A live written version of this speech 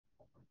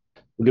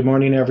Well, good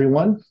morning,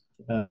 everyone.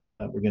 We're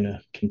going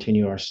to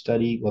continue our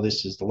study. Well,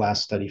 this is the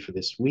last study for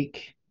this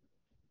week,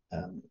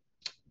 um,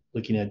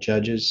 looking at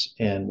Judges,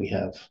 and we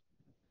have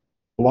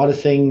a lot of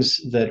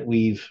things that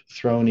we've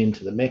thrown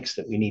into the mix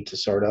that we need to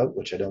sort out,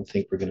 which I don't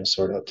think we're going to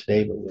sort out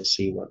today, but we'll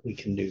see what we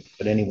can do.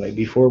 But anyway,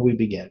 before we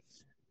begin,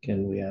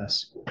 can we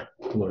ask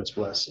the Lord's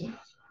blessing?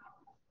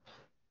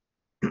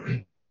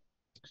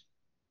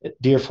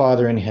 Dear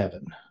Father in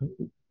heaven,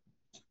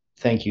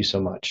 thank you so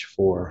much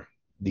for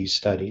these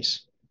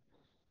studies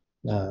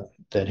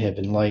that have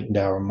enlightened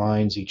our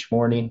minds each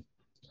morning.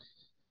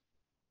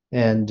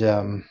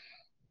 And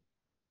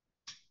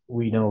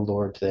we know,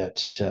 Lord,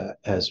 that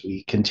as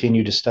we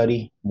continue to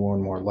study, more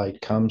and more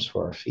light comes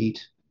for our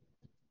feet,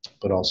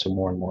 but also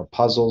more and more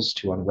puzzles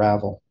to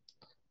unravel.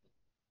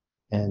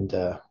 And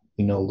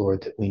we know,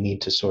 Lord, that we need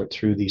to sort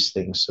through these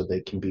things so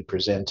they can be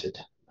presented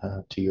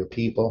to your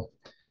people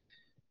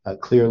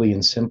clearly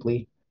and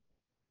simply.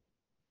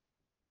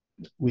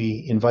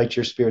 We invite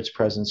your Spirit's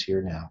presence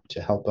here now to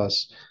help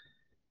us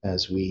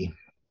as we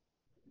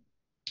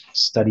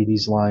study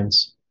these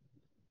lines,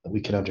 that we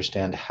can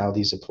understand how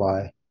these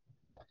apply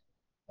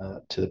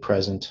to the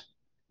present,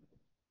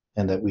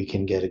 and that we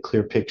can get a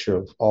clear picture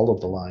of all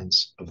of the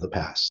lines of the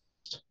past.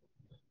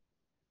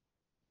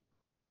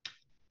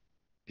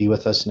 Be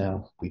with us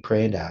now, we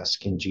pray and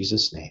ask in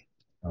Jesus' name.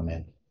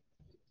 Amen.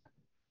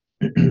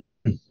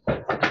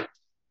 Well,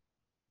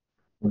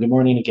 good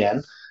morning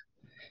again.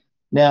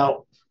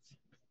 Now,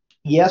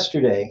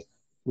 yesterday,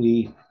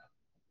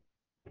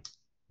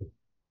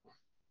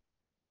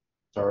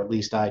 or at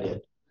least I did,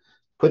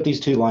 put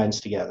these two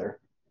lines together,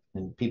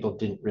 and people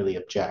didn't really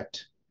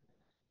object.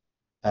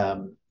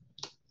 And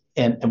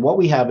what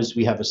we have is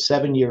we have a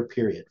 7-year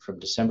period from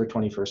December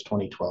 21st,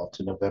 2012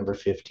 to November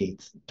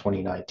 15th,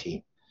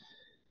 2019.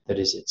 That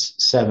is, it's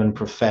 7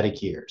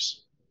 prophetic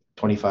years,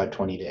 25,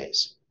 20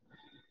 days.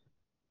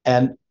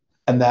 And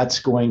that's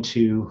going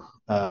to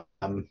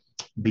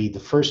be the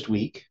first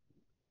week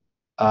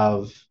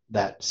of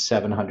that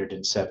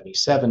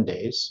 777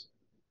 days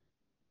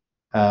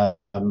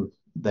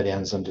that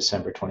ends on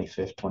December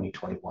 25th,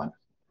 2021.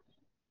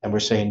 And we're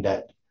saying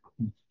that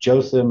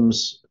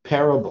Jotham's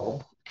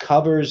parable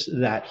covers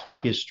that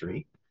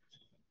history.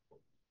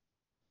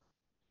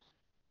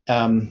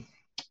 And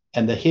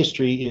the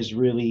history is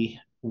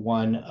really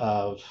one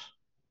of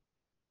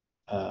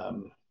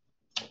an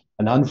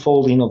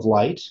unfolding of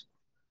light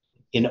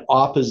in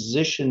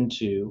opposition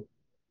to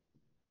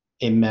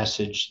a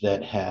message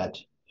that had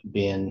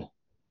been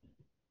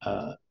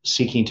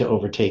seeking to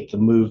overtake the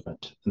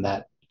movement, and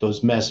that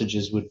those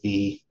messages would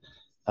be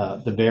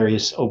the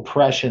various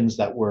oppressions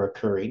that were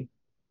occurring.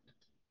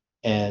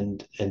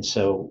 And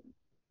so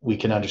we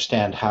can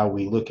understand how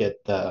we look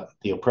at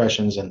the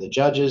oppressions and the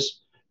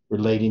judges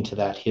relating to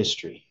that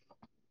history.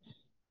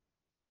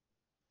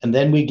 And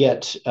then we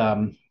get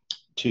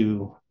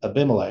to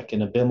Abimelech.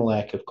 And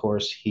Abimelech, of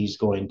course, he's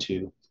going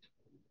to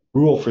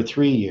rule for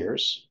 3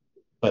 years,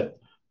 but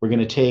we're going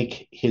to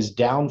take his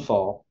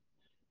downfall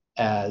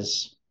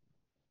as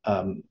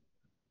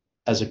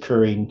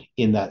occurring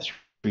in that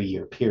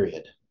 3-year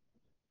period.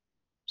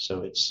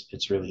 So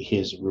it's really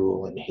his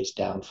rule and his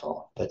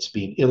downfall that's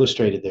being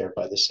illustrated there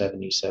by the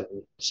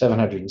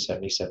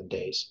 777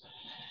 days.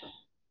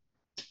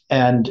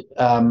 And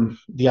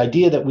the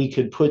idea that we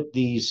could put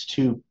these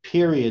two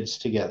periods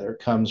together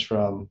comes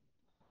from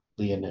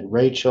Leah and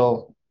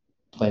Rachel,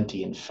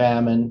 plenty and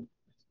famine,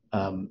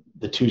 the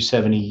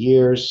 270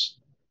 years,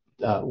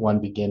 one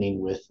beginning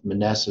with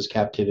Manasseh's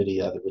captivity,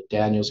 the other with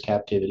Daniel's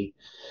captivity.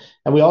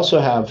 And we also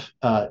have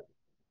the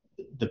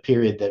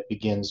period that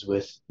begins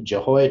with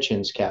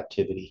Jehoiachin's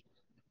captivity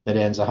that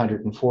ends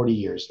 140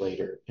 years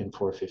later in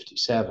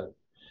 457.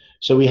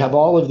 So we have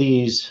all of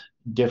these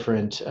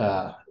different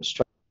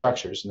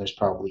structures, and there's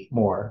probably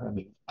more. I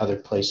mean, other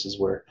places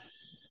where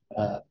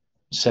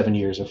 7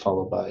 years are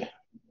followed by,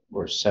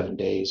 or 7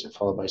 days are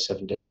followed by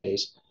 7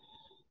 days.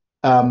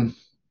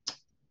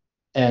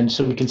 And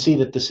so we can see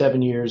that the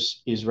 7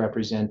 years is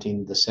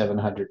representing the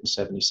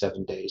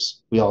 777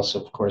 days. We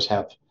also, of course,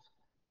 have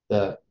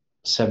the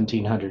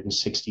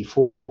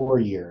 1764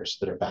 years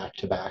that are back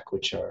to back,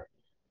 which are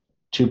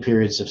 2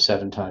 periods of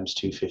 7 times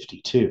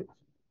 252,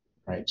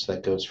 right? So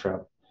that goes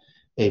from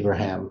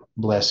Abraham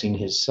blessing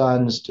his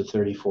sons to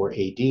 34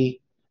 AD,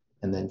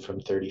 and then from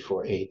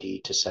 34 AD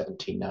to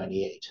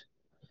 1798.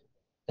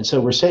 And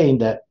so we're saying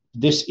that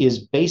this is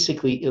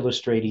basically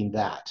illustrating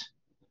that.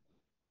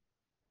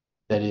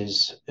 That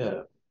is,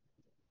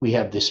 we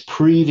have this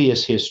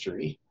previous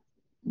history,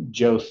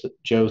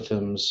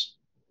 Jotham's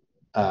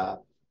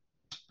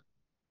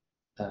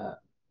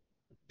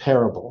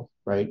parable,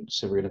 right?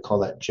 So we're going to call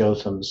that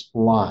Jotham's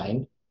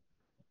line.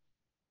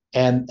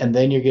 And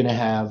then you're going to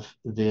have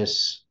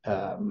this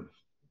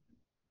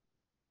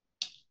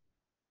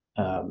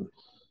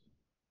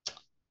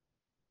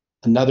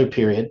another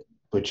period,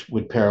 which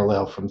would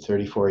parallel from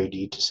 34 AD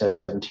to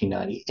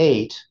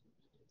 1798.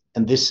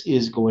 And this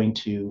is going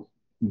to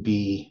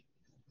be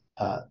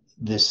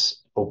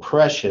this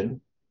oppression,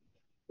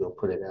 we'll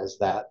put it as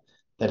that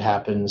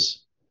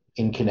happens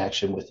in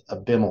connection with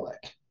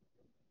Abimelech.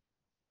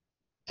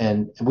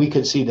 And we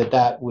could see that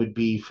that would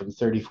be from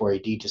 34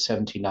 AD to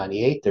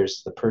 1798.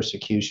 There's the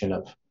persecution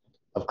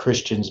of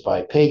Christians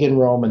by pagan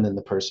Rome, and then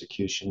the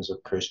persecutions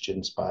of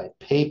Christians by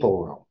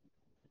papal Rome.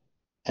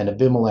 And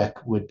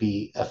Abimelech would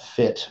be a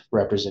fit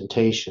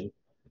representation,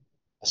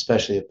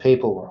 especially of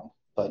papal Rome,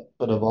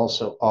 but of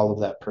also all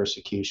of that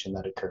persecution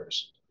that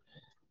occurs.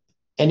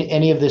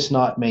 Any of this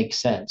not make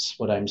sense,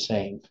 what I'm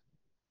saying?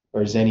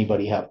 Or does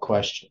anybody have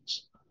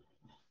questions?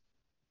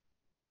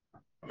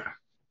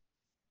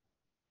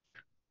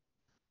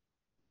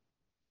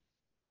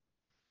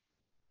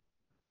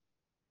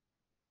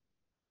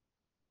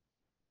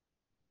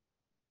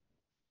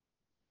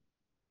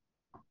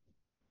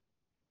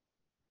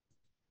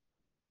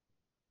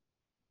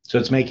 So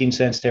it's making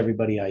sense to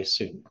everybody, I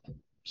assume,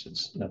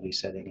 since nobody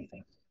said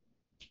anything.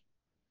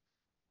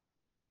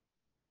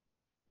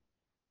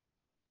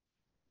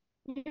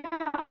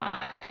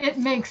 Yeah, it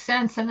makes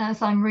sense. And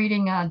as I'm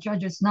reading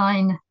Judges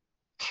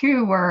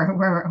 9:2,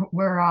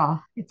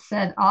 where it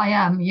said, "I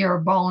am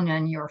your bone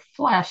and your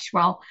flesh."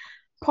 Well,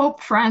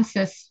 Pope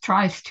Francis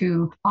tries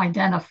to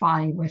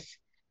identify with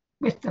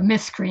the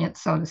miscreant,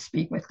 so to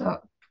speak, with the,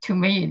 to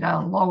me, the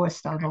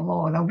lowest of the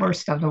low, the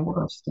worst of the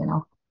worst, you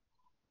know.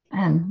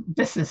 And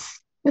this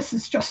is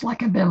just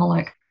like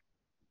Abimelech.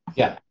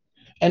 Yeah.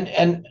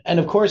 And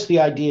of course the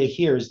idea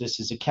here is this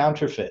is a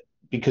counterfeit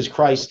because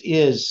Christ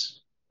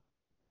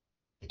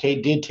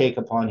did take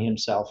upon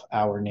himself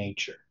our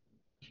nature,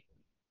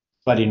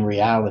 but in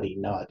reality,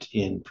 not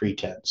in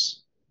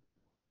pretense.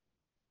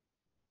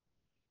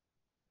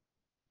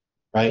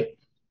 Right?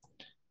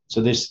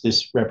 So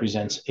this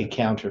represents a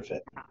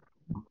counterfeit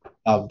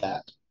of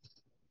that.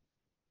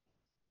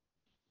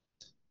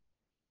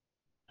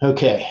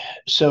 Okay,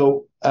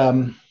 so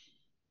then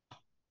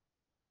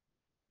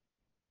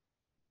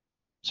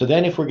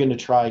if we're going to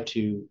try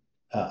to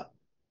uh,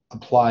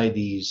 apply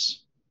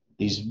these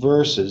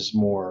verses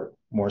more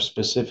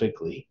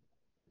specifically,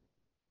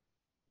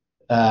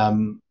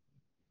 I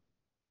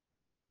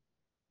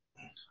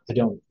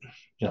don't,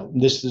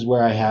 this is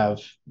where I have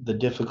the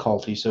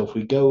difficulty. So if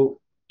we go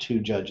to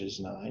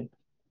Judges 9,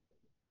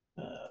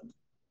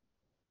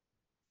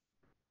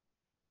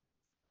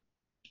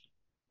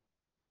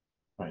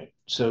 right.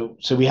 So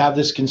we have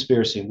this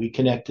conspiracy. We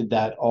connected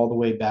that all the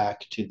way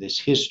back to this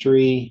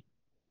history,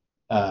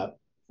 uh,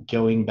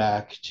 going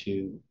back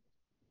to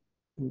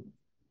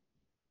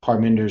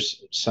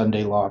Parminder's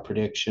Sunday law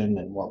prediction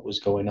and what was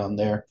going on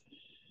there.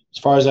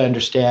 As far as I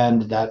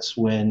understand, that's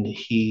when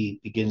he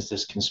begins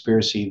this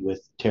conspiracy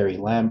with Terry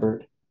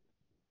Lambert,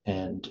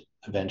 and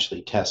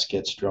eventually Tess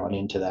gets drawn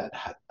into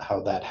that.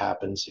 How that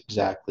happens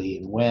exactly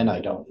and when, I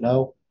don't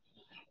know.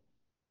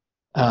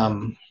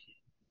 And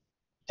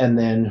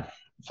then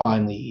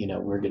finally,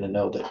 we're going to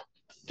know that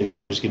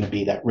there's going to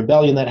be that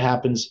rebellion that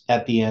happens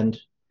at the end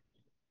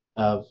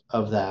of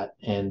that.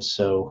 And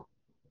so,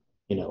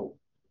 you know,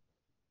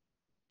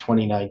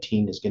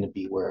 2019 is going to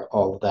be where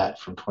all of that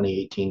from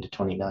 2018 to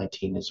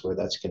 2019 is where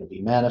that's going to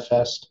be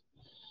manifest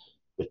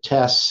with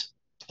Tess.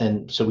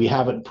 And so we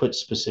haven't put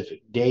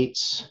specific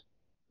dates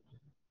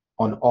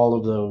on all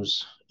of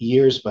those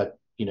years, but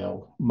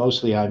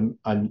mostly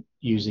I'm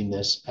using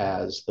this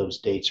as those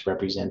dates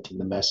representing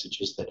the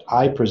messages that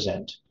I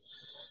present,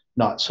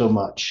 not so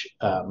much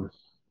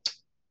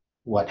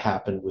what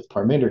happened with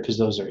Parminder, because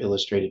those are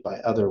illustrated by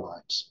other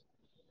lines.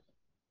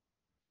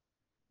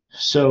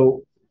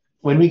 So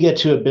when we get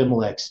to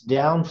Abimelech's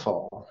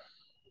downfall,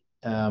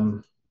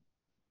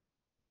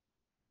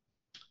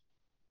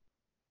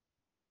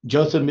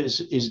 Jotham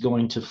is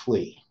going to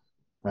flee,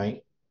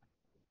 right?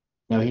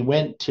 Now he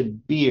went to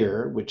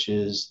Beer, which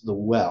is the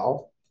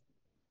well.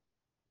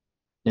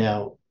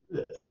 Now,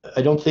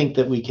 I don't think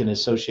that we can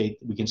say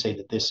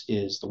that this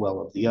is the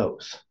well of the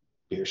oath,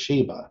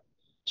 Beersheba.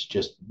 It's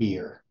just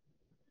Beer.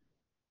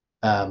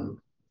 But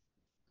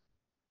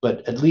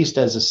at least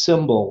as a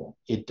symbol,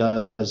 it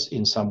does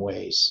in some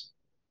ways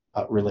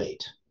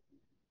relate.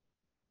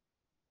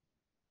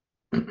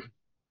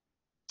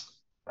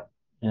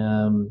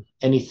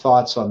 Any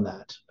thoughts on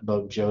that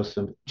about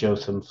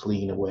Jotham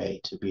fleeing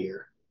away to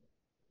Beer?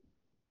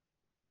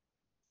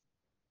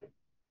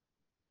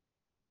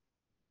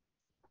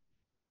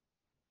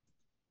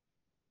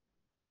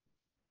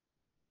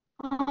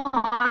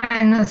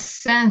 In the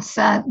sense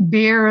that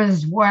beer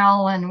is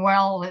well, and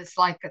well is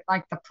like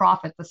the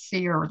prophet, the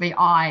seer, the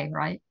eye,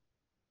 right?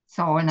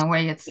 So in a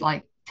way, it's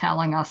like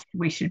telling us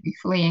we should be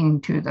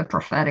fleeing to the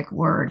prophetic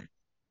word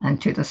and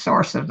to the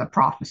source of the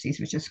prophecies,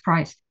 which is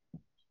Christ.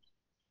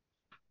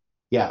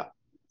 Yeah.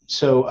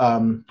 So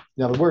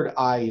now the word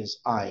eye is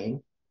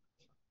eyeing,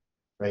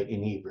 right,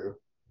 in Hebrew.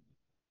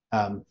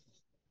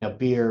 Now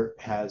beer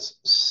has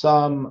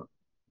some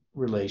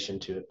relation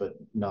to it, but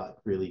not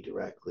really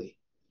directly.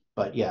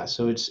 But yeah,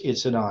 so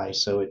it's an eye,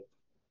 so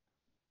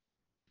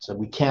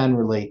we can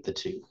relate the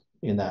two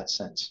in that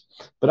sense.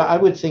 But I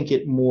would think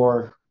it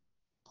more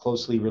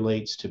closely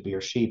relates to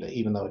Beersheba,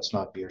 even though it's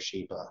not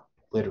Beersheba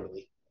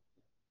literally.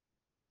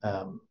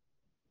 That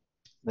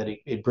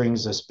it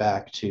brings us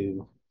back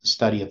to the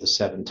study of the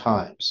seven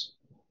times.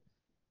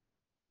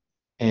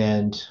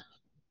 And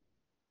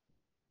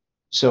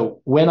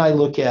so when I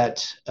look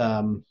at,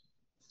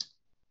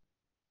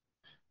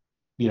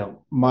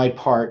 my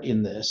part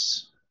in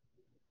this,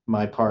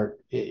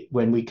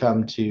 when we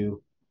come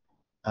to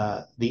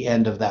the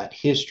end of that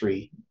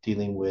history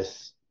dealing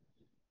with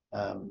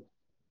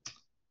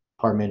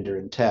Parminder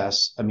and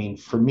Tess, I mean,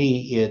 for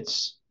me,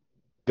 it's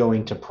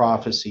going to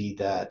prophecy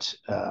that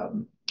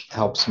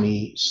helps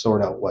me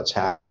sort out what's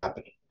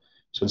happening.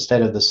 So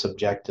instead of the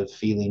subjective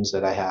feelings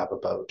that I have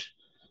about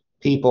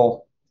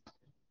people,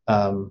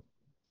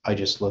 I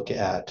just look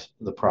at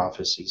the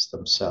prophecies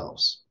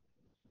themselves.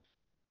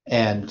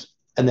 And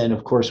then,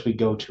 of course, we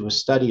go to a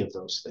study of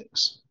those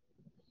things.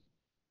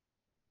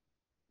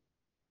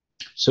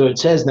 So it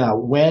says now,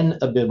 when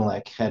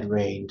Abimelech had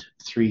reigned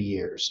 3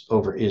 years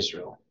over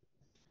Israel.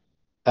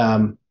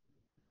 Now,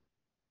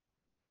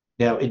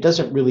 it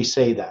doesn't really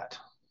say that.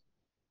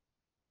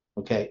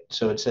 Okay,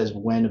 so it says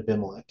when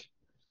Abimelech.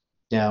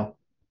 Now,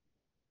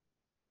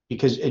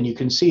 and you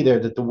can see there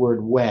that the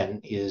word when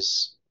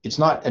it's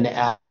not an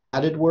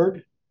added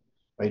word,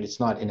 right? It's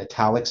not in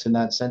italics in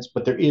that sense,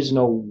 but there is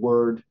no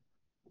word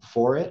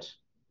for it.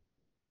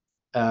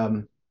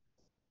 And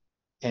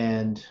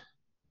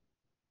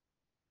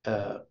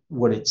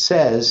what it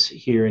says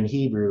here in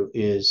Hebrew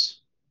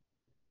is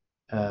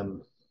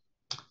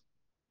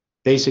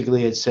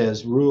basically it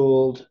says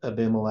ruled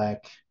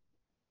Abimelech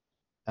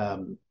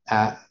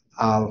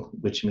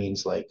which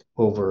means like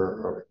over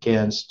or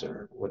against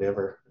or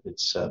whatever.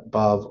 It's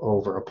above,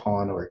 over,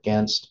 upon, or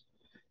against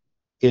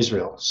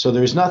Israel. So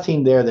there's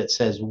nothing there that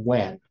says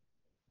when.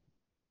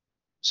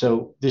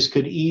 So this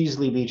could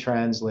easily be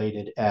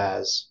translated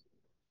as,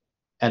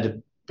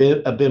 and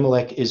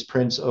Abimelech is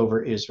prince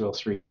over Israel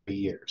 3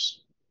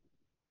 years,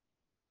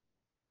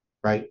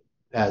 right?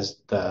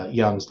 As the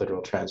Young's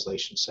literal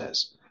translation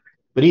says.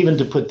 But even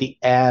to put the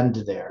and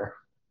there,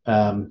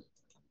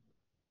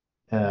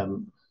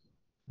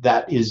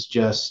 that is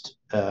just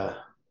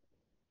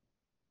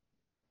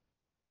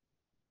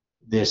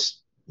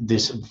this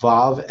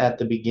vav at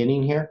the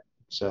beginning here.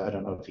 So I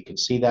don't know if you can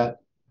see that.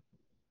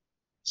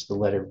 It's the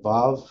letter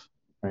vav,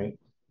 right?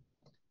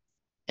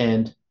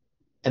 And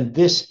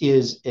this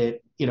is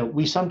it.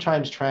 We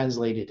sometimes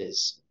translate it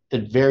as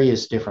in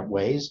various different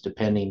ways,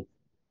 depending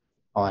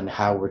on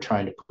how we're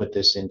trying to put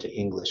this into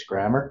English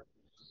grammar.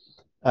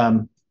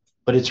 But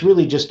it's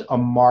really just a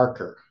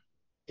marker.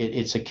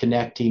 It's a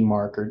connecting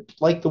marker,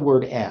 like the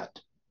word and.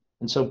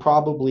 And so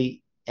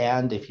probably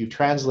and, if you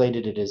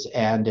translated it as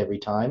and every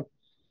time,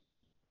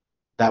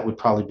 that would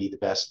probably be the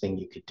best thing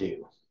you could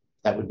do.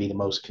 That would be the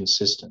most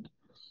consistent.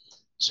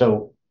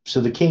 So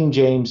the King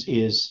James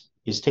is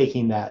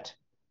taking that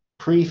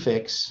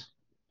prefix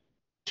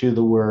to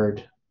the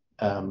word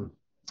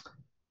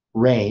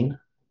reign,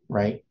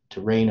 right?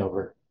 To reign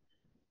over,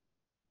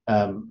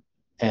 and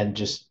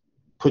just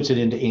puts it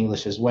into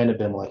English as when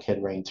Abimelech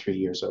had reigned 3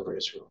 years over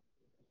Israel.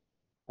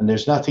 And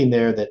there's nothing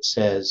there that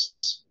says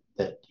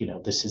that,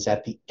 this is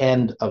at the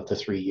end of the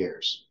 3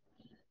 years.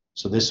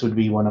 So this would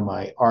be one of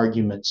my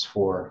arguments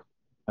for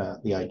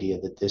the idea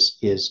that this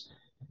is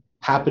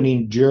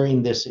happening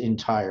during this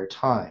entire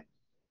time.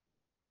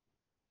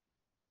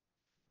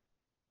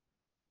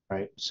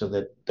 Right? So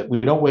that we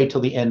don't wait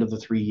till the end of the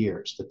 3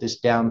 years, that this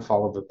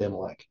downfall of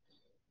Abimelech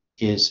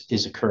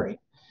is occurring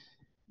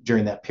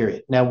during that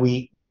period. Now,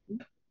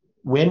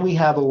 when we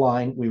have a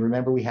line, we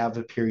remember we have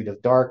a period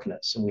of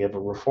darkness and we have a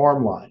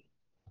reform line.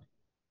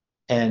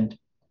 And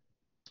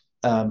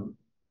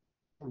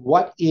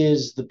what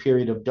is the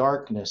period of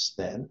darkness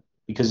then?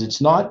 Because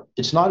it's not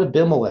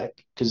Abimelech,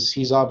 because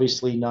he's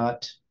obviously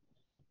not,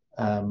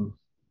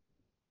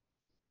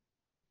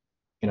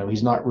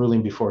 he's not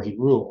ruling before he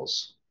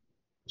rules.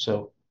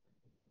 So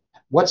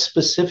what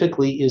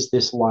specifically is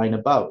this line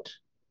about?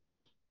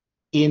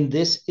 In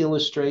this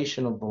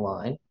illustration of the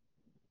line,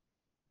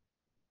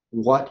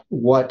 what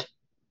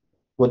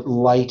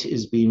light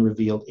is being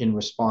revealed in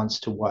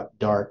response to what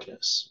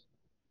darkness?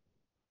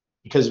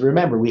 Because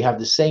remember, we have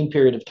the same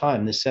period of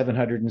time, the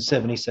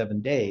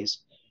 777 days,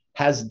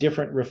 has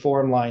different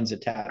reform lines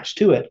attached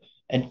to it,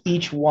 and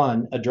each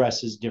one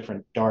addresses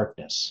different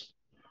darkness.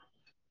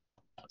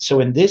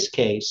 So in this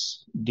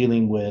case,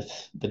 dealing with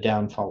the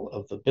downfall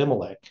of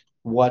Abimelech,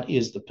 what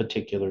is the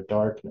particular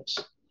darkness?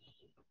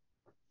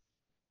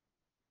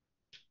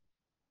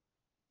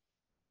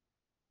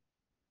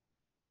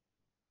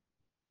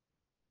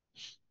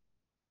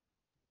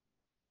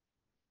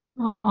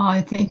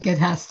 I think it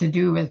has to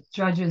do with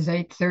Judges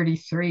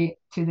 8:33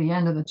 to the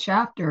end of the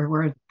chapter,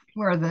 where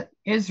the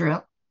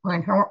Israel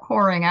like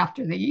whoring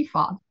after the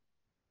ephod.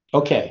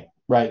 Okay,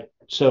 right.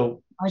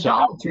 So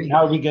idolatry.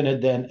 How are we going to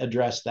then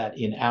address that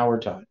in our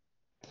time?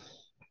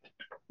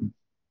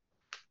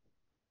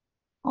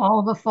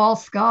 All the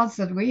false gods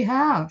that we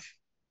have.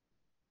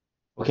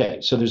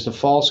 Okay, so there's the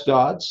false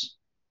gods,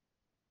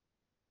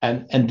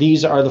 and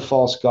these are the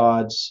false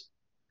gods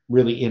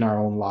really in our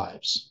own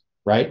lives,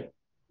 right?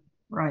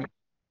 Right.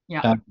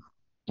 Yeah.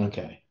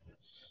 Okay.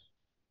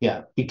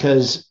 Yeah,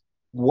 because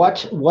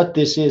what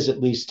this is,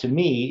 at least to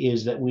me,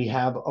 is that we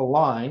have a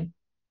line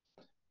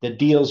that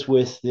deals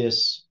with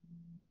this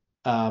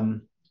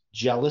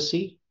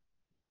jealousy,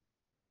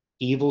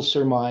 evil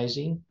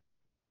surmising,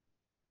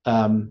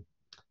 um,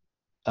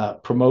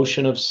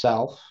 promotion of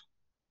self,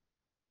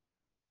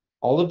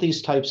 all of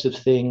these types of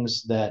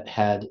things that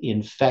had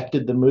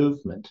infected the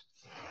movement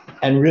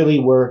and really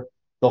were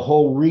the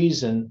whole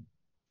reason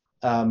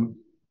um,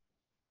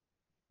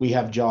 we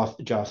have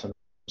Jotham's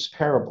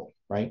parable,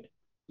 right?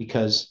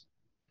 Because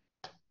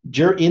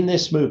in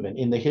this movement,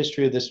 in the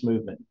history of this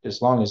movement,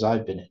 as long as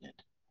I've been in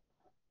it,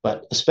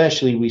 but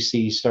especially we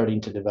see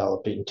starting to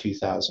develop in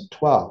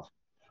 2012,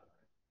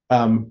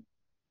 um,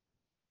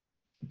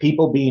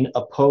 people being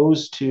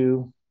opposed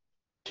to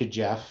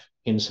Jeff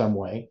in some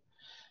way,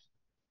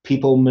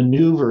 people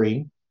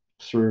maneuvering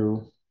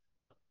through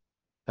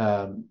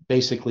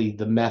basically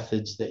the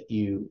methods that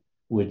you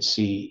would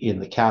see in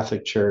the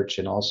Catholic Church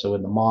and also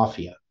in the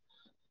mafia,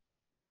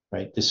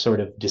 right? This sort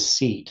of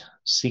deceit,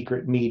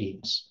 secret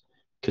meetings,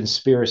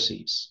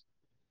 conspiracies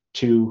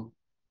to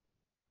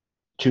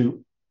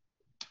to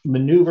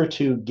maneuver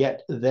to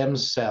get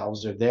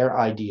themselves or their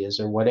ideas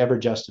or whatever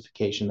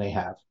justification they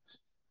have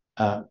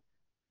uh,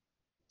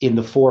 in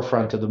the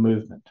forefront of the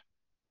movement,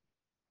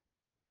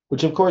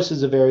 which of course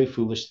is a very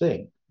foolish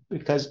thing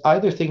because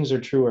either things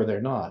are true or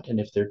they're not. And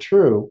if they're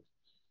true,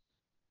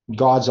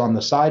 God's on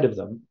the side of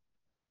them.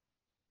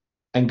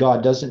 And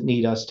God doesn't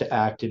need us to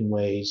act in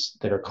ways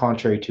that are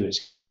contrary to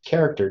his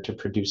character to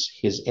produce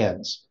his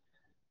ends.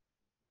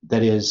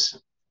 That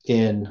is,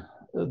 in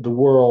the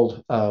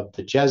world of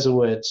the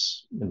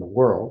Jesuits, in the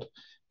world,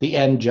 the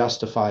end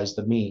justifies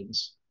the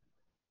means.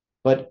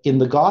 But in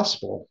the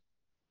gospel,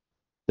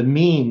 the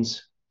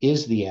means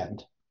is the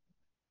end.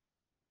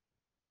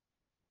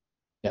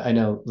 Yeah, I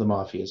know the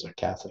mafias are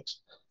Catholics.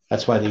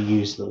 That's why they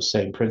use those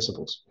same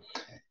principles.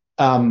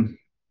 Um,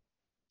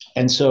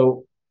 and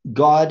so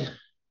God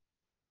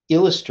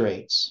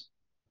illustrates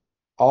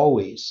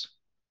always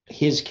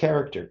his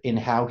character in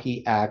how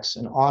he acts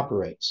and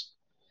operates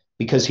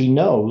because he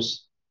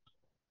knows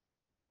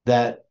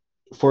that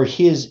for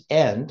his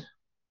end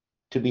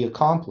to be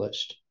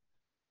accomplished,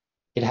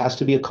 it has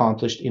to be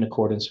accomplished in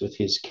accordance with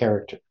his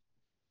character.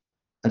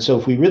 And so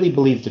if we really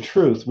believe the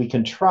truth, we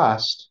can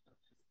trust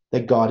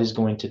that God is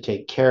going to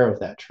take care of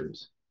that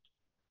truth.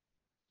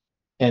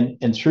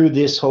 And through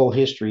this whole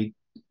history,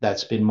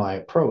 that's been my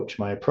approach.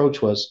 My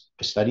approach was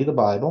I study the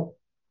Bible.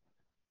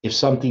 If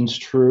something's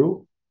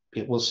true,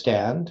 it will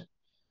stand.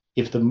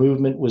 If the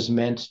movement was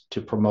meant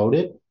to promote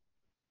it,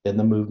 then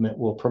the movement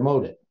will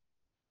promote it.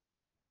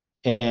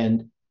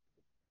 And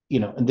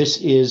and this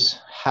is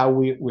how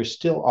we're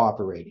still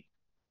operating.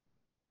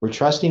 We're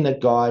trusting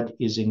that God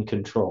is in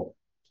control.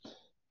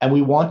 And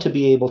we want to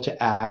be able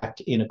to act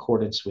in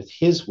accordance with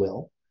his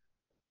will.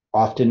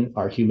 Often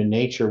our human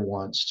nature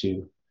wants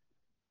to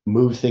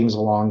move things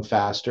along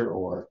faster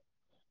or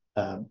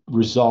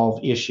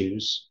resolve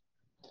issues.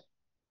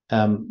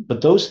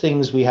 But those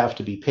things we have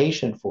to be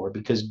patient for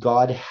because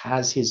God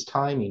has his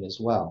timing as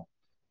well.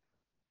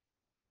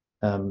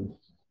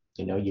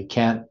 You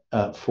can't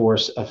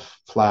force a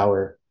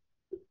flower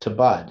to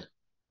bud,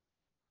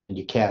 and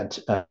you can't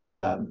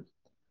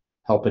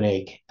help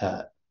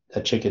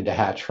a chicken to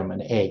hatch from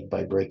an egg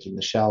by breaking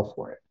the shell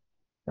for it,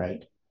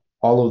 right?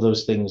 All of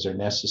those things are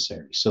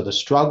necessary. So the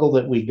struggle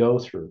that we go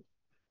through,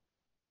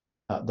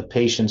 the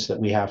patience that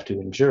we have to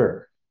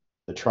endure,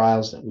 the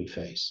trials that we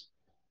face,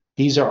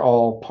 these are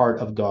all part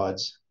of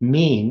God's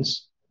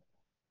means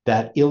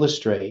that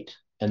illustrate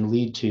and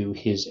lead to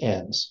his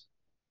ends.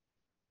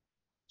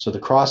 So the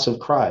cross of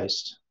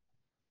Christ,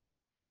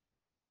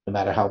 no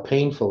matter how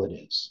painful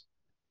it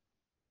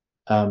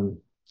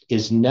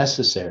is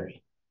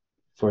necessary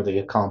for the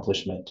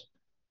accomplishment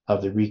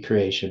of the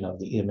recreation of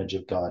the image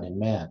of God in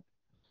man.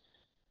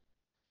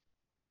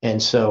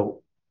 And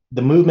so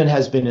the movement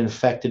has been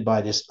infected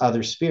by this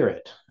other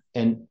spirit,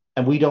 and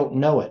we don't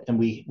know it, and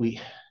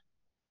we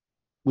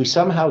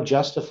somehow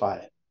justify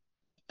it.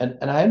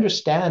 And I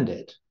understand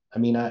it. I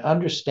mean, I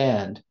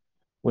understand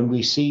when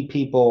we see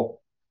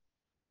people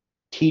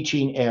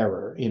teaching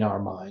error in our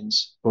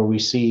minds, or we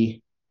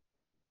see,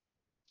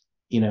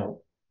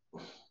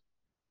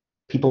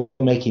 people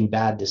making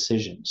bad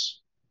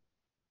decisions,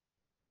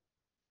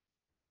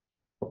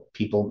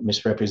 people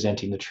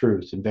misrepresenting the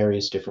truth in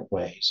various different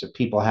ways, or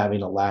people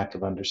having a lack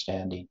of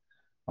understanding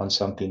on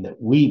something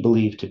that we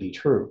believe to be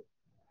true,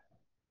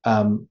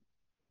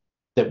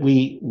 that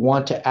we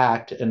want to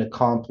act and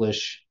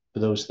accomplish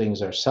those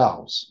things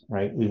ourselves,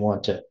 right? We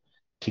want to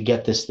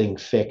get this thing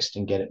fixed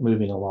and get it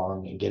moving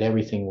along and get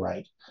everything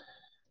right.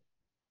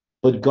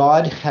 But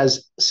God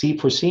has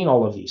foreseen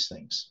all of these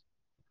things.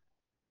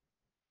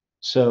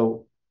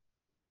 So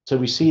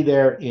we see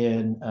there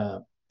in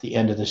the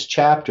end of this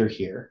chapter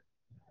here.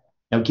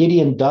 Now,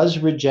 Gideon does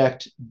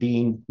reject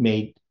being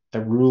made a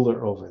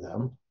ruler over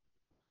them,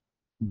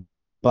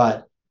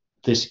 but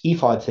this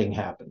ephod thing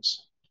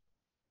happens.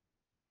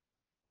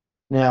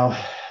 Now,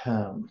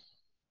 I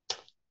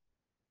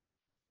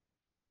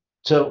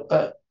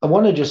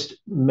want to just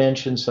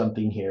mention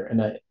something here,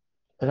 and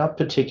not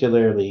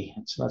particularly,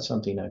 it's not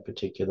something I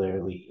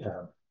particularly,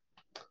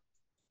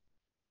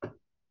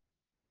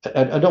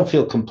 I don't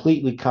feel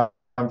completely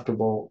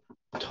comfortable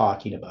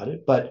talking about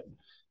it, but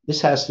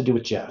this has to do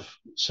with Jeff.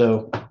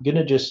 So I'm going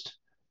to just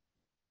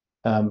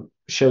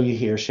show you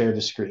here, share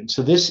the screen.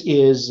 So this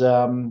is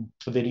a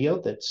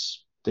video that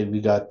we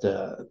got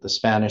the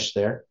Spanish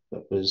there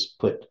that was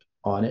put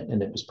on it,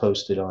 and it was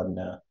posted on,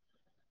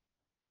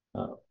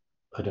 I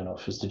don't know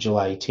if it was the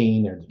July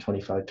 18 or the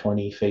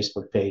 2520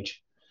 Facebook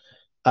page.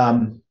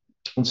 And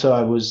so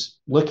I was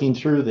looking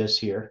through this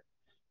here,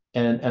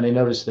 and I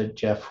noticed that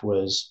Jeff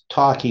was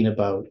talking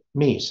about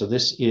me. So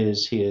this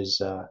is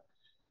his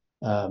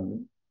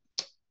um,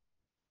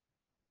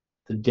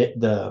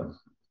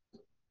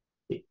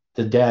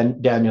 the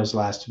Daniel's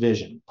Last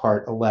Vision,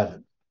 part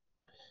 11,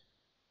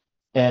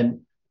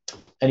 and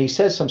he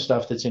says some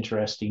stuff that's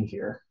interesting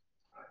here.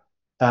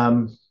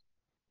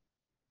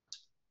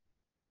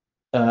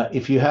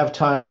 If you have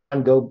time,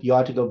 you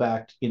ought to go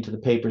back into the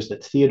papers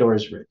that Theodore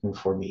has written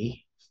for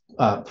me.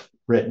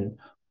 Written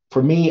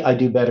for me, I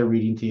do better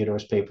reading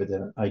Theodore's paper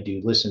than I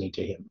do listening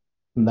to him,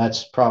 and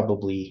that's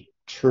probably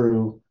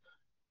true.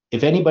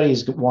 If anybody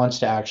wants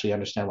to actually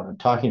understand what I'm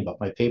talking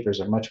about, my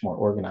papers are much more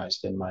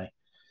organized than my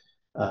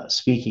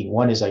speaking.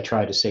 One is I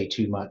try to say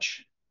too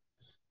much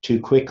too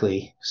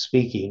quickly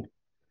speaking,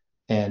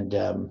 and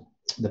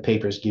the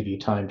papers give you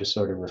time to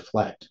sort of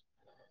reflect.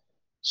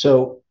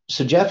 So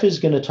Jeff is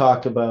going to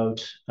talk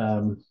about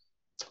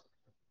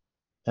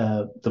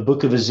the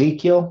book of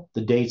Ezekiel,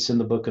 the dates in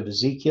the book of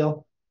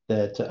Ezekiel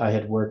that I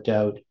had worked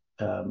out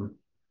in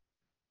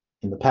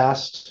the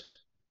past.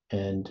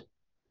 And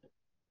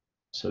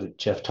so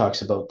Jeff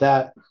talks about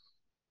that.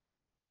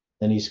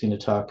 Then he's going to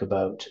talk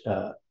about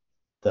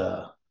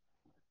the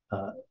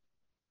uh,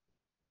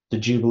 the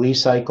Jubilee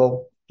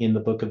cycle in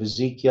the book of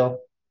Ezekiel.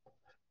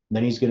 And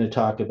then he's going to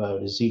talk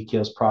about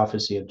Ezekiel's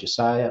prophecy of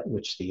Josiah,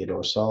 which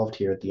Theodore solved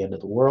here at the end of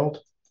the world,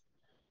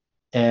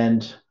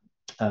 and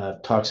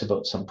talks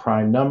about some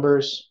prime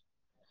numbers,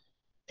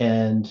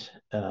 and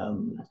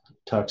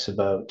talks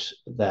about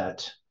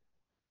that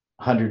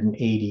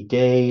 180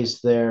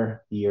 days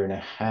there, a year and a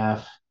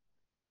half,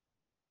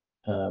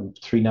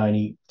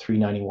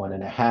 391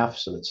 and a half.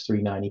 So that's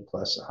 390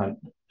 plus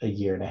a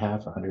year and a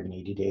half,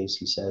 180 days,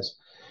 he says.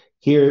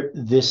 Here,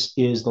 this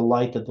is the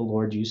light that the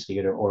Lord used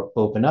Theodore or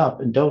open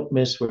up, and don't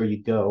miss where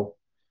you go,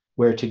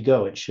 where to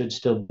go. It should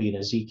still be in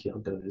Ezekiel.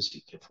 Go to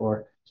Ezekiel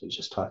 4. So he's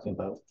just talking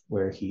about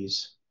where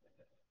he's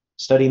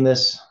studying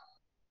this.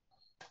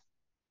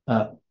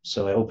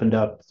 So I opened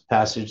up the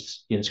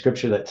passage in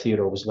scripture that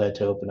Theodore was led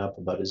to open up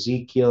about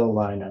Ezekiel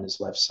lying on his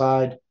left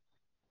side.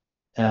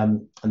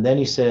 And then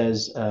he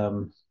says,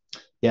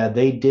 yeah,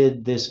 they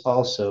did this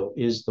also,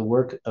 is the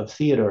work of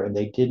Theodore, and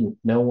they didn't.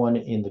 No one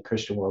in the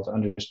Christian world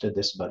understood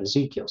this about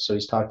Ezekiel. So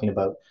he's talking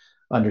about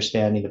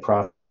understanding the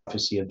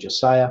prophecy of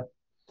Josiah.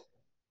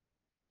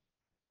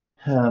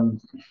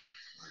 And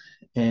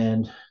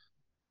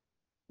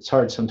it's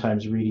hard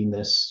sometimes reading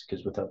this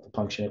because without the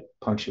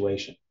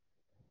punctuation.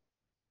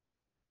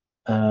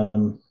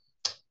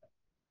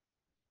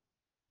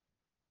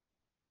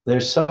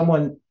 There's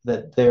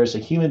a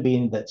human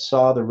being that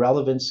saw the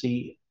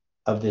relevancy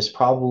of this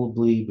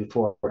probably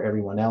before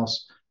everyone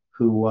else,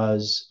 who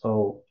was,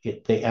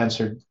 they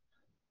answered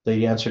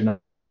not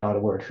a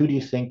word. Who do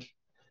you think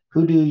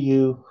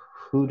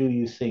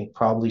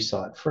probably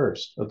saw it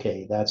first?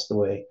 Okay, that's the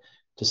way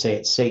to say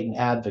it.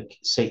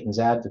 Satan's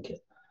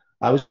advocate.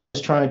 I was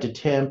trying to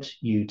tempt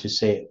you to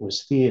say it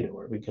was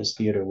Theodore, because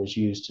Theodore was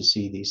used to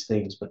see these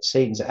things, but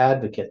Satan's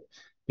advocate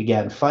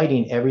began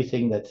fighting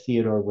everything that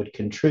Theodore would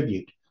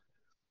contribute,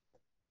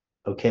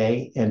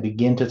 okay, and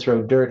begin to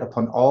throw dirt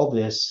upon all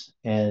this,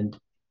 and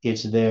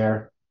it's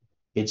there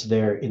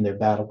in their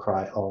battle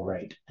cry, all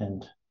right.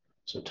 And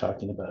so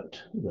talking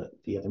about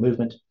the other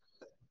movement.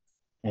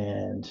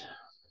 And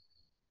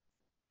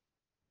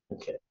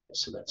okay,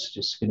 so that's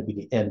just going to be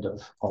the end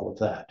of all of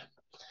that.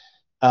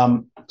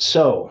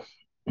 So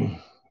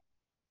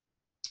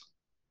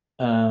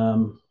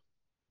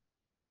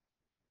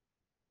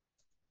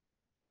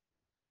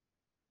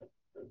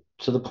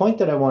the point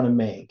that I want to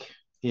make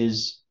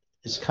is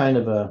kind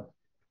of a,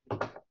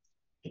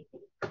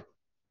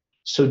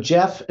 so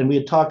Jeff, and we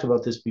had talked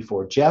about this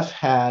before, Jeff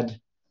had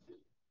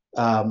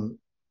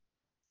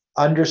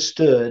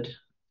understood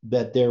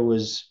that there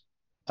was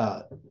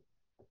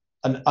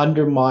an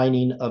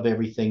undermining of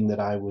everything that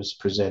I was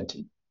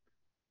presenting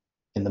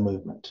in the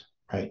movement,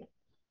 right?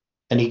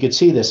 And he could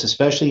see this,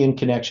 especially in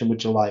connection with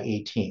July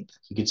 18th.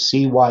 He could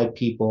see why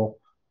people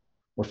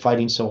were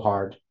fighting so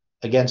hard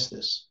against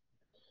this.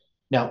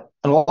 Now,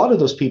 and a lot of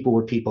those people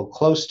were people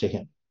close to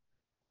him.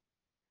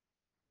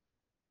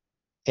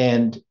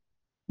 And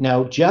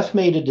now Jeff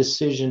made a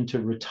decision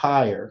to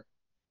retire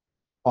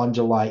on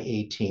July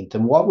 18th.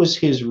 And what was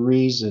his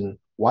reason?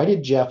 Why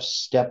did Jeff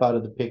step out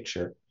of the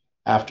picture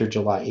after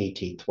July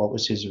 18th? What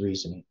was his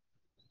reasoning?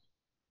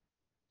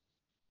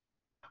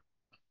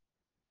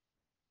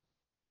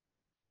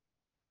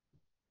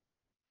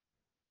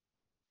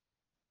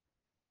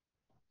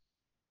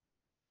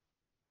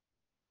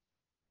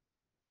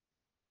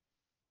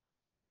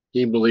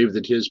 He believed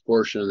that his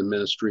portion of the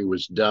ministry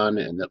was done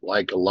and that,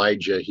 like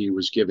Elijah, he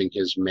was giving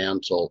his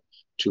mantle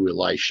to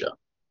Elisha.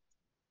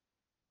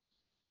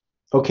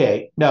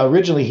 Okay. Now,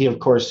 originally, he, of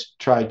course,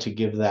 tried to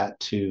give that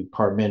to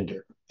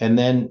Parminder. And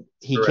then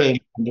he Correct. came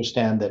to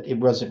understand that it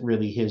wasn't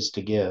really his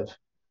to give,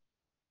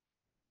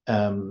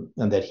 and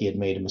that he had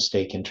made a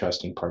mistake in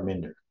trusting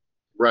Parminder.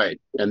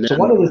 Right. And So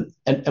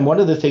then, one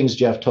of the things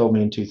Jeff told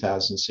me in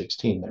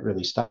 2016 that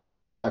really stuck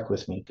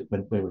with me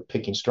when we were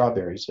picking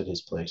strawberries at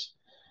his place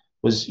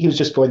was he was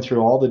just going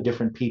through all the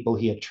different people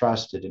he had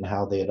trusted and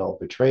how they had all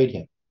betrayed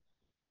him.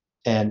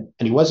 And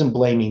he wasn't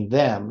blaming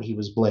them, he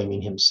was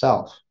blaming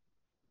himself.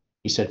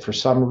 He said for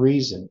some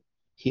reason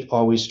he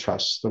always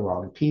trusts the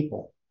wrong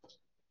people.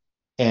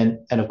 And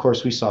of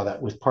course we saw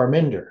that with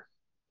Parminder,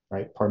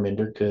 right?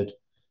 Parminder could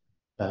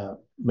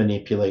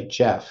manipulate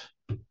Jeff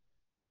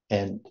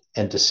and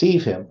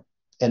deceive him.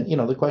 And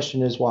the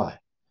question is why?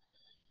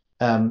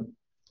 Um,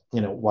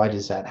 why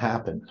does that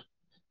happen?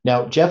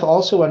 Now, Jeff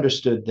also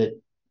understood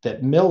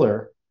that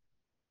Miller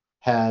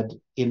had,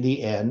 in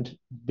the end,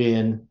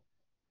 been,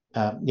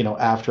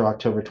 after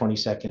October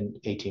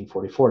 22nd,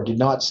 1844, did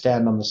not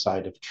stand on the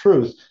side of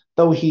truth,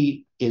 though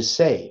he is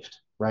saved,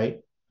 right?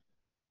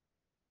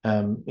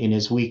 In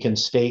his weakened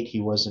state,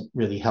 he wasn't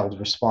really held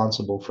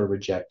responsible for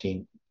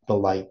rejecting the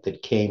light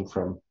that came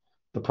from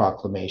the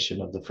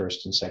proclamation of the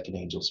first and second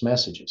angel's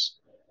messages.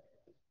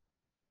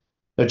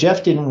 But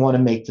Jeff didn't want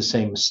to make the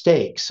same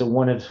mistake.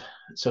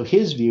 So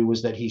his view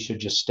was that he should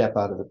just step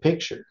out of the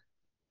picture,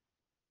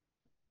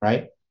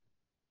 right?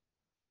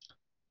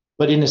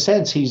 But in a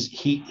sense,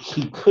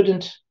 he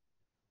couldn't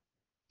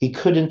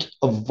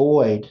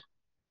avoid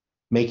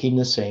making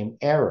the same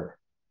error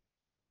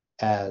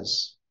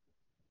as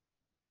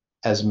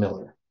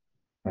Miller,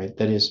 right?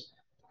 That is,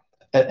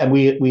 and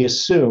we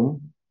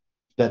assume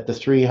that the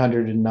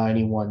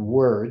 391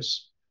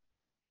 words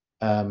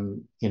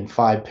in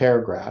 5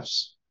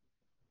 paragraphs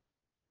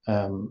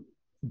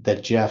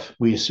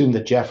we assume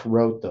that Jeff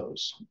wrote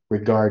those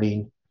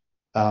regarding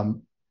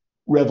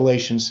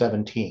Revelation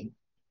 17.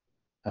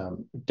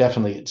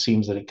 Definitely, it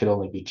seems that it could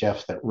only be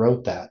Jeff that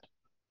wrote that.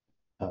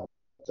 Though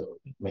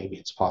maybe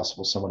it's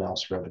possible someone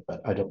else wrote it,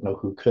 but I don't know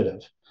who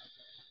could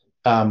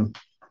have.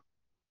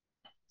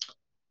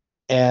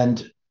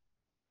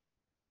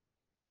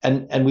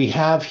 And we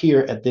have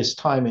here at this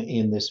time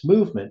in this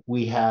movement,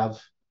 we have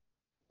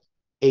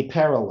a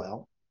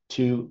parallel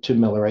to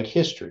Millerite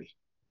history.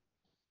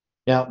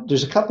 Now,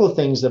 there's a couple of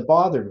things that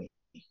bother me.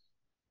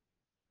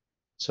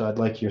 So I'd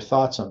like your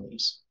thoughts on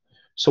these.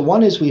 So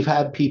one is we've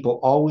had people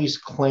always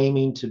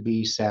claiming to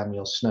be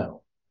Samuel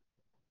Snow.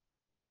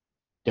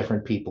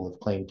 Different people have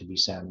claimed to be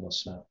Samuel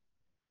Snow.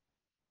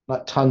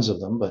 Not tons of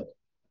them, but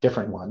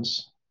different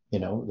ones.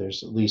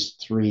 There's at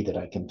least 3 that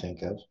I can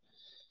think of.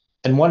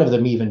 And one of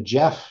them, even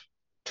Jeff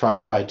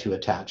tried to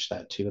attach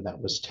that to, and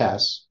that was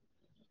Tess.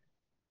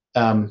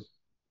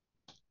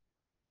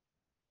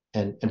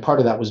 And part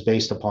of that was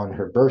based upon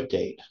her birth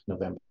date,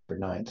 November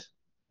 9th.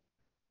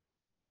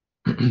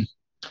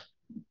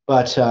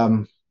 But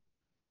the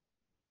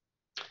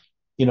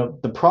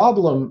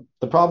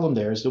problem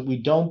there is that we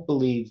don't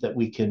believe that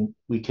we can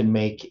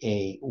make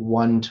a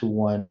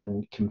one-to-one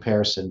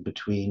comparison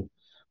between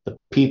the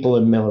people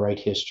in Millerite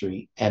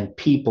history and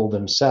people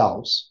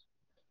themselves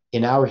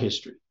in our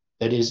history.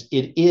 That is,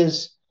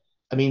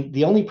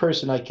 the only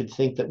person I could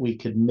think that we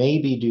could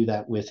maybe do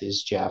that with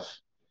is Jeff,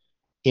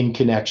 in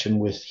connection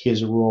with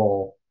his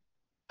role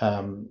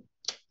as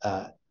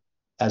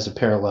a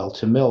parallel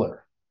to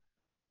Miller.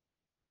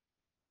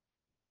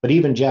 But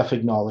even Jeff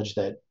acknowledged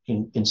that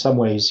in some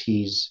ways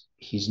he's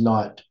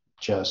not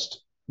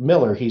just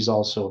Miller, he's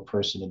also a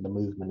person in the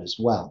movement as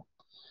well.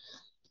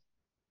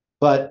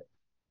 But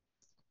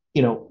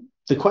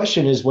the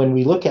question is, when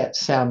we look at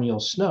Samuel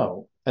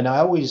Snow, and I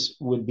always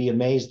would be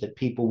amazed that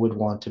people would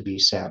want to be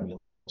Samuel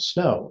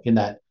Snow, in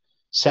that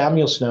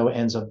Samuel Snow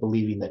ends up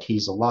believing that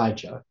he's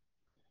Elijah,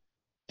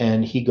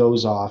 and he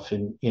goes off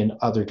in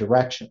other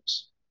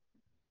directions.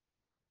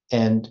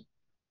 And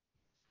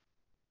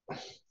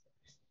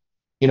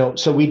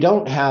so we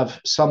don't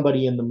have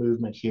somebody in the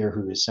movement here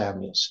who is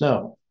Samuel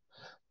Snow,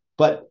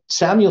 but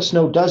Samuel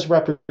Snow does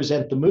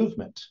represent the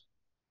movement,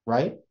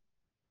 right?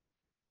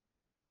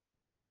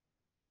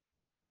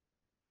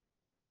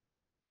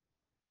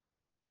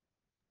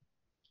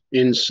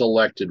 in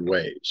selected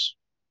ways.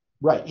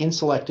 Right, in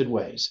selected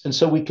ways. And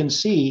so we can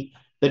see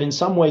that in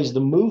some ways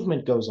the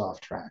movement goes off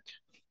track,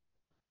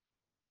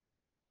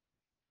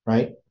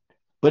 right?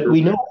 But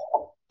we know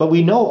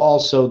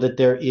also that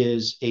there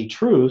is a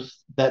truth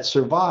that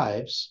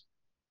survives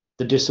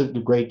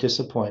the great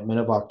disappointment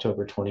of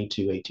October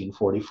 22,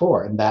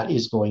 1844, and that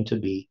is going to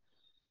be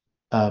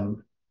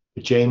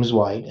James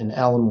White and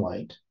Ellen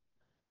White,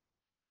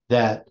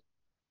 that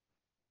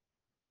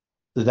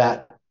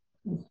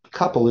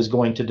couple is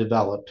going to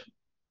develop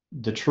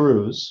the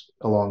truths,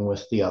 along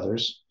with the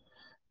others,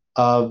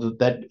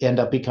 that end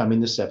up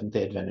becoming the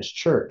Seventh-day Adventist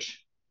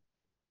Church.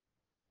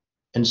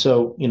 And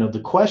so,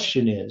 the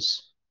question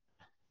is,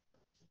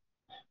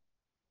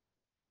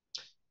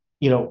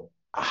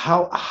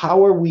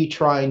 how are we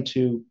trying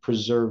to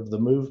preserve the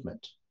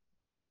movement?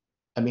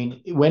 I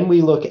mean, when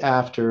we look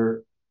at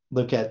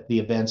the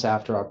events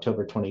after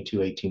October 22,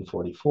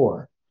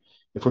 1844,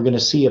 if we're going to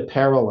see a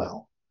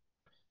parallel,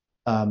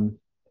 I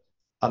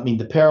mean,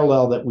 the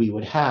parallel that we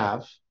would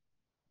have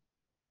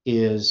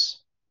is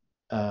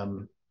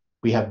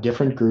we have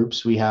different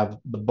groups. We have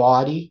the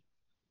body,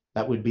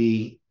 that would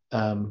be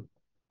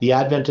the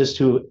Adventists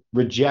who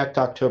reject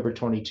October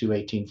 22,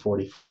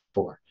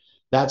 1844.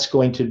 That's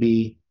going to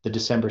be the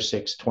December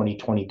 6,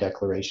 2020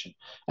 declaration.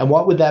 And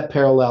what would that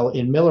parallel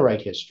in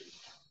Millerite history?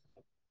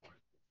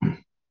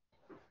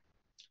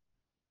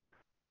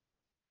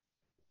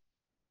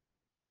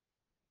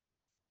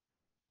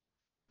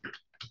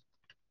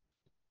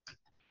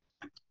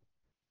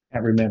 I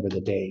remember the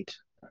date.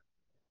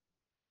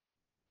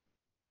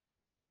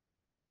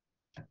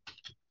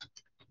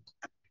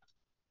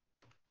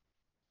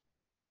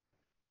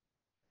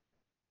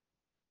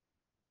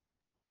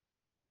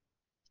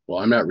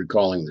 Well, I'm not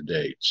recalling the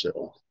date,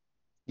 so.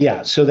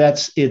 Yeah, so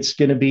it's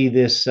going to be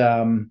this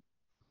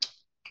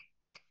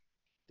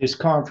this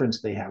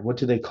conference they have. What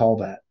do they call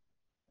that?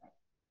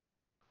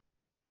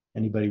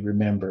 Anybody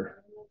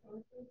remember?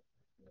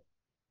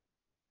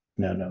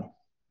 No.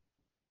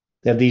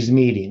 They have these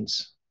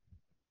meetings.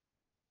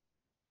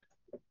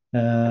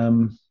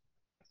 Um,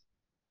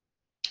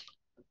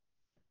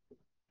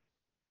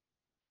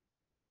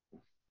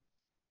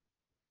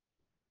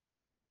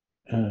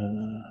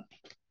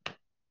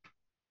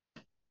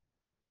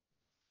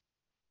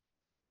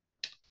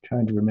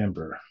 trying to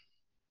remember.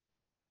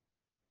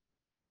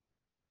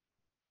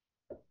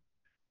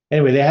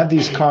 Anyway, they have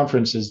these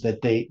conferences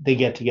that they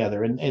get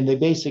together, and they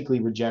basically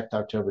reject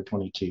October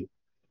 22,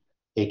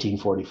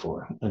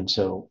 1844. And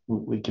so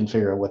we can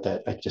figure out what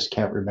that, I just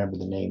can't remember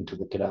the name to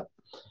look it up.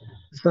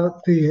 Is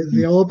that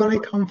the Albany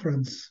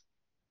Conference?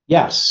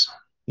 Yes.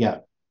 Yeah.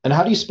 And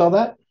how do you spell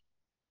that?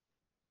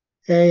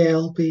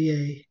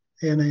 Albany.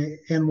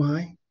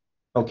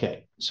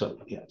 Okay. So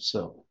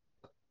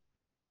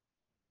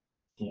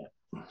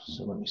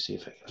let me see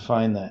if I can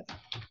find that.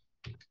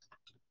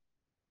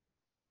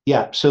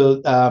 Yeah.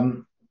 So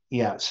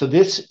so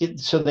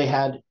they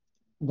had,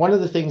 one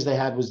of the things they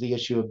had was the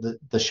issue of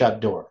the shut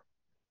door.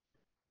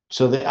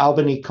 So the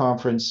Albany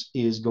Conference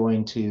is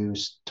going to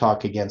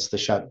talk against the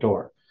shut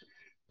door.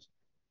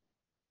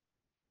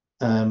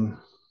 So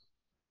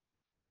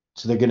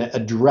they're going to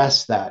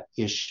address that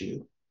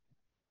issue.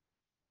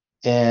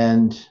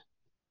 And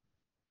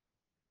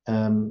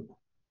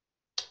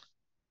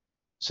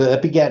so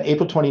that began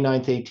April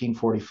 29th,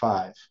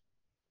 1845,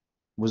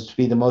 was to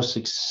be the most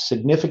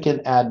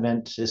significant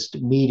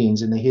Adventist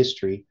meetings in the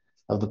history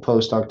of the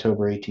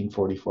post-October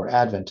 1844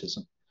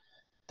 Adventism.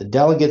 The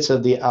delegates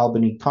of the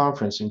Albany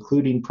Conference,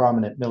 including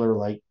prominent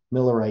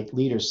Millerite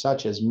leaders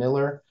such as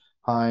Miller,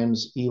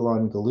 Himes,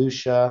 Elon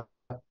Galusha,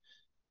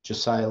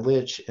 Josiah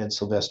Litch, and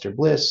Sylvester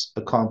Bliss,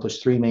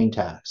 accomplished three main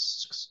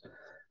tasks.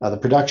 The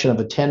production of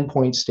a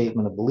 10-point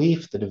statement of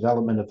belief, the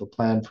development of a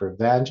plan for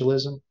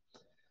evangelism,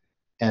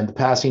 and the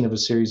passing of a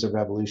series of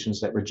resolutions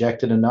that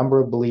rejected a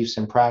number of beliefs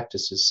and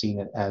practices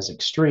seen as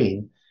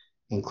extreme,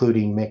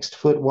 including mixed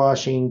foot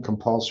washing,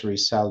 compulsory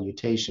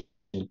salutation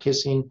and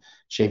kissing,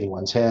 shaving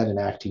one's head, and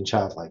acting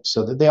childlike.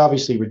 So that they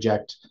obviously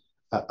reject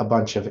a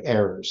bunch of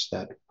errors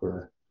that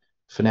were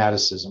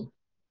fanaticism.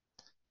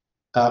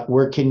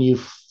 Where can you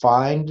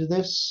find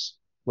this?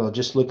 Well,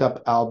 just look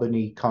up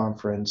Albany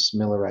Conference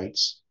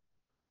Millerites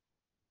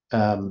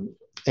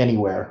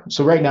anywhere.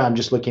 So right now I'm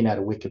just looking at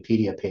a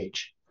Wikipedia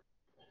page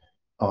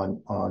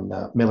on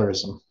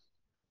Millerism.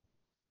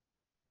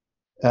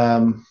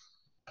 So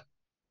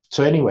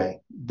anyway,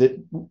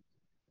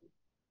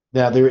 now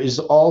there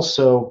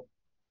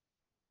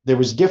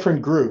was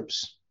different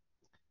groups.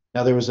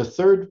 Now there was a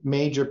third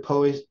major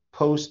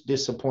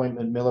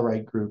post-disappointment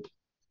Millerite group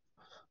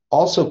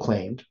also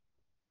claimed.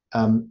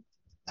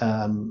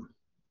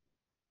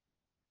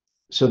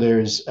 So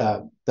there's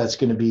that's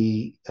going to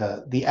be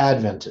the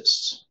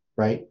Adventists,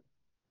 right?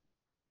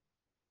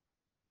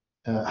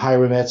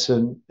 Hiram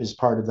Edson is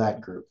part of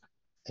that group,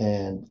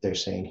 and they're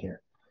saying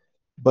here.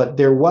 But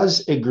there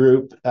was a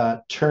group,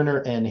 Turner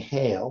and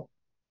Hale,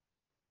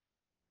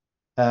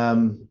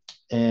 and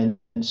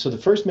so the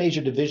first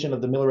major division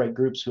of the Millerite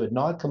groups who had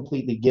not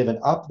completely given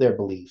up their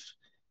belief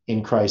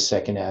in Christ's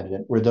second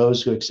advent were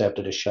those who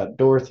accepted a shut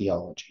door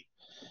theology.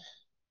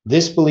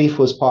 This belief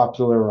was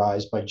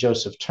popularized by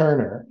Joseph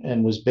Turner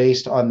and was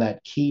based on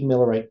that key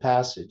Millerite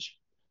passage,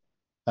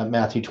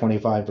 Matthew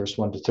 25, verse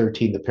 1 to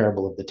 13, the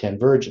parable of the 10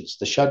 virgins.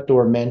 The shut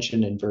door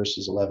mentioned in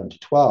verses 11 to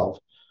 12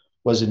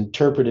 was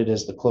interpreted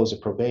as the close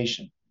of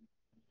probation,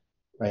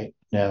 right?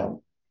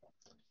 Now,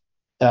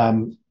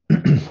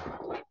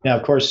 now,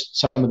 of course,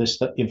 some of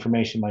this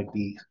information might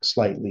be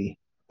slightly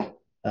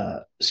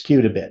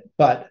skewed a bit,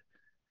 but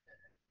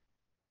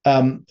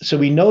so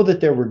we know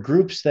that there were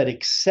groups that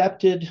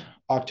accepted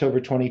October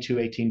 22,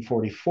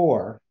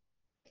 1844,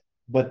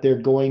 but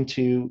they're going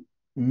to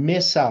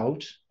miss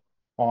out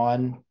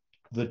on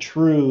the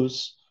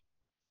truths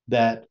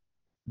that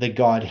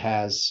God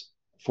has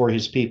for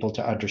his people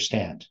to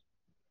understand.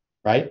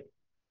 right?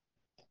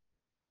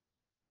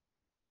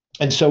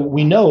 And so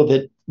we know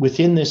that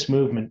within this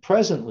movement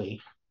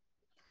presently,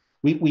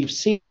 we've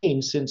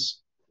seen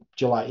since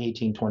July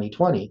 18,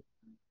 2020,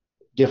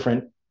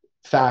 different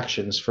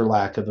factions, for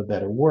lack of a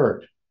better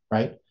word,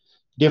 right?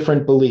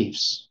 Different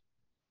beliefs.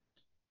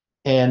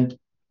 And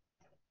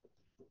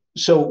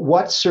so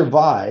what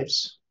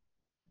survives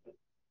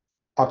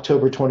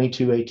October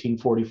 22,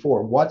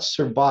 1844? What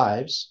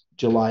survives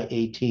July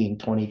 18,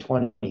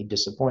 2020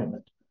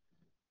 disappointment?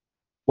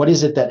 What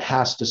is it that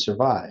has to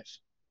survive?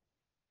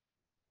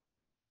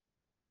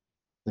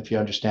 If you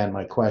understand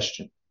my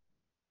question.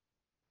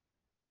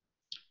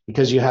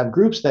 Because you have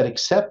groups that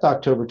accept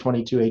October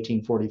 22,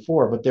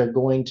 1844, but they're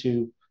going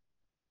to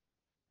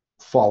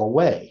fall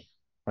away,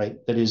 right?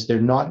 That is,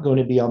 they're not going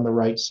to be on the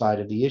right side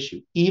of the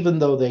issue, even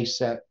though they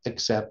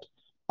accept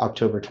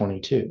October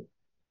 22.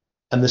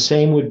 And the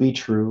same would be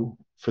true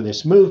for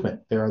this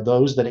movement. There are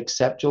those that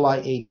accept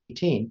July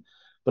 18,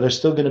 but are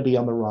still going to be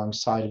on the wrong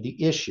side of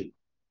the issue.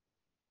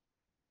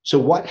 So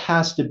what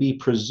has to be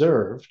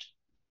preserved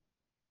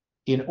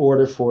in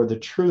order for the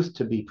truth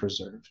to be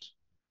preserved?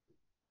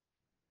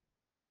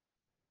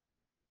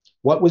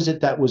 What was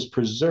it that was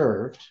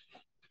preserved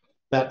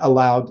that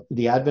allowed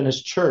the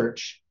Adventist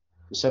Church,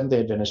 the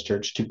Seventh-day Adventist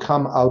Church, to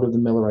come out of the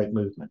Millerite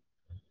movement?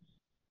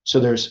 So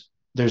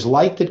there's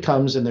light that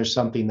comes, and there's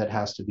something that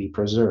has to be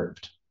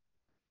preserved.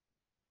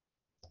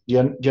 Do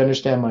you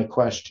understand my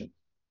question?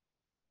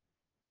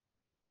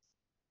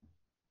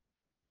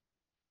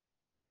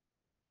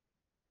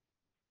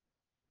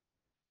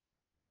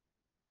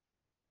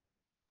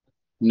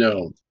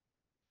 No.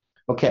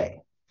 Okay.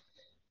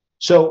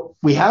 So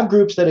we have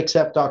groups that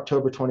accept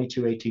October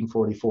 22,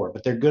 1844,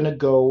 but they're going to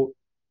go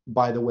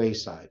by the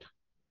wayside.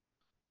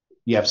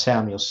 You have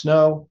Samuel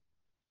Snow,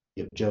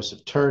 you have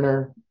Joseph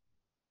Turner,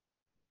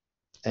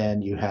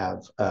 and you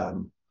have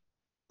the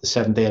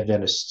Seventh-day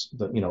Adventists,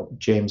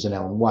 James and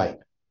Ellen White.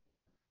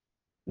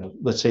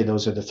 Let's say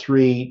those are the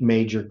three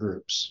major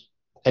groups.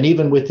 And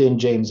even within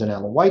James and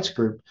Ellen White's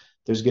group,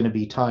 there's going to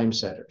be time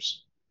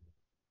setters.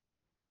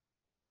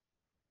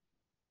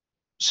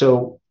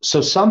 So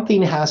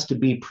something has to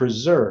be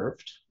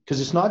preserved, because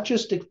it's not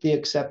just the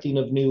accepting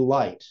of new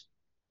light,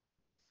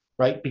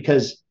 right?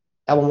 Because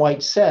Ellen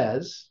White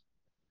says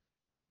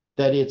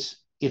that it's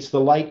the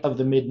light of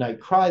the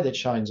midnight cry that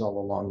shines all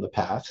along the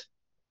path.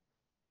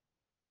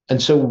 And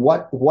so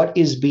what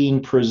is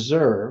being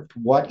preserved,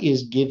 what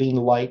is giving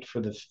light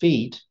for the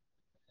feet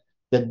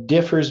that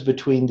differs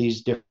between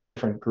these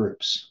different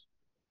groups?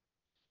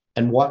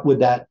 And what would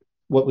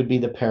be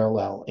the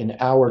parallel in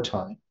our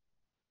time?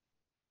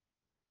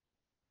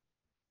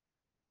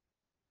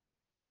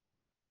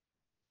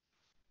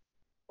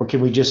 Or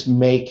can we just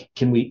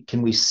can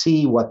we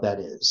see what that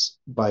is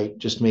by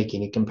just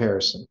making a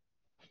comparison?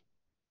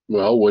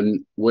 Well,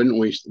 wouldn't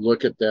we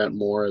look at that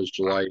more as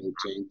July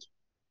 18th?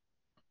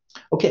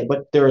 Okay,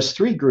 but there's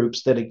three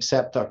groups that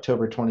accept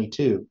October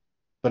 22,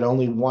 but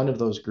only one of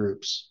those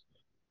groups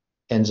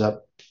ends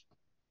up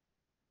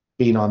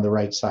being on the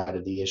right side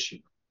of the issue.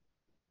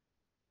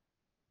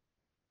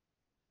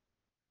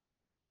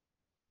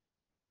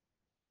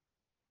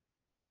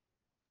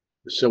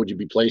 So would you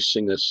be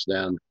placing this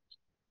then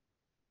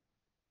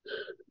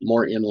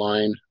more in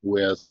line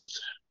with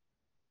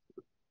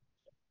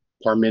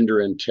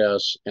Parminder and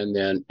Tess, and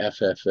then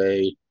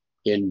FFA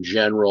in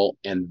general,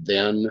 and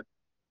then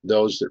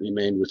those that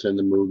remained within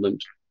the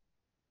movement?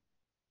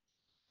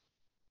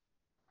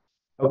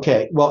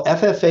 Okay, well,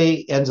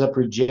 FFA ends up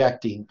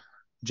rejecting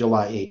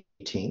July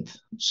 18th.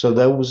 So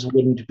those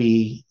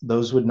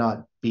would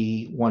not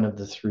be one of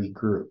the three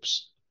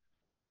groups.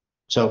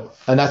 So,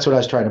 and that's what I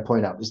was trying to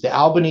point out, is the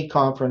Albany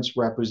Conference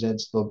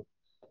represents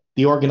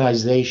the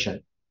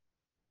organization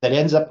that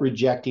ends up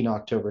rejecting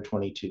October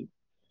 22.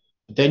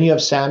 But then you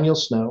have Samuel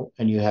Snow,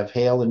 and you have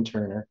Hale and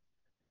Turner,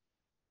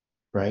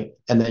 right?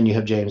 And then you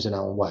have James and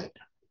Ellen White,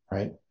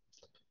 right?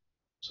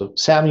 So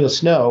Samuel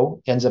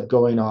Snow ends up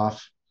going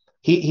off.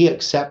 He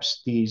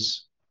accepts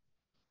these,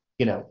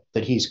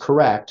 that he's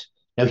correct.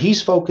 Now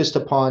he's focused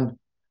upon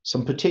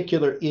some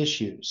particular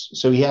issues.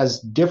 So he has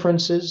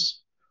differences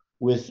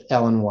with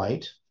Ellen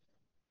White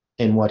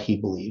in what he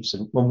believes.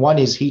 And one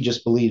is he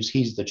just believes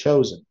he's the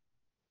chosen.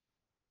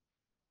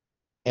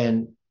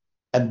 And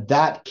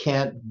that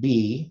can't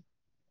be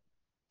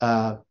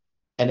an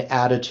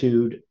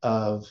attitude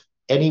of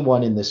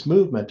anyone in this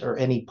movement or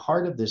any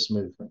part of this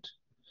movement.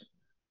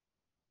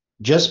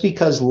 Just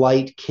because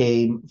light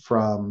came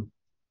from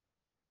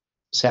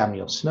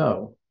Samuel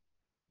Snow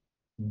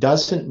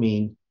doesn't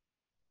mean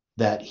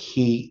that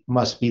he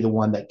must be the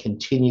one that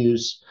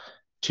continues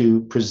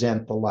to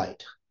present the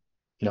light,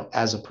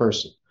 as a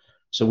person.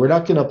 So we're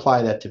not going to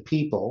apply that to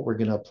people. We're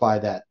going to apply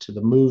that to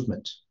the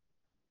movement,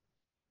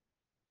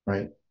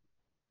 right?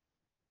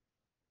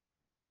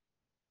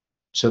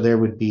 So there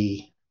would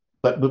be,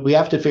 but we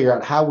have to figure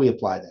out how we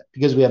apply that,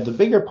 because we have the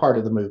bigger part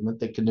of the movement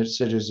that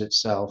considers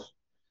itself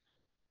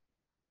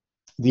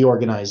the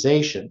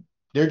organization.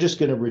 They're just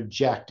going to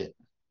reject it,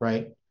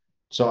 right?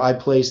 So I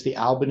place the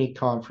Albany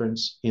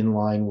Conference in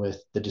line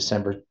with the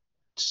December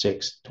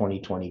 6,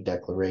 2020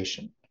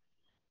 declaration.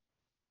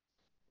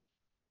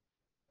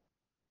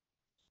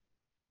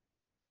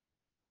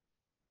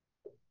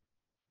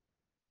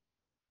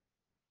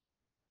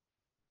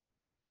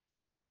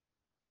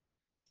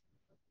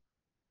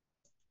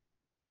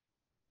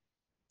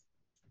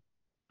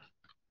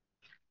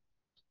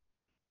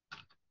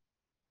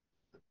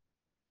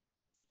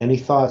 Any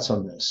thoughts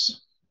on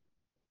this?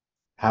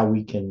 How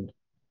we can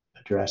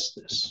address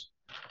this?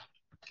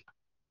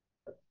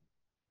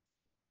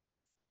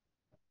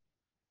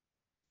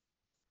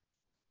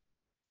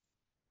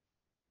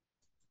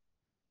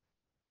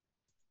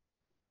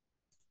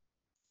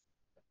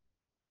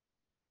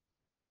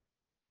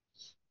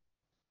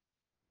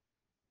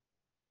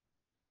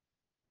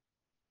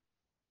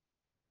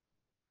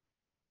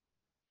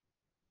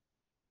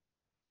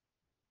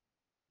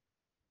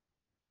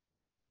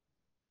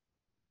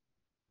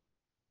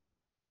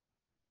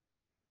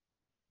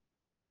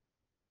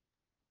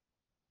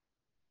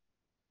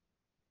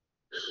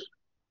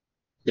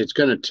 It's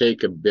going to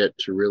take a bit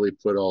to really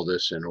put all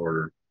this in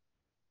order.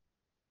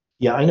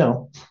 Yeah, I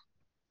know.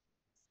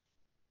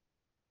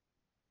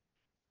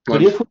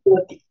 But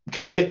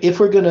if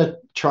we're going to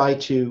try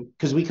to,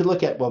 because we could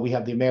look at, well, we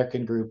have the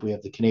American group, we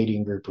have the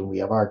Canadian group, and we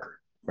have our group,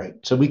 right?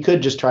 So we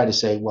could just try to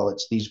say, well,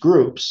 it's these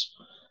groups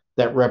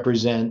that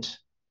represent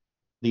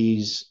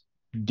these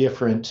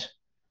different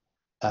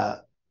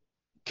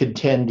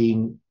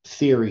contending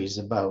theories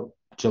about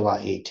July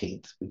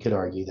 18th. We could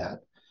argue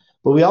that.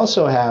 But we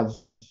also have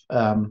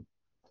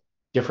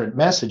different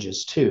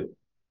messages too,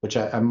 which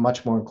I'm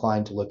much more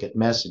inclined to look at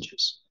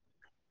messages.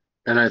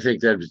 And I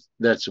think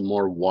that's a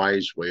more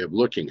wise way of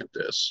looking at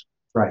this.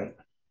 Right.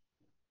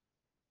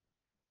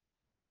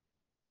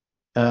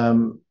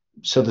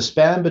 So the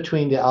span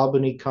between the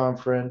Albany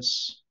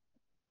Conference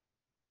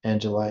and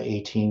July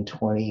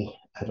 1820,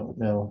 I don't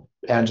know.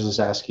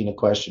 Angela's asking a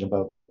question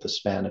about the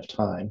span of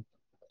time.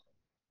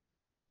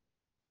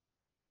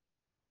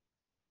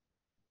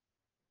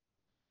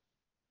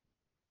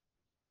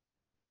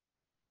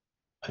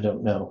 I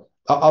don't know.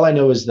 All I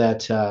know is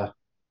that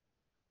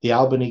the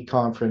Albany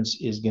Conference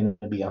is going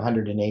to be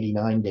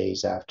 189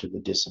 days after the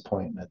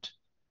disappointment.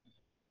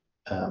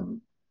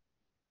 And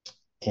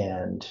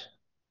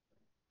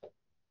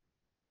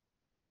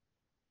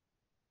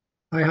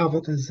I have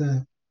it as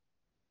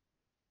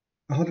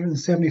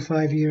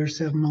 175 years,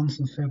 7 months,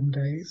 and 7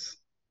 days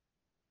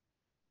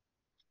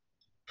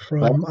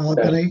from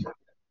Albany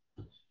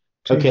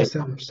to okay.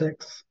 December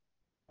 6th.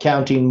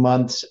 Counting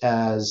months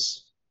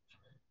as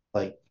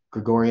like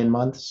Gregorian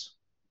months?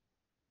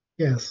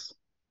 Yes.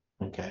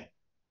 Okay.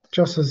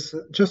 Just as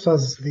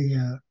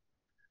the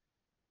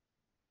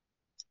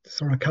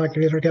sort of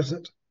calculator gives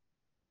it.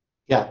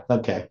 Yeah,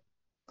 okay.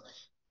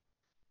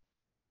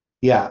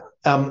 Yeah.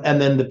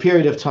 And then the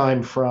period of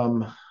time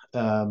from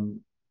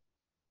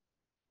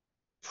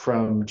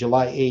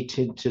July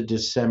 18th to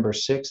December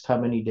 6th,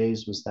 how many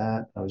days was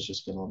that? I was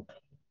just going to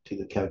do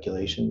the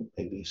calculation.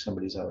 Maybe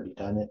somebody's already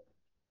done it.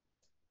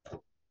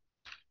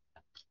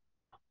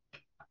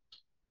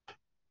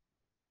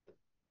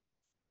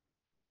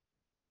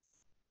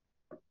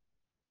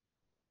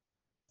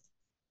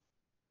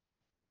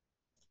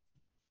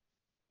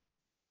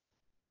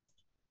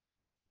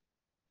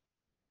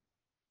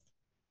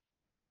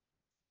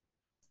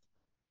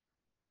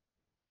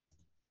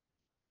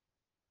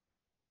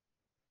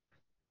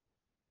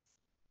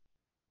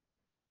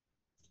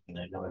 And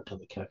I know I've done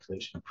the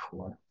calculation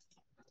before.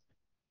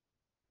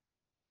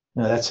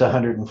 No, that's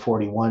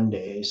 141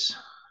 days.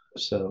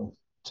 So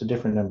it's a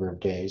different number of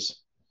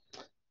days.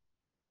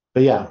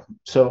 But yeah,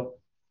 so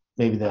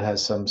maybe that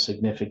has some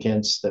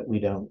significance that we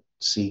don't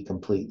see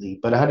completely.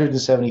 But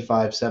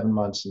 175, 7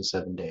 months and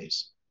 7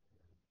 days.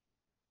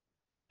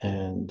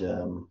 And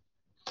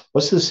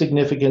what's the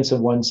significance of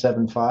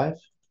 175?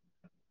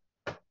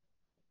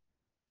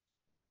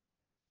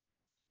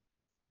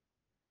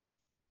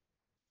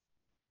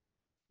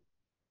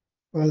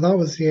 Well, that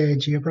was the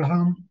age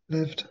Abraham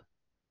lived.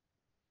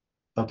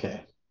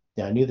 Okay.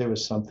 Yeah, I knew there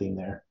was something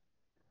there.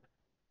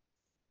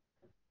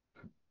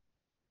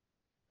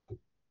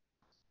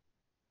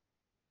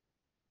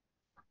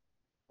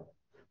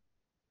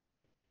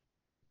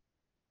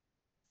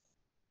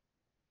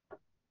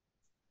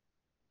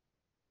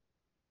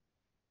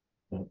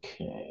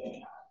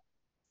 Okay.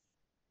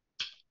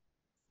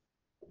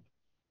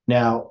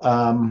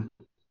 Now,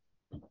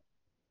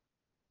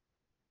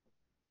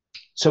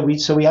 so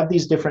we have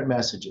these different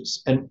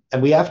messages, and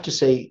we have to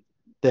say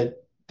that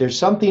there's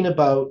something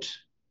about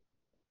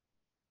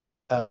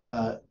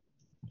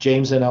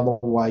James and Ellen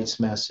White's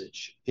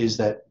message is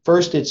that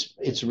first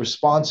it's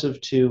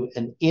responsive to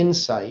an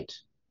insight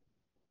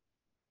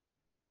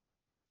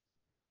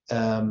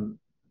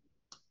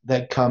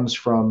that comes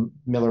from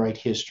Millerite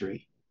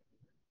history.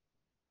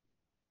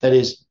 That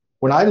is,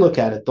 when I look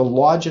at it, the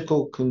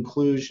logical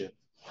conclusion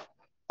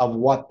of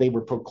what they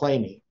were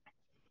proclaiming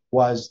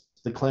was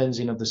the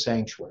cleansing of the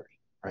sanctuary,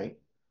 right?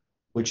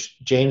 Which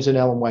James and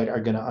Ellen White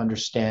are going to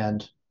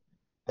understand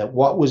that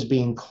what was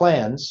being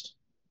cleansed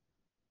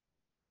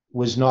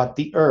was not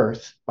the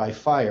earth by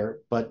fire,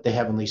 but the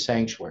heavenly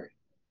sanctuary.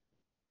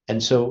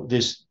 And so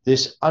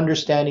this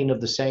understanding of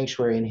the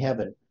sanctuary in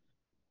heaven,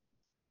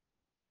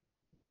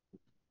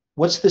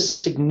 what's the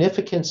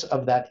significance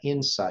of that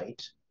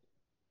insight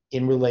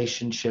in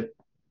relationship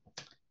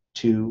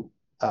to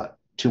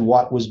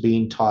what was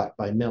being taught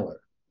by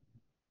Miller?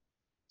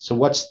 So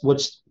what's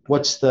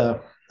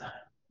the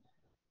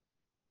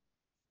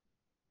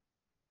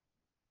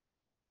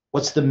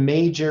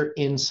major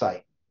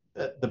insight,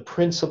 the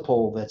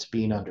principle that's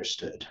being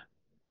understood?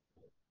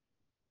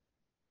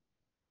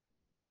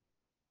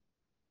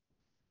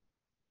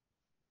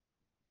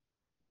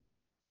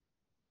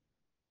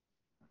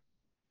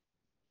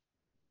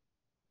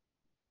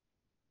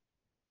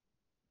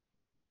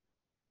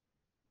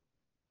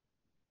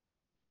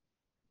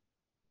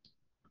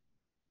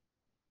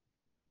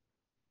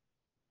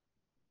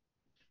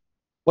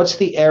 What's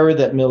the error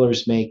that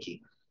Miller's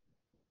making?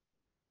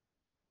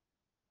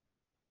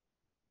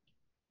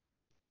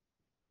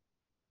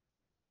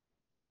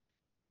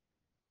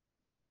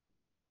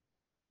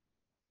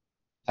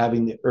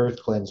 Having the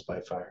earth cleansed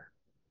by fire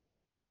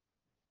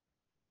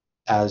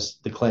as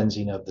the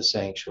cleansing of the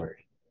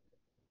sanctuary.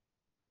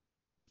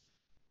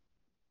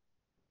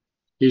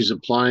 He's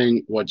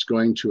applying what's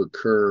going to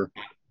occur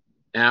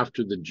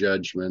after the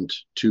judgment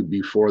to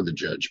before the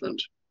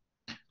judgment.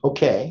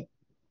 Okay.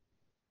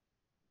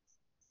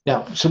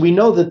 Now, so we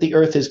know that the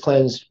earth is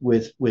cleansed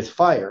with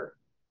fire,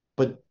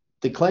 but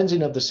the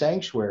cleansing of the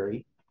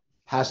sanctuary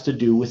has to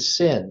do with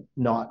sin,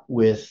 not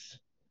with,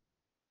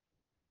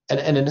 and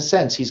in a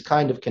sense, he's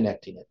kind of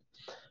connecting it.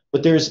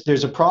 But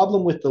there's a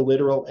problem with the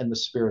literal and the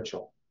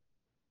spiritual,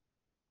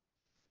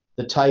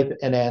 the type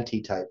and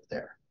antitype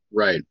there.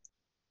 Right.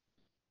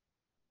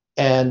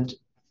 And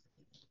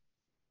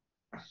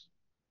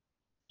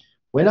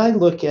when I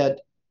look at,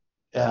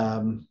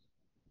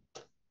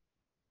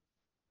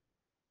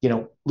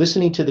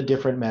 listening to the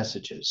different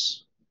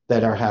messages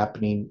that are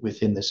happening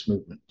within this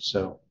movement.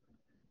 So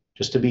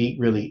just to be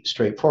really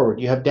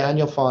straightforward, you have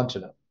Daniel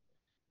Fontenot.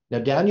 Now,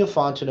 Daniel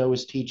Fontenot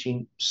is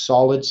teaching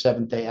solid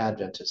Seventh-day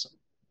Adventism,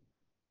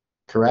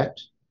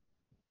 correct?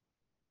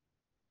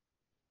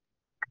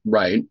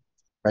 Right.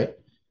 Right.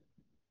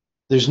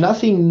 There's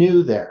nothing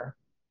new there,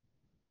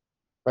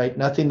 right?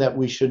 Nothing that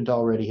we shouldn't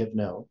already have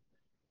known.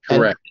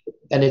 Correct.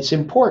 And it's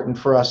important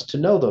for us to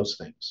know those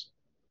things.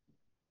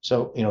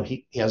 So,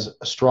 he has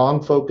a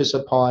strong focus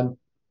upon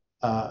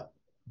the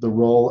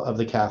role of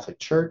the Catholic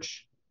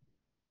Church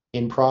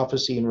in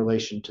prophecy in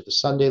relation to the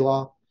Sunday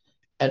law.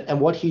 And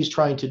what he's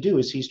trying to do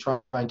is he's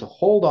trying to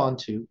hold on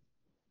to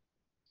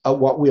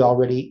what we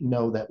already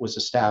know that was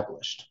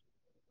established,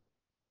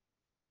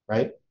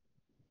 right?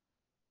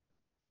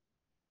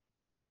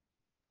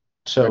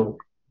 So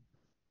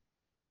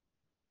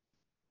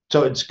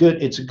it's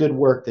good. It's a good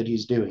work that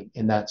he's doing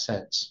in that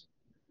sense.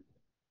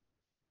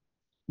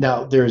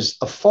 Now, there's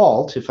a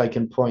fault, if I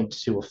can point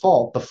to a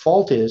fault. The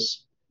fault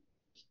is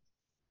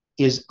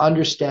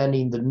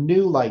understanding the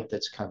new light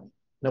that's coming.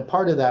 Now,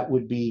 part of that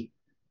would be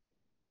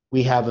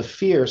we have a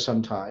fear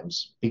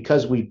sometimes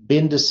because we've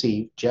been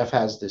deceived. Jeff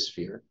has this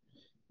fear,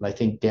 and I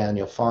think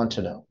Daniel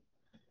Fontenot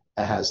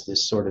has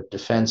this sort of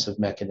defensive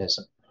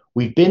mechanism.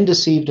 We've been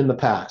deceived in the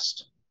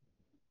past.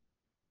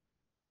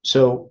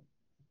 So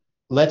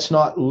let's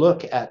not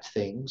look at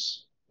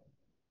things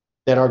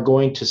that are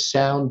going to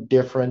sound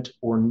different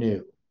or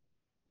new.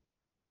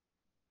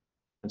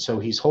 And so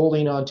he's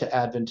holding on to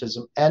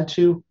Adventism and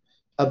to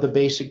the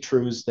basic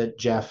truths that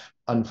Jeff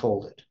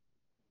unfolded.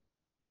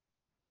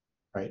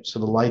 Right? So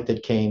the light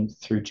that came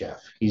through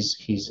Jeff,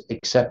 he's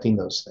accepting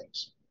those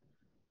things.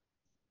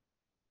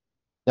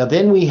 Now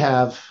then we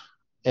have,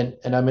 and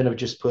I'm going to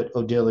just put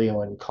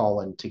Odilio and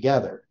Colin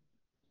together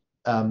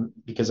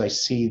because I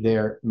see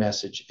their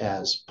message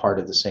as part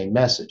of the same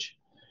message.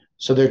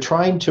 So they're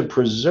trying to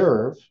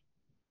preserve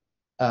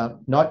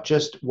not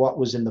just what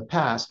was in the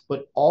past,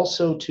 but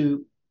also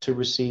to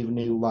receive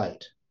new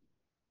light.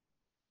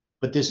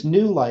 But this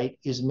new light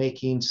is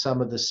making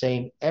some of the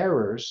same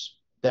errors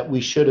that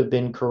we should have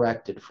been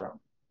corrected from.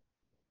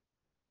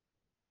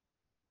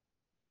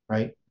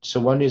 Right? So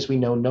one is we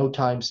know no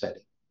time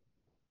setting.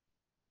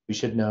 We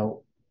should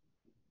know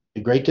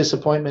the great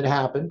disappointment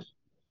happened.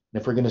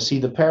 And if we're going to see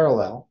the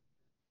parallel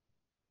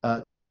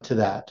to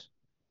that,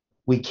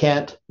 we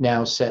can't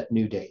now set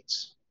new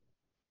dates.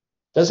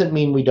 Doesn't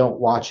mean we don't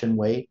watch and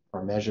wait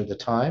or measure the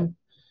time,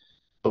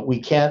 but we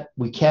can't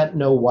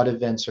know what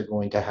events are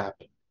going to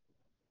happen.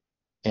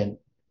 And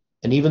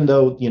even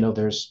though,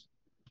 there's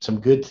some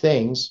good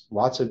things,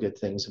 lots of good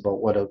things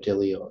about what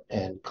Odilio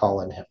and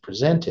Colin have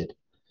presented,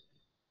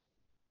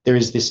 there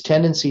is this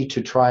tendency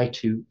to try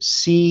to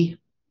see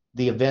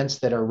the events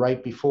that are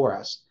right before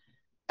us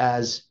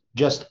as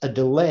just a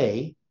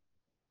delay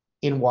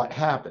in what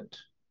happened.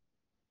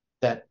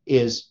 That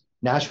is,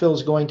 Nashville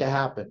is going to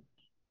happen.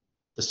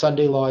 The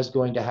Sunday law is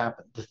going to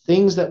happen. The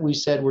things that we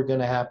said were going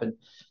to happen,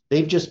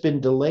 they've just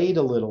been delayed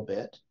a little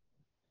bit.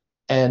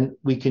 And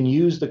we can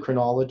use the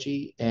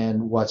chronology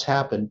and what's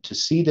happened to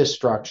see this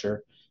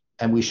structure,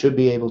 and we should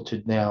be able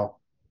to now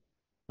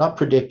not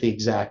predict the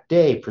exact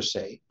day per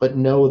se, but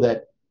know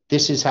that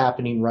this is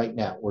happening right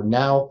now. We're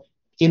now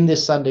in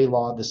this Sunday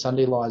law. The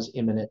Sunday law is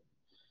imminent.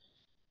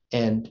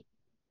 And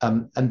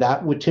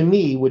that would, to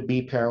me, would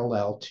be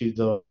parallel to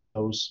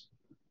those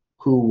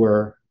who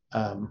were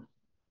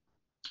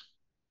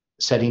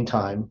setting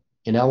time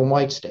in Ellen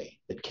White's day,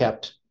 that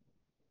kept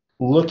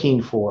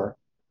looking for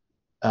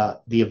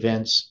the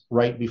events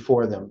right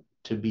before them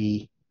to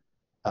be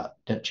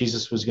that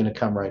Jesus was going to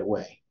come right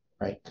away,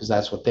 right? Because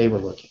that's what they were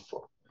looking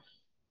for.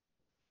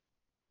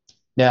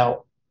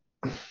 Now,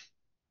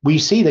 we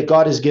see that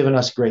God has given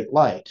us great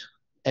light,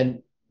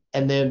 and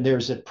then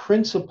there's a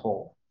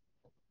principle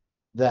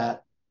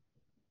that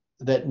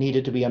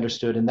needed to be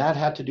understood, and that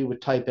had to do with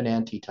type and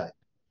antitype.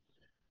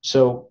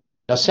 So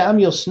now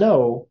Samuel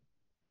Snow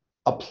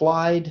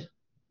applied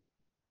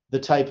the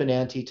type and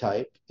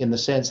antitype in the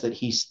sense that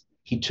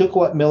he took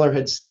what Miller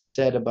had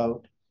said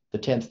about the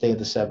 10th day of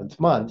the 7th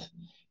month,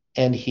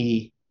 and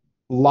he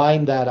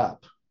lined that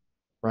up,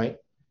 right?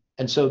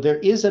 And so there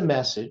is a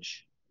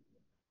message,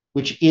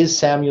 which is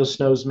Samuel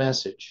Snow's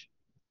message,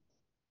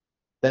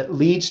 that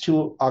leads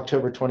to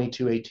October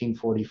 22,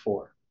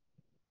 1844.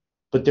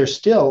 But there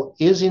still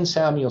is in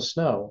Samuel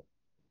Snow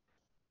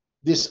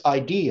this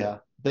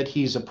idea that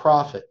he's a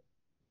prophet.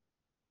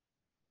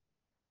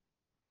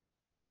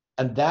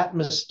 And that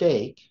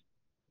mistake,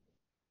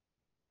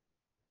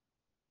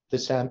 the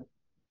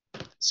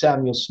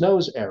Samuel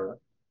Snow's error,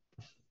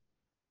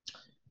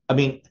 I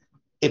mean,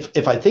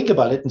 if I think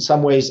about it, in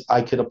some ways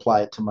I could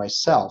apply it to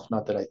myself.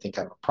 Not that I think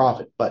I'm a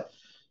prophet, but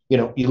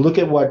you look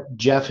at what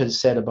Jeff has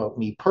said about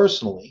me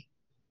personally,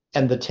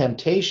 and the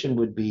temptation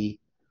would be,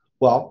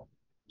 well,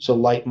 so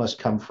light must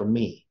come from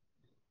me.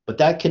 But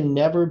that can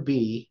never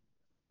be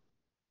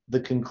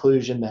the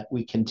conclusion that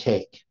we can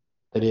take.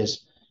 That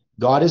is,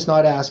 God is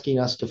not asking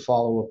us to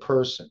follow a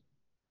person,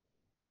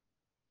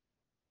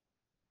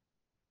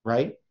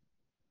 right?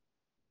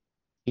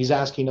 He's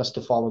asking us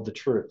to follow the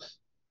truth.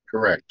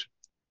 Correct.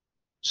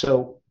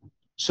 So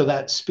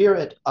that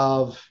spirit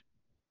of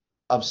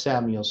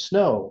Samuel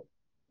Snow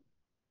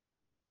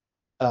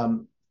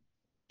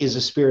is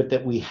a spirit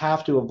that we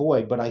have to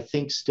avoid, but I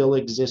think still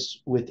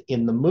exists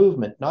within the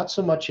movement, not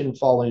so much in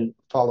following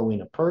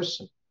a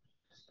person,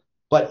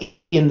 but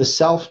in the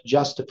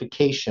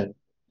self-justification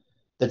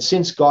that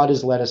since God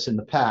has led us in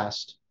the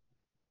past,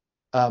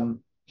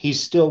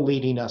 he's still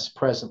leading us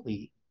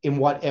presently in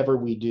whatever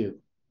we do.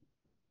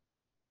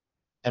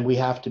 And we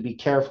have to be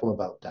careful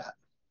about that,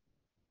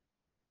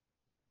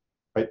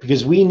 right?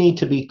 Because we need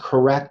to be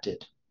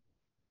corrected.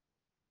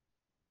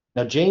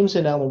 Now, James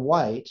and Ellen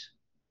White,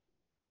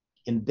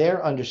 in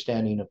their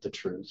understanding of the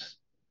truth,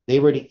 they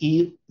were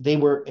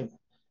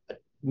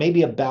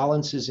maybe a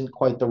balance isn't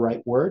quite the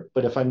right word,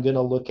 but if I'm going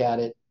to look at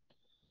it,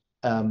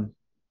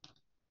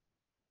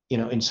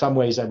 in some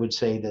ways I would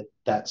say that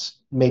that's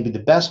maybe the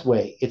best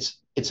way.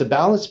 It's a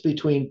balance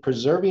between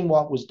preserving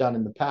what was done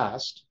in the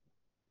past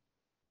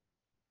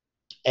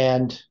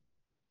and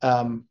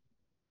but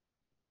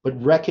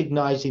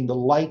recognizing the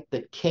light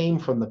that came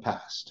from the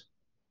past,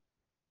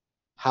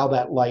 how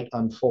that light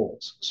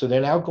unfolds. So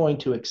they're now going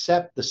to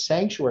accept the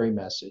sanctuary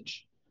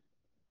message,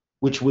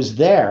 which was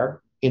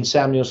there in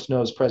Samuel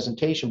Snow's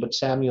presentation, but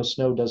Samuel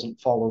Snow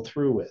doesn't follow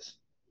through with,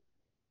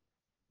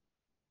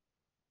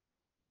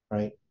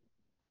 right?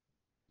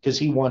 Because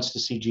he wants to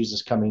see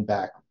Jesus coming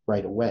back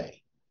right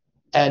away.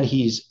 And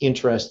he's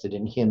interested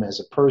in him as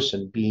a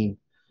person being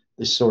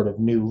this sort of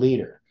new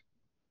leader.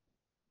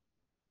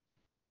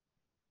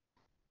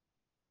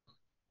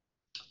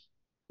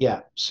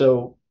 Yeah,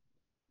 so,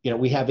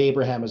 we have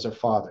Abraham as our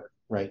father,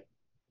 right?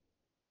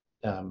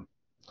 That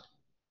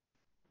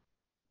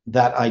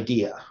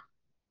idea,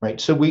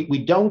 right? So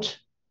we don't,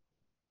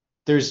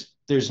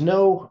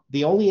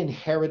 the only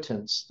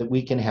inheritance that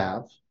we can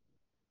have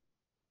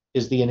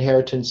is the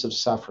inheritance of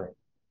suffering.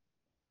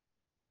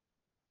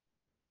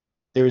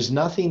 There is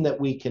nothing that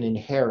we can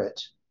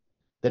inherit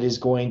that is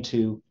going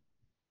to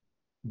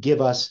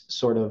give us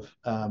sort of,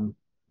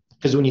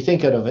 because when you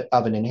think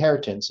of an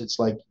inheritance, it's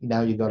like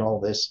now you got all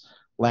this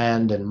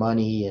land and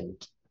money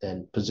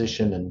and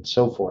position and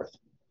so forth.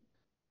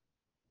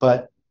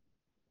 But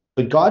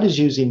God is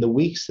using the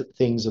weak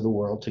things of the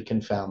world to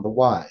confound the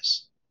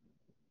wise.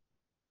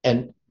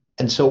 And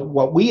so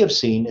what we have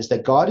seen is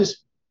that God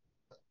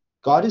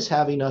is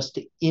having us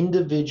to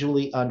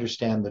individually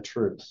understand the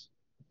truth.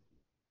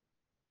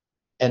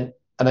 And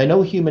I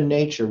know human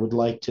nature would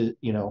like to,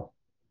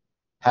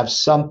 have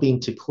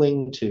something to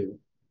cling to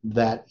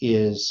that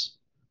is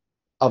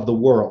of the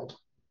world.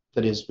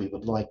 That is, we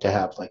would like to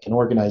have like an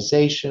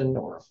organization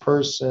or a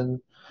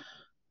person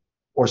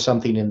or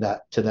something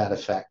to that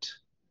effect.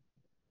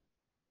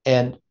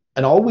 And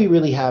all we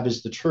really have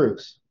is the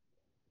truth.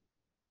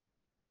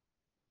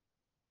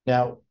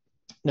 Now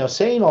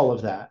saying all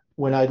of that,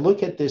 when I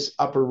look at this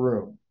upper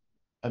room,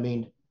 I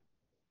mean,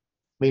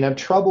 I'm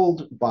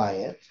troubled by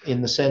it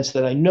in the sense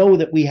that I know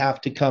that we have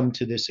to come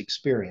to this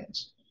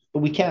experience, but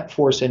we can't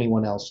force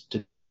anyone else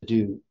to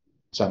do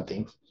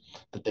something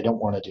that they don't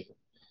want to do.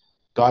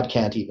 God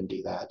can't even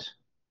do that.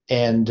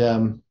 And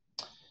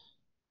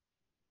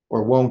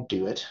or won't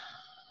do it.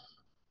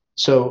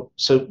 So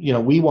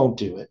we won't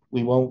do it.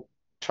 We won't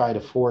try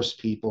to force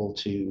people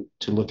to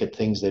look at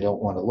things they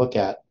don't want to look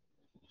at.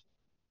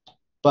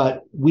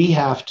 But we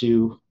have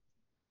to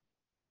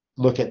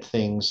look at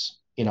things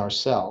in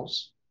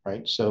ourselves,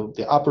 right? So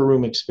the upper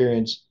room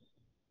experience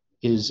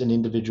is an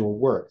individual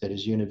work. That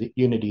is,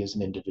 unity is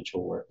an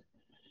individual work.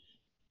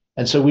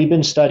 And so we've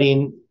been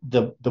studying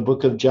the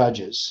book of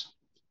Judges.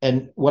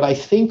 And what I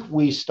think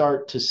we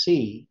start to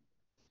see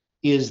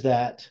is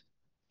that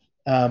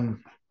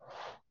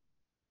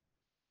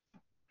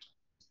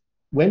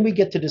when we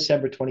get to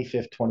December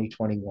 25th,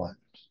 2021,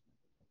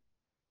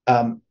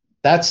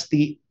 that's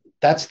the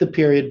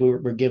period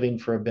we're giving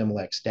for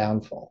Abimelech's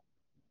downfall.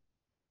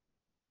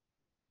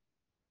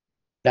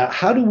 Now,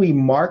 how do we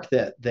mark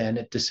that then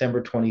at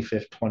December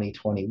 25th,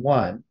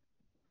 2021?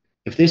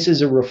 If this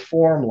is a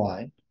reform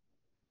line,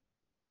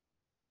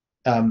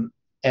 and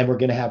we're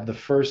going to have the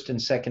first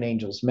and second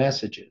angel's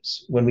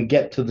messages, when we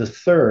get to the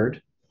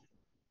third,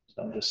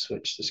 so I'll just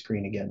switch the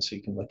screen again so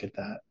you can look at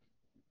that.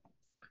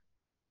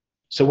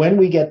 So when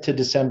we get to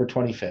December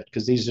 25th,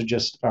 because these are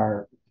just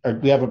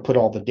we haven't put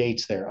all the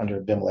dates there under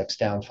Abimelech's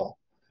downfall.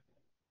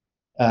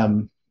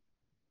 But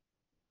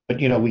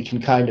we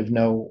can kind of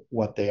know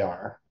what they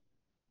are.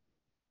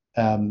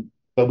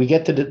 But we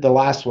get to the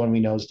last one we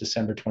know is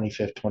December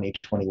 25th,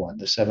 2021.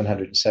 The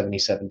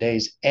 777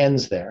 days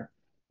ends there.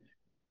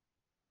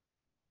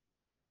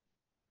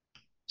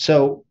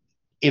 So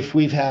if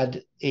we've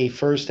had a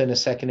first and a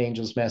second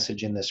angel's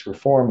message in this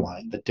reform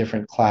line, that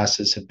different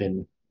classes have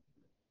been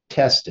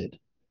tested,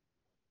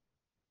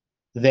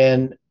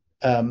 then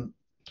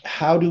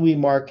how do we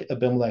mark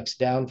Abimelech's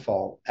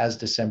downfall as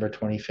December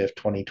 25th,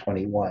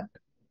 2021?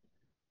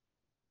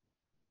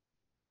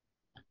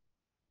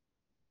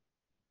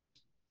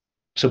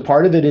 So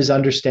part of it is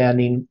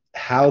understanding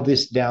how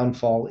this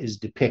downfall is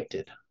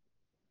depicted.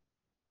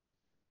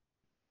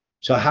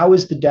 So how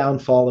is the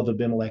downfall of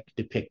Abimelech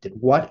depicted?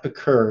 What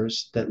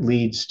occurs that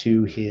leads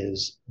to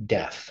his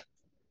death?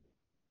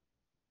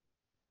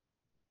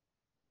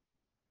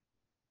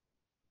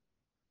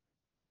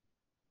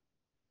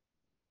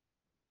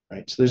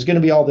 Right. So there's going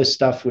to be all this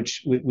stuff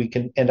which we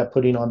can end up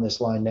putting on this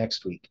line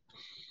next week.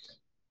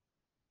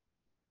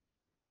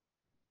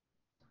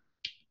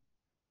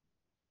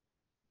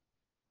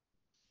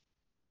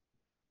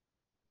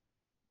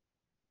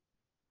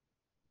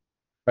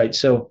 Right.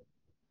 So,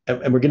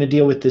 and we're going to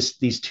deal with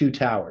these two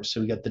towers.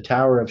 So we got the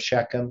Tower of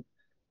Shechem,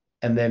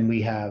 and then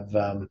we have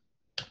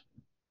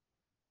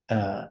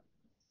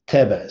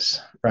Thebez,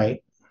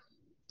 right?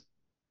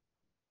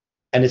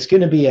 And it's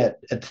going to be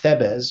at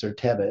Thebez or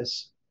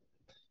Tebez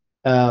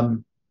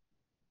that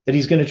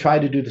he's going to try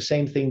to do the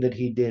same thing that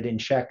he did in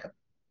Shechem,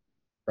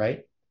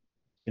 right?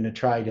 Going to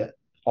try to,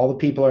 all the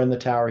people are in the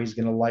tower, he's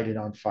going to light it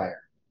on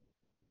fire.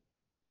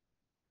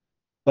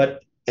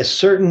 But a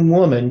certain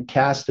woman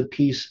cast a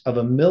piece of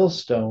a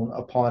millstone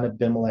upon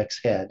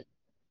Abimelech's head,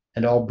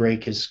 and all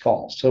break his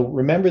skull. So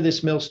remember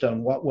this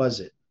millstone, what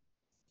was it?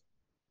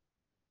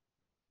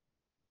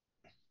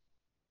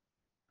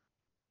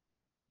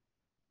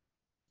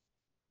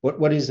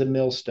 What is a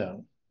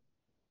millstone?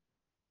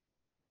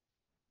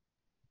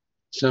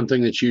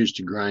 Something that's used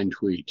to grind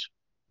wheat.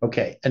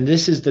 Okay, and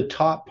this is the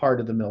top part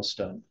of the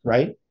millstone,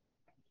 right?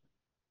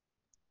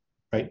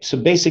 Right. So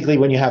basically,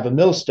 when you have a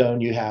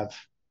millstone, you have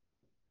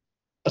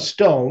a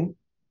stone,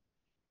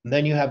 and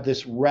then you have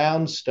this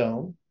round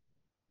stone,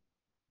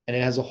 and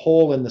it has a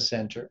hole in the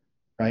center,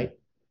 right?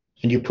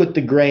 And you put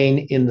the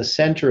grain in the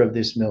center of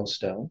this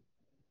millstone,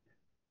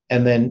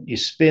 and then you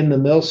spin the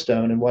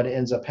millstone, and what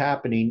ends up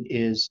happening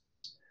is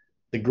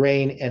the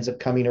grain ends up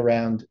coming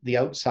around the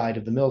outside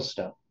of the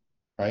millstone,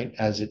 right,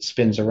 as it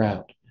spins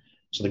around.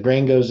 So the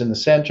grain goes in the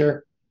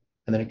center,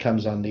 and then it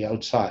comes on the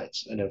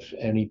outsides. And if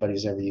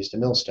anybody's ever used a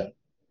millstone.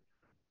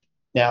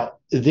 Now,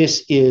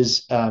 this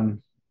is,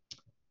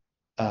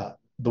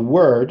 the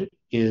word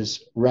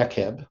is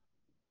Recheb,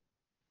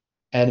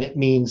 and it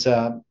means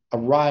a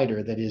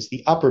rider, that is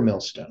the upper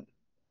millstone.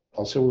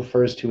 Also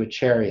refers to a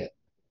chariot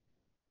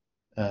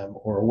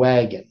or a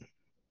wagon,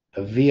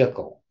 a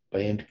vehicle,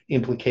 by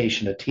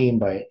implication, a team,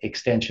 by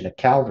extension, a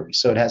cavalry.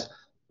 So it has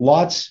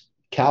lots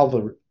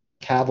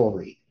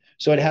cavalry.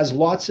 So it has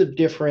lots of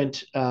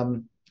different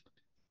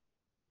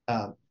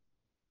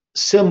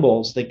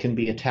symbols that can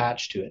be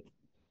attached to it.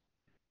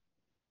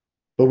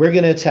 But we're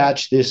going to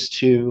attach this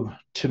to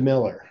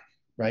Miller,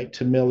 right?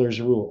 To Miller's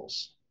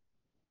rules.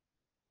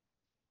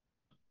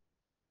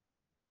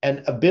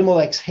 And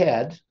Abimelech's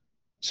head,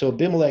 so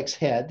Abimelech's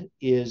head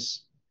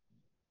is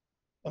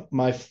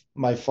my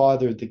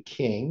father, the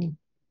king,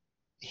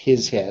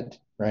 his head,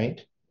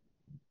 right?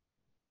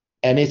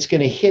 And it's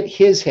going to hit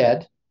his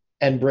head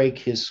and break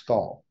his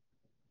skull.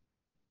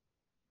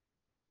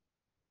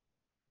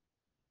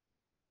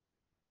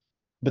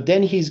 But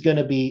then he's going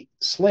to be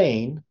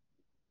slain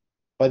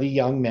by the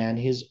young man,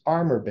 his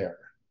armor bearer,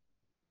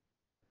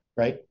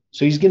 right?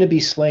 So he's going to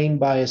be slain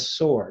by a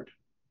sword.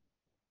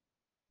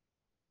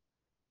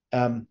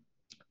 And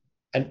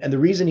the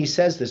reason he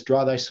says this,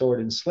 draw thy sword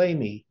and slay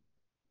me,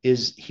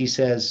 is he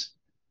says,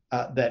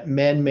 that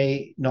men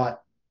may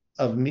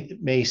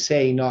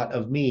say not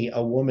of me,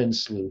 a woman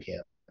slew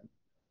him,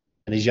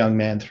 and his young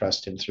man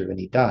thrust him through, and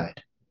he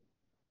died.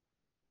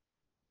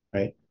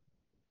 Right.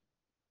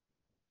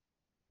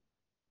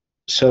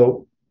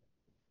 So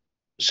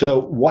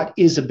what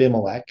is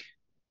Abimelech?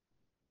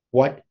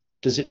 What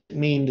does it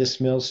mean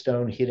this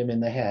millstone hit him in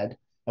the head?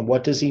 And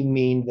what does he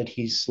mean that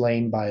he's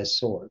slain by a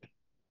sword?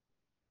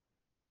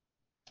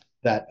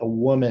 That a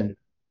woman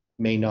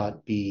may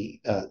not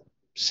be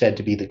said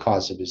to be the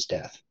cause of his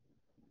death.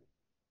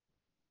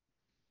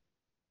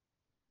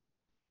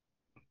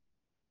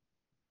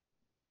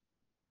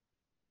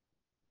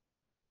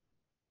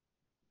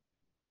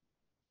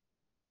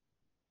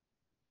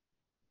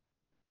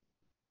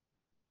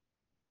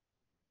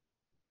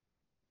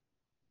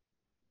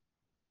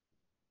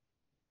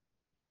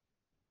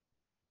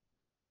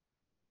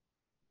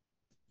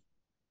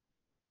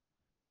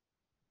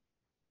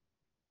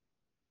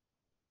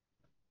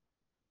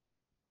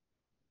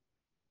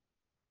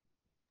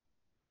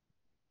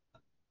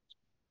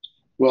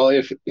 Well,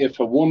 if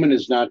a woman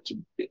is not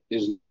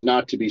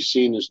to be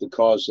seen as the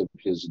cause of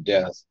his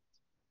death,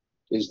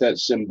 is that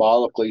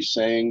symbolically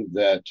saying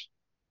that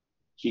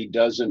he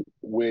doesn't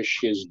wish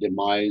his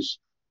demise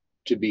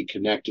to be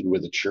connected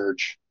with the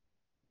church?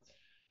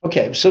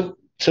 Okay, so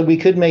we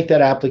could make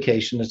that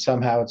application that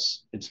somehow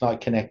it's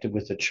not connected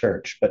with the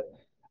church, but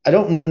I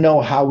don't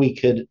know how we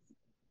could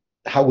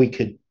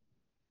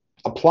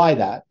apply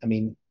that. I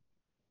mean,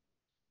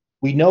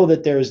 we know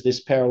that there's this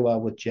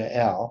parallel with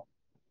Jael,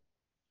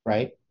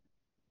 right?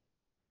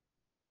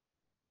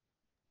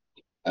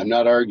 I'm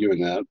not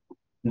arguing that.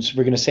 And so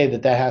we're going to say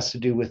that has to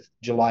do with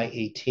July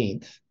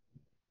 18th.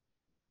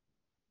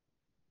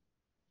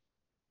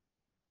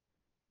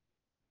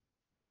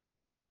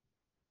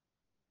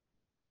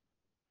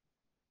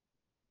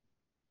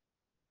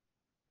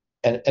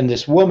 And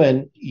this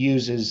woman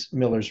uses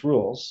Miller's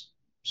rules.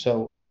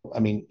 So, I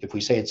mean, if we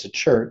say it's a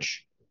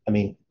church, I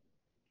mean,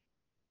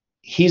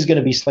 he's going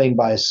to be slain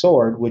by a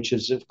sword, which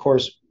is, of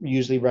course,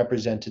 usually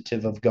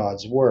representative of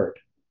God's word.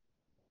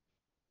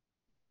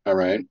 All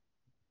right.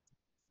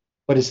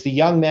 But it's the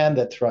young man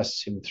that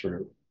thrusts him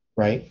through,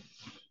 right?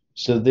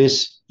 So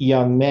this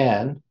young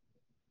man,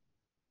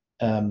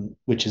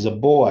 which is a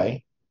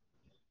boy,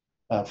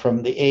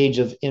 from the age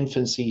of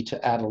infancy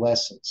to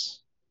adolescence,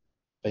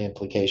 by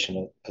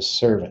implication, a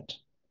servant.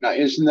 Now,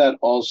 isn't that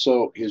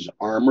also his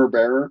armor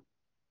bearer?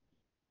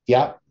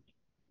 Yeah.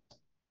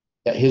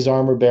 His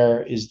armor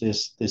bearer is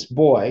this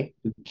boy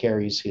who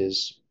carries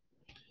his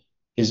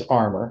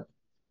armor,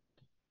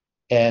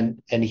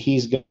 and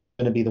he's going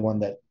to be the one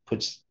that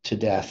puts to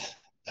death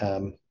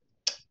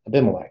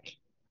Abimelech.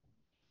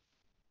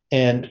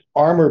 And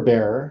armor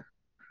bearer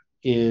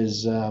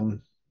is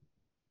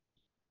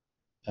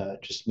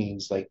just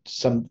means like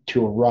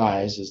to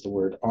arise is the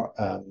word,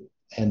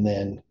 and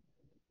then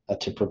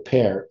to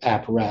prepare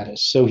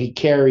apparatus. So he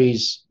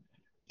carries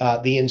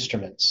the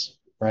instruments,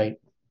 right?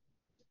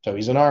 So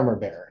he's an armor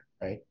bearer,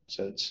 right?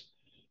 So it's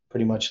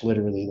pretty much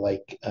literally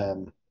like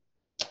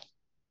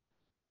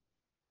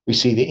we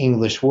see the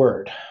English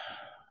word,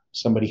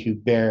 somebody who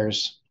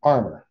bears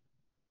armor.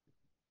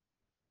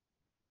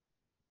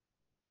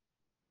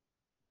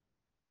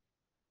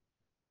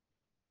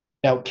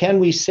 Now, can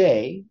we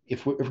say,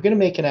 if we're going to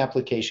make an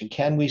application,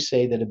 can we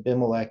say that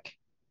Abimelech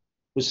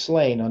was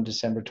slain on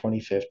December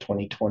 25th,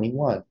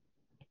 2021?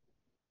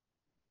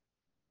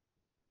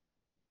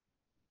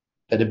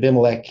 That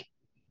Abimelech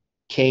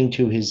came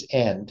to his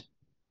end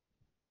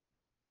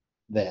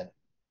then?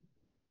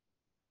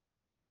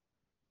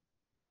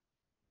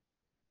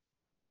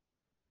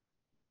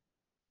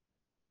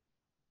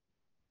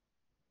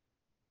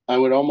 I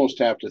would almost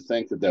have to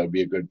think that would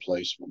be a good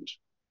placement.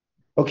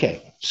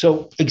 Okay,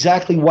 so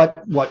exactly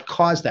what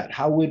caused that?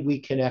 How would we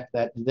connect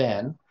that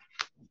then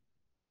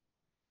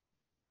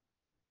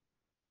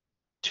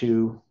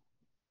to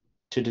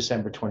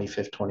December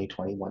 25th,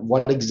 2021?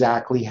 What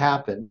exactly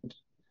happened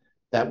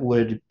that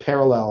would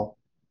parallel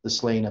the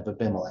slaying of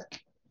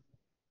Abimelech?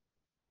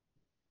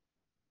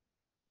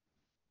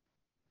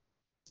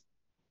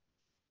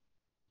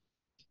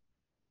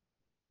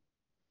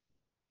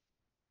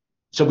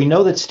 So we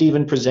know that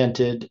Stephen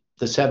presented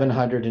the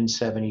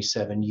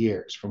 777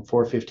 years from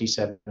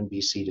 457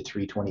 BC to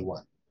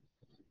 321.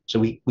 So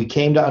we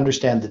came to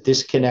understand that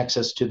this connects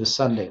us to the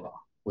Sunday law,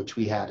 which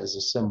we had as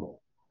a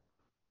symbol.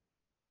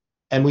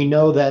 And we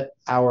know that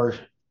our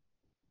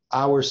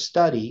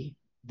study,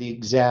 the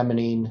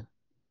examining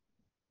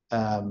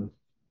or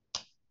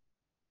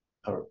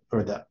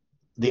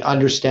the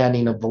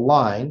understanding of the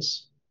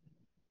lines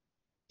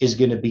is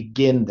going to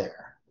begin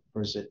there.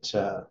 Or is it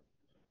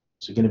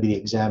going to be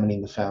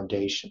examining the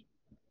foundation?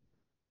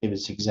 If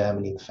it's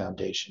examining the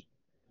foundation,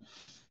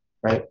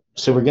 right?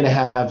 So we're going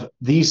to have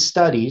these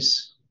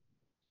studies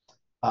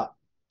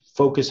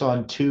focus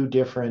on two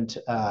different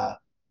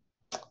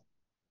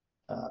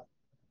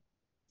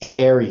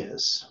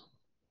areas,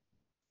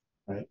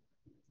 right?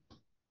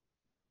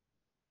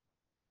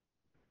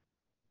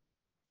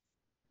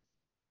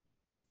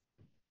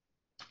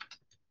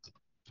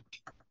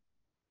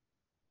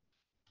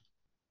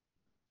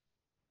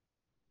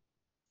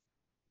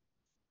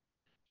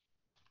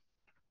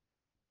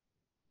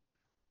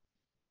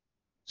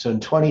 So in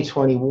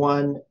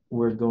 2021,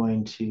 we're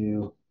going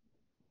to,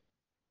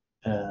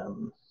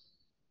 so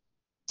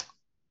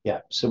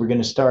we're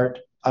going to start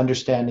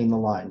understanding the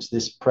lines.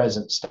 This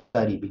present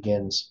study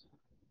begins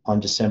on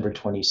December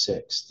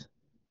 26th.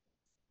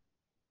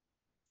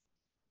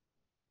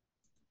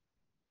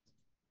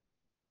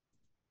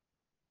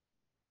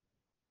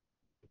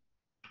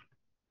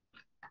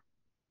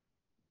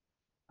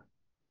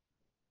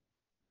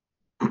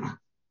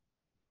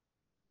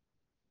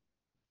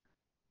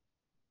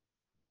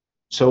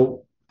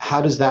 So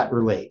how does that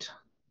relate?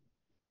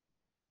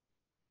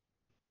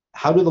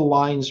 How do the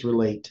lines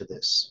relate to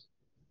this?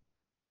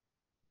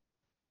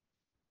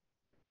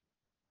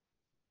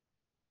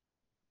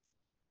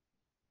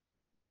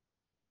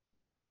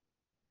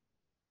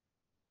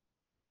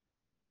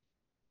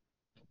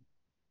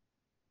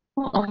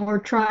 Well, we're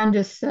trying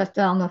to set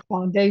down the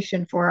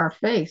foundation for our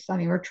faith. I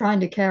mean, we're trying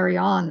to carry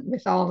on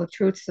with all the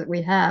truths that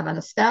we have and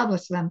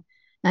establish them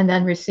and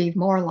then receive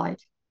more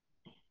light.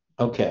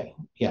 Okay,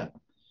 yeah.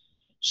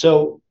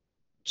 So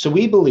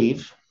we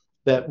believe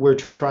that we're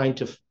trying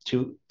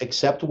to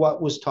accept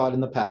what was taught in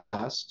the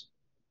past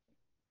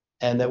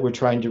and that we're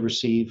trying to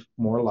receive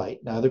more light.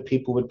 Now, other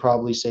people would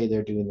probably say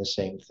they're doing the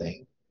same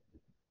thing.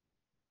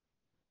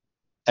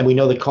 And we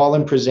know that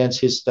Colin presents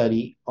his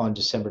study on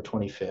December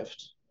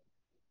 25th.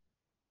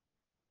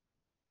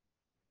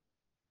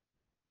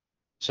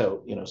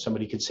 So,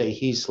 somebody could say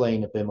he's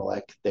slaying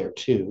Abimelech there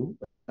too.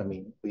 I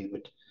mean, we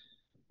would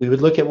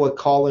look at what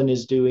Colin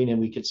is doing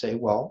and we could say,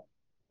 well,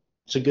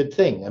 it's a good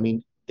thing. I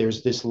mean,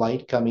 there's this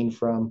light coming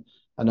from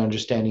an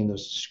understanding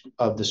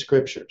of the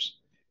scriptures.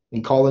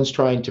 And Colin's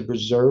trying to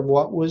preserve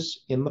what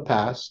was in the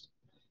past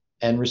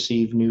and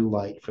receive new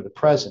light for the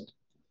present.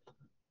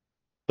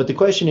 But the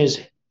question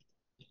is,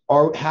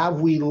 have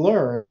we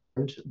learned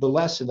the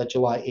lesson that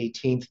July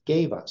 18th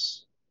gave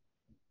us?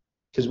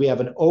 Because we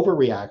have an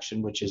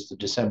overreaction, which is the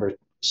December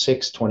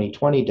 6,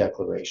 2020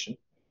 declaration,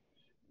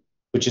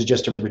 which is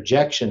just a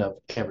rejection of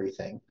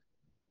everything.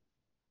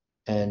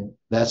 And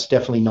that's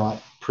definitely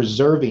not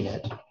preserving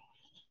it.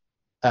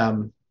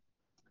 But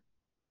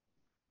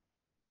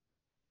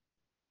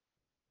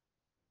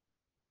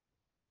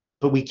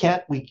we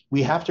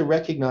have to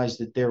recognize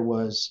that there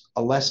was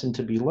a lesson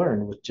to be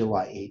learned with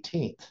July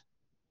 18th.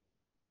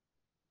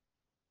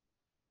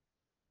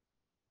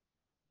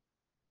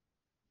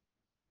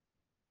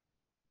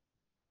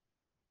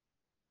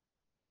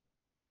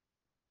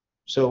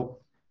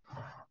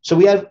 So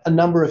we have a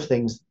number of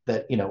things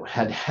that,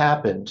 had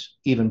happened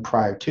even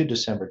prior to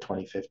December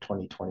 25th,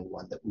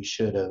 2021 that we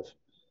should have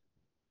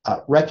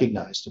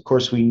recognized. Of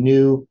course, we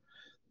knew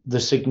the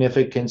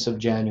significance of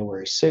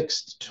January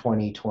 6th,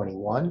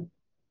 2021.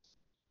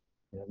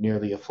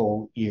 Nearly a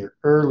full year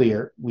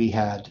earlier, we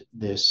had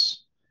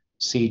this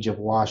siege of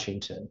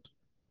Washington,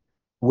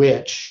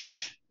 which,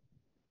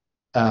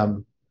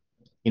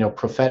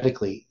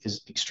 prophetically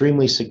is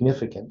extremely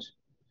significant.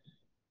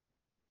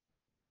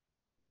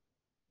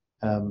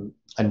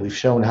 And we've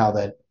shown how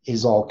that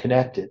is all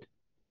connected.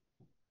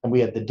 And we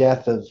had the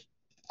death of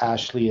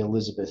Ashley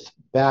Elizabeth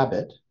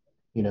Babbitt,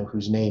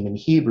 whose name in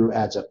Hebrew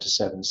adds up to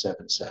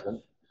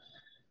 777,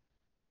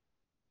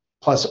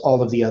 plus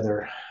all of the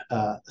other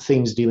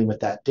things dealing with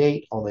that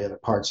date, all the other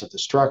parts of the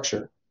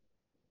structure.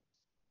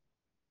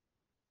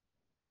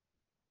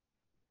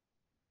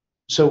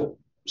 So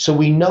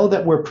we know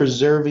that we're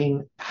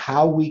preserving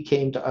how we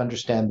came to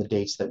understand the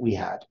dates that we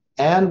had,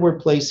 and we're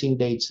placing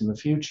dates in the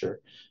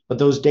future, but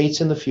those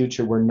dates in the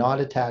future we're not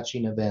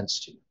attaching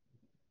events to.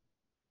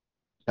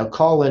 Now,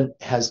 Colin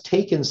has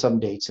taken some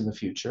dates in the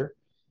future.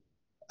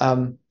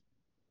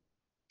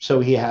 So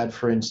he had,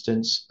 for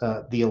instance,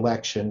 the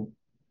election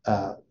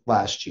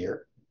last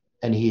year,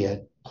 and he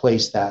had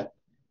placed that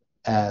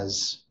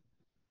as,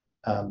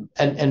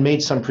 and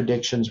made some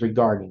predictions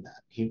regarding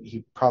that.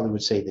 He probably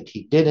would say that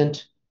he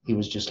didn't. He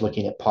was just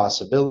looking at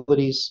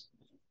possibilities,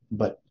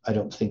 but I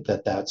don't think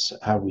that that's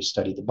how we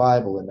study the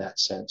Bible in that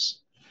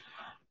sense.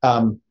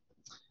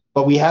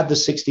 But we had the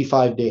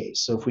 65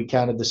 days. So if we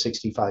counted the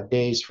 65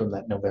 days from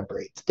that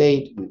November 8th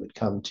date, we would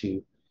come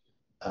to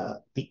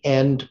the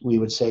end, we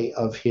would say,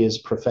 of his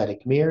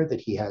prophetic mirror,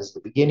 that he has the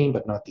beginning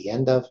but not the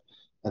end of,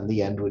 and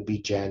the end would be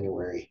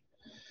January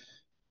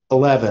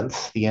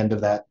 11th, the end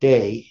of that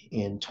day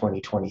in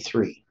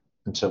 2023.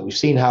 And so we've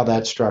seen how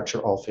that structure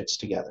all fits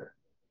together.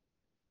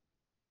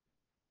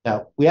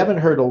 Now, we haven't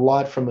heard a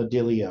lot from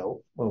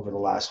Odilio over the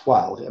last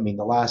while. I mean,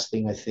 the last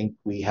thing I think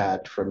we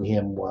had from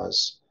him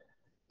was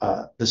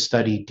the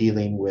study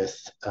dealing with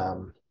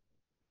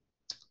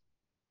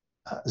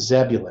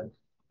Zebulun,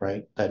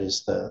 right? That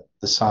is the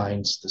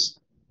signs,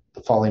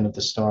 the falling of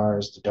the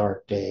stars, the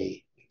dark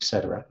day,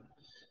 etc.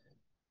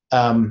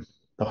 The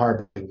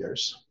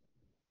harbingers,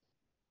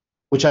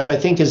 which I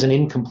think is an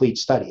incomplete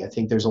study. I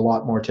think there's a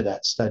lot more to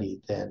that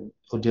study than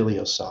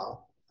Odilio saw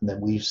and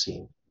than we've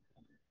seen.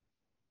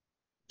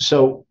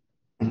 So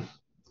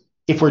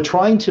if we're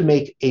trying to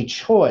make a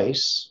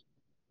choice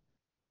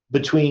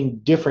between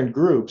different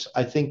groups,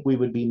 I think we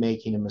would be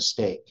making a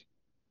mistake.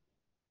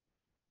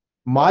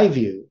 My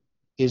view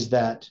is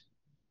that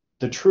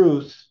the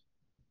truth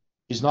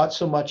is not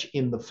so much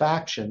in the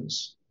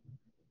factions,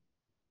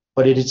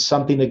 but it is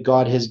something that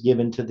God has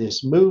given to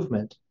this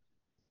movement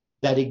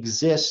that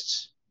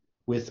exists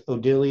with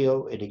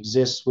Odilio, it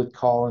exists with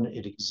Colin,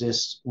 it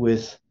exists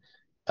with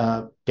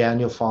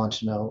Daniel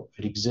Fontenot,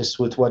 it exists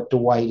with what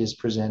Dwight is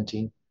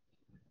presenting,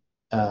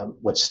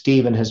 what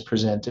Stephen has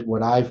presented,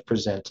 what I've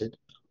presented.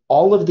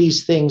 All of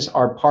these things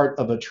are part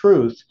of a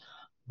truth,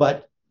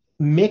 but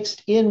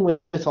mixed in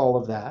with all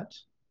of that,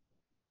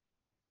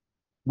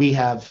 we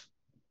have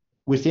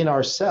within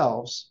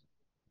ourselves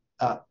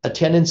a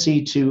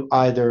tendency to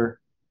either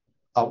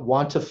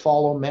want to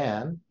follow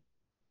man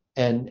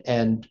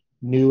and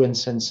new and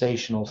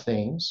sensational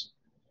things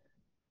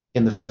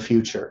in the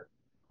future,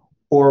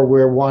 or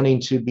we're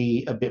wanting to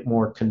be a bit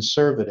more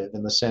conservative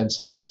in the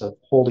sense of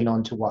holding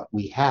on to what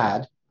we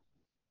had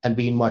and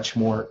being much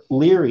more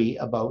leery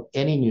about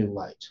any new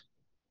light.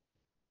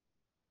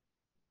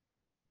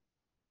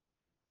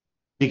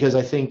 Because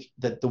I think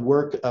that the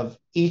work of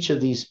each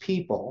of these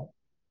people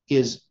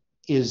is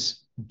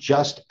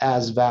just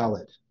as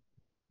valid.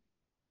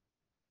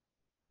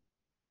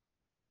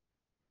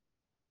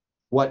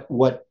 What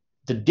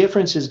the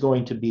difference is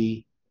going to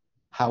be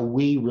how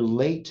we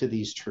relate to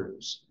these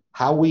truths,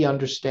 how we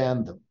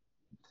understand them,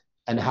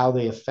 and how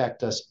they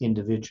affect us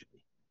individually.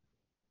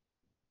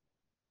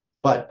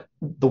 But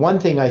the one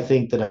thing I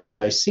think that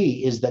I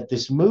see is that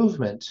this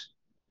movement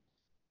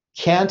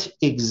can't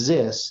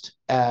exist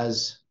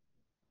as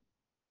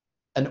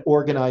an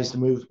organized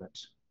movement.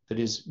 That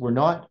is, we're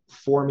not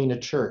forming a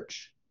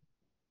church.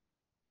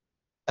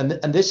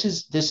 And this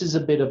is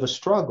a bit of a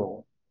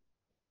struggle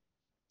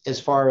as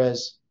far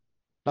as,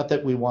 not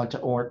that we want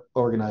to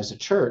organize a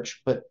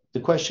church, but the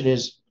question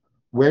is,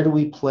 where do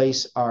we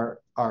place our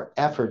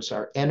efforts,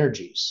 our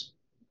energies?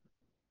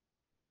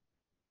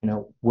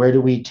 Where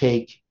do we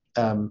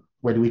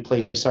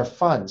place our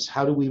funds?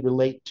 How do we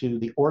relate to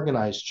the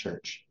organized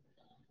church?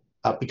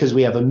 Because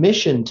we have a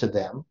mission to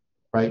them,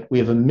 right? We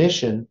have a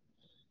mission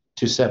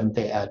to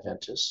Seventh-day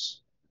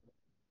Adventists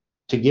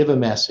to give a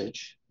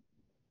message.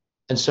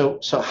 And so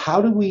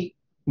how do we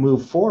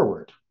move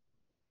forward?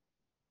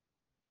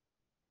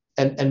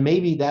 And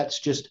maybe that's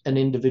just an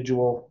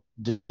individual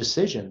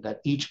decision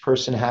that each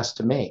person has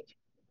to make.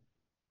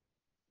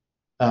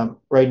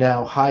 Right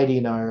now, Heidi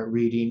and I are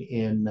reading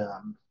in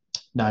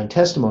 9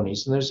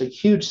 Testimonies, and there's a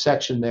huge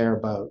section there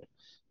about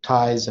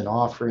tithes and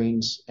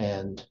offerings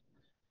and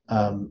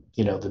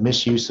the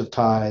misuse of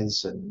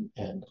tithes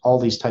and all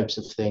these types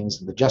of things,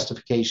 and the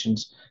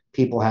justifications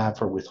people have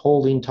for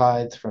withholding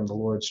tithe from the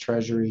Lord's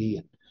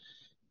treasury.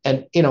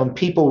 And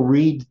people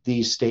read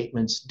these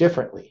statements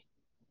differently,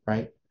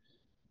 right?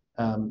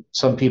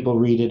 Some people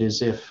read it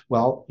as if,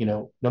 well,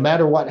 no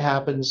matter what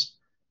happens,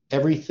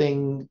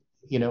 everything,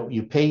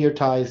 you pay your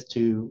tithe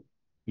to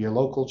your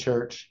local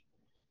church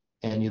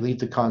and you leave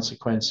the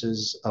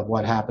consequences of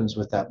what happens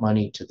with that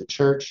money to the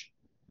church.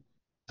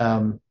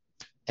 And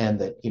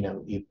that,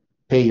 you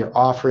pay your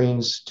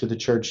offerings to the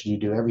church, you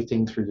do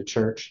everything through the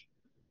church.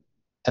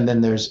 And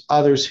then there's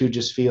others who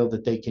just feel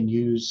that they can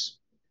use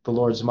the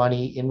Lord's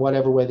money in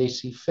whatever way they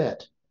see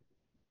fit,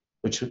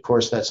 which of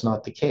course that's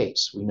not the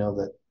case. We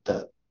know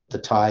that the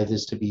tithe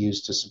is to be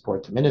used to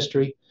support the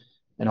ministry,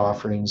 and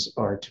offerings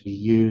are to be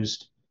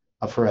used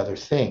for other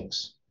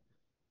things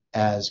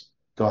as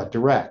God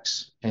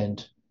directs.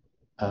 And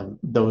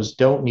those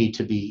don't need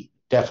to be,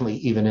 definitely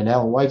even in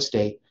Ellen White's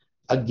day,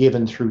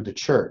 given through the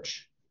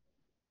church.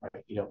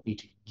 Right? You don't need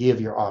to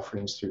give your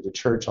offerings through the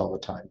church all the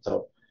time,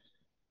 though.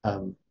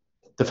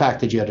 The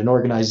fact that you had an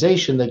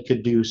organization that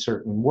could do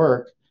certain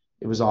work,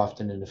 it was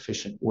often an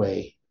efficient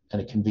way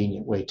and a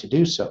convenient way to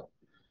do so.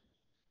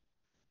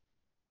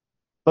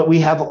 But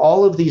we have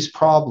all of these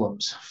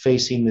problems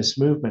facing this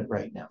movement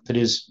right now. That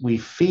is, we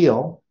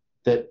feel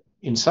that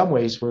in some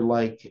ways we're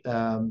like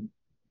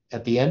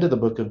at the end of the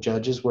book of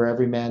Judges, where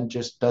every man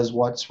just does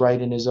what's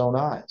right in his own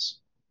eyes.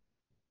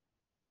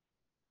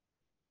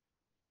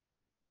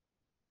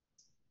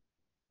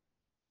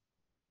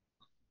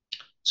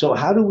 So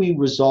how do we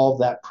resolve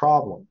that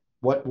problem?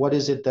 What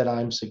is it that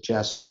I'm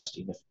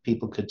suggesting, if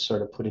people could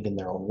sort of put it in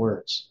their own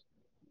words?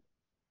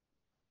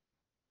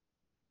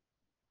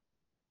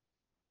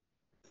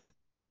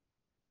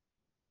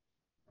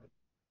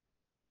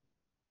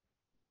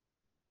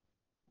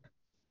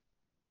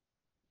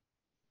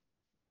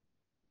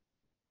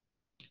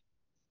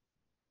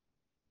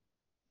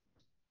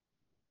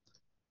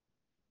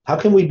 How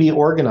can we be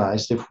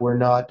organized if we're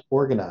not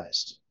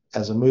organized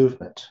as a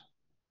movement?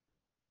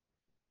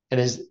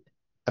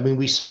 And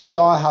we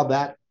saw how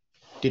that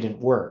didn't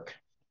work,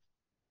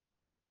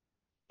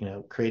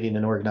 creating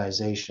an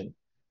organization.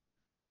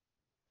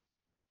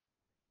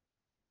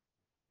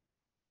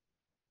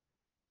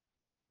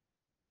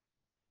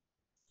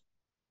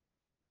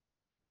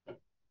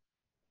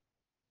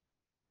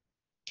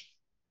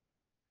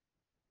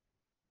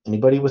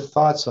 Anybody with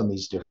thoughts on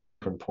these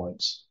different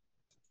points?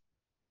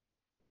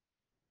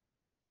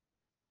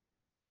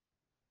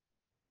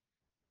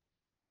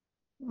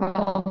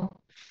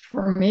 Well,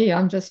 for me,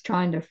 I'm just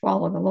trying to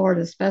follow the Lord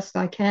as best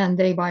I can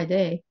day by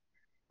day.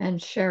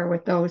 and share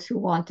with those who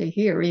want to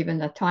hear,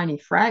 even a tiny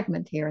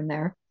fragment here and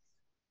there.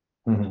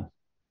 Mm-hmm.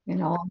 You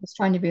know, I'm just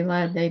trying to be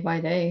led day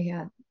by day,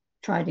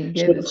 try to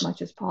give as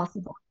much as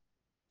possible.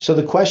 So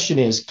the question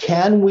is,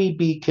 can we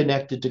be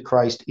connected to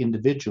Christ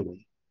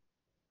individually?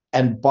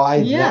 And by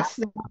yes,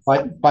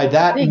 that, by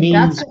that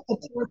means,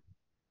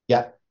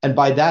 yeah, and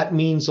by that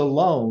means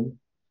alone,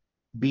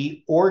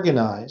 be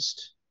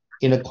organized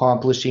in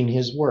accomplishing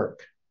his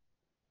work.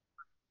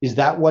 Is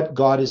that what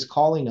God is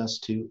calling us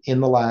to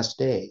in the last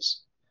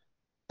days?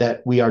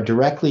 That we are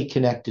directly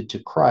connected to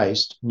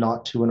Christ,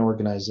 not to an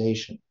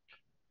organization?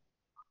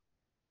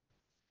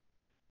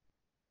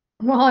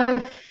 Well,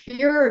 if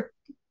you're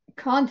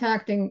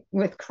contacting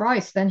with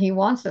Christ, then he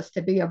wants us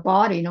to be a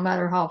body, no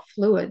matter how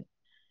fluid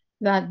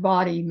that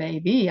body may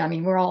be. I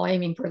mean, we're all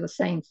aiming for the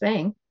same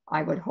thing,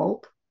 I would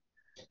hope.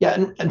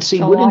 Yeah, and see,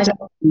 so wouldn't that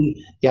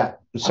be, yeah,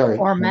 sorry.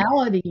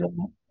 Formality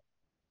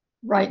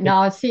right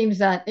now. It seems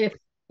that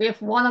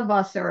if one of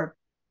us or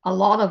a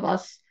lot of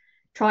us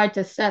tried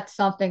to set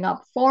something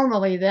up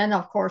formally, then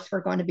of course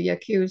we're going to be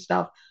accused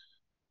of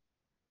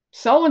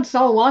so and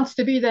so wants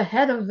to be the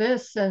head of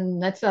this,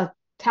 and it's a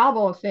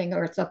Talbot thing,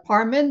 or it's a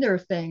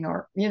Parminder thing,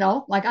 or you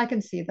know, like I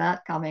can see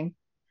that coming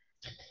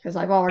because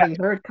I've already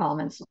heard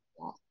comments like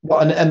that. Well,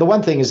 and the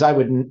one thing is, I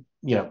would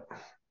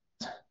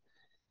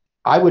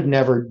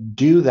never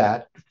do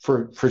that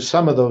for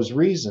some of those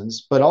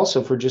reasons, but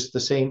also for just the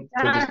same,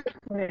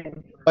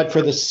 but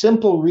for the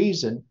simple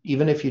reason,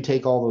 even if you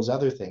take all those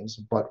other things,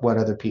 but what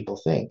other people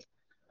think,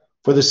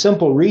 for the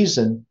simple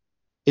reason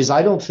is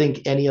I don't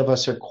think any of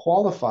us are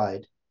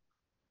qualified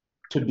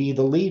to be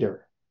the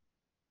leader.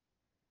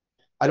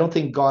 I don't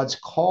think God's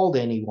called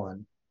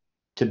anyone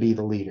to be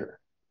the leader,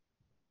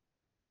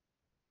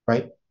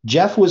 right?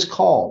 Jeff was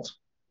called,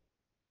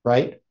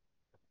 right?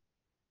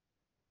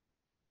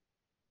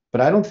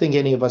 But I don't think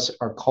any of us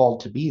are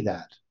called to be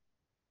that.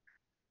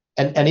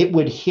 And it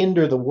would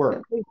hinder the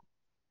work.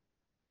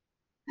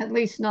 At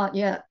least not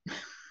yet.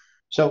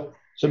 So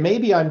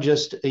maybe I'm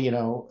just,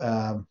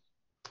 I'm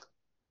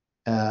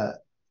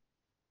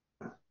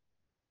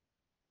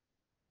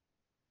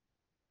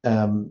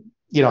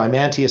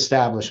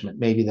anti-establishment.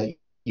 Maybe that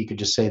you could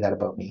just say that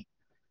about me.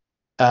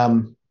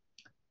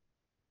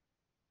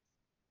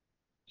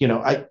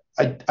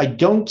 I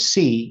don't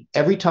see,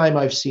 every time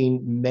I've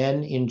seen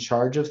men in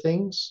charge of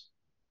things,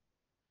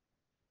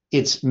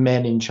 it's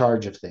men in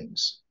charge of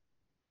things.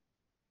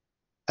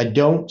 I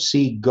don't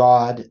see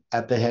God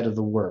at the head of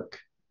the work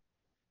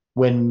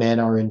when men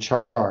are in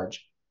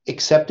charge,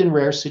 except in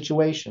rare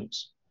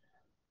situations.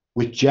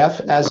 With Jeff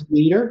as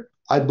leader,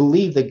 I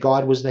believe that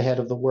God was the head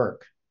of the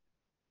work.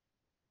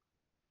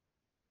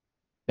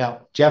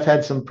 Now, Jeff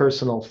had some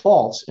personal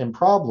faults and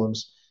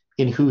problems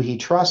in who he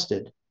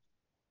trusted,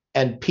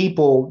 and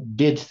people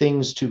did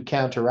things to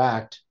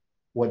counteract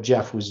what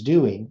Jeff was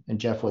doing, and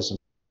Jeff wasn't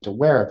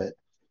aware of it.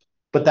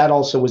 But that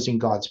also was in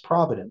God's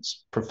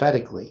providence,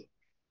 prophetically.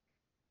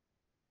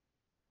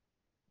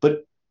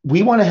 But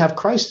we want to have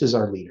Christ as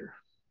our leader.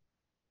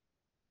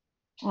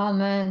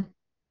 Amen.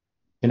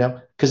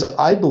 Because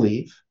I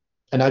believe,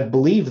 and I've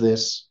believed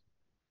this,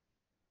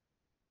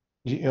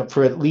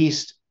 for at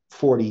least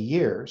 40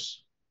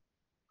 years,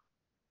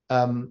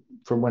 from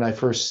when I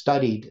first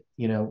studied,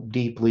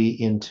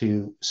 deeply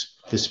into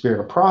the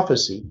spirit of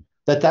prophecy,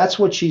 that's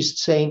what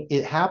she's saying.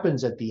 It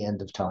happens at the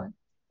end of time.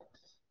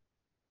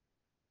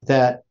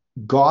 That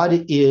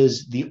God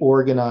is the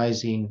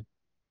organizing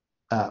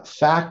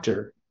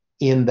factor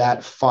in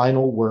that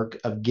final work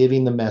of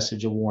giving the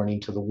message of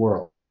warning to the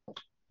world.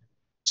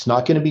 It's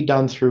not going to be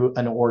done through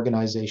an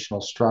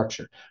organizational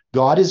structure.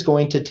 God is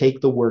going to take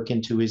the work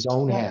into his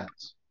own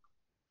hands.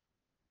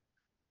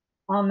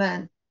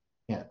 Amen.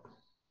 Yeah.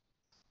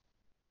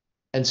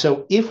 And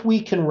so if we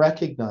can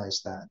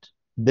recognize that,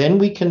 then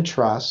we can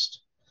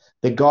trust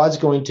that God's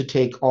going to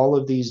take all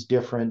of these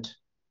different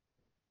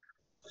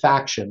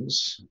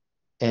factions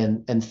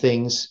and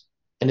things,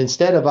 and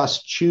instead of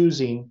us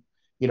choosing,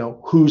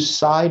 whose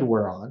side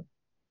we're on,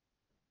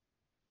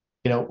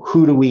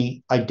 who do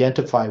we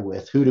identify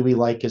with, who do we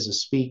like as a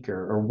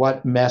speaker, or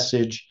what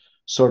message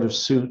sort of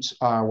suits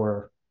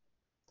our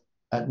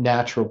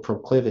natural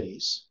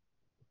proclivities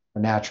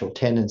or natural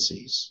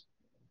tendencies.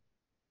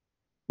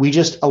 We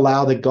just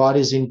allow that God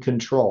is in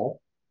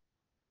control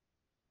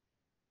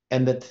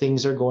and that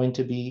things are going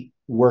to be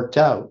worked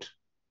out.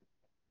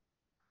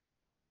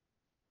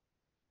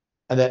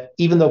 And that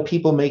even though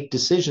people make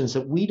decisions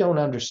that we don't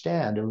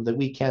understand or that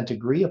we can't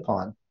agree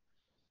upon,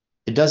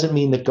 it doesn't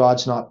mean that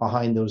God's not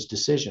behind those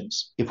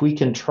decisions. If we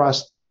can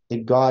trust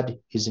that God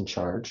is in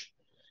charge,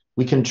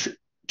 we can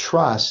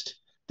trust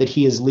that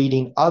he is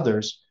leading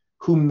others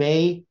who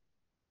may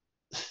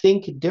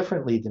think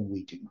differently than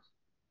we do.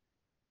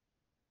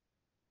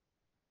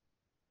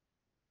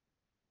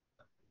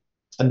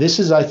 And this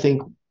is, I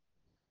think,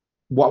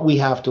 what we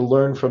have to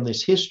learn from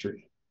this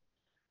history.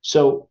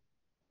 So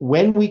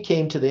when we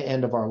came to the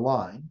end of our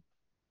line,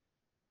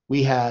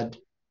 we had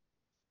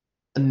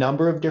a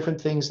number of different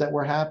things that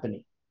were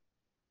happening.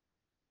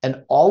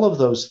 And all of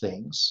those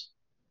things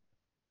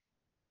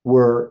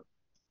were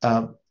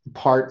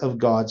part of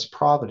God's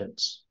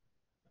providence.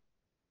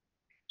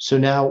 So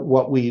now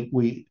what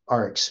we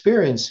are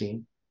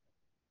experiencing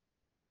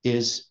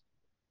is,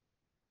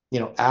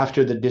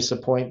 after the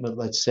disappointment,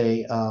 let's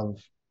say, of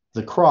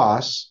the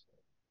cross,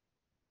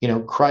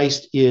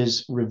 Christ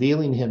is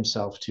revealing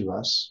himself to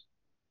us.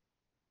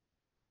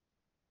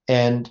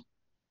 And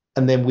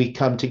then we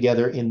come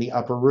together in the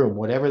upper room,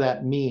 whatever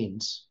that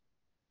means.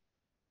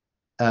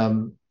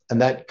 And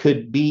that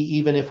could be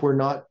even if we're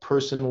not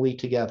personally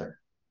together.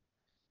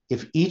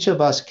 If each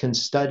of us can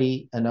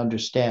study and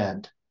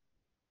understand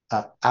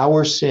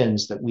our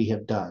sins that we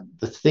have done,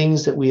 the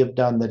things that we have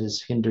done that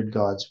has hindered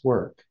God's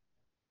work,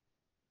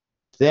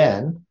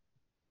 then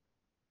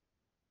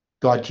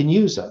God can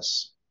use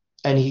us,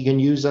 and he can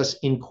use us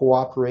in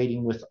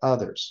cooperating with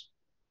others.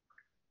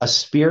 Our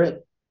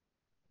spirit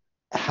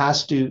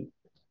has to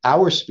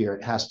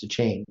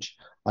change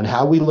on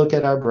how we look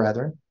at our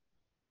brethren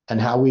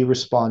and how we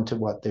respond to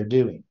what they're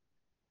doing.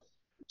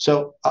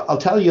 So I'll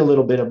tell you a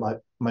little bit of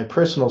my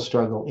personal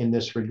struggle in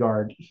this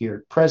regard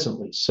here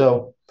presently.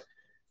 So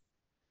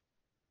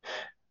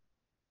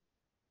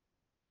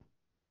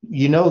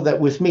that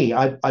with me,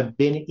 I've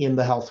been in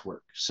the health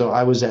work. So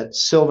I was at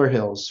Silver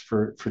Hills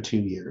for 2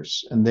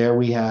 years, and there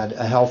we had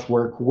a health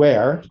work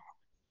where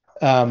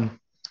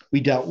we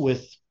dealt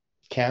with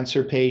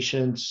cancer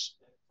patients,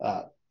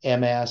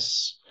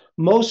 MS,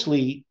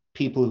 mostly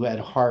people who had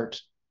heart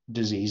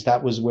disease.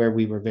 That was where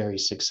we were very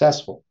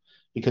successful,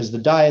 because the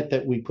diet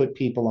that we put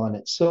people on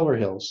at Silver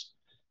Hills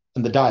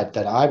and the diet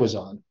that I was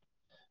on,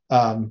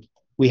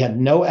 we had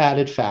no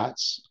added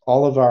fats.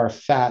 All of our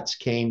fats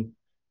came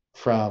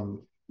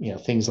from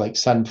things like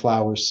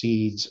sunflower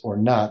seeds or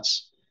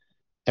nuts,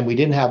 and we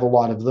didn't have a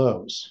lot of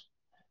those.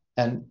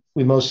 And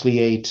we mostly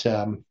ate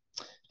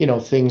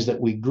things that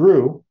we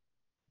grew.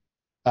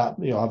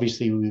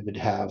 Obviously we would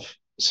have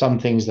some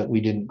things that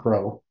we didn't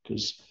grow,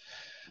 because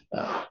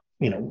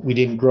we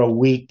didn't grow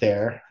wheat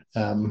there.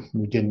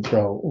 We didn't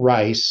grow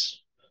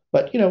rice,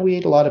 but we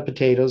ate a lot of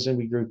potatoes, and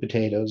we grew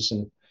potatoes.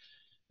 And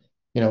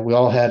we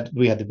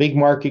had the big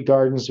market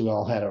gardens. We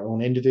all had our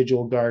own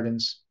individual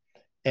gardens,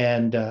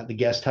 and the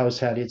guest house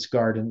had its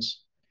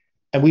gardens.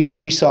 And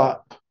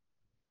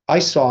I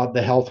saw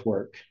the health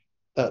work,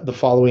 the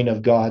following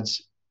of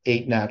God's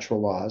 8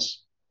 natural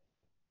laws,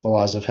 the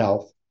laws of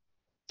health,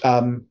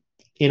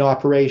 in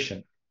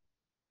operation.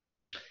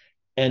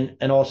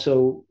 And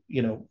also,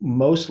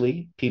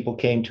 mostly people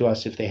came to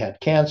us if they had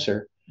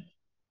cancer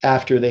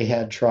after they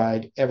had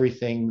tried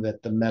everything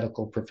that the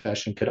medical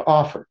profession could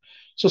offer.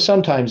 So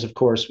sometimes, of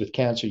course, with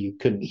cancer, you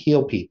couldn't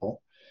heal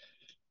people,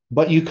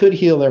 but you could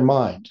heal their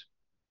mind,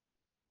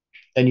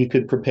 and you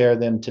could prepare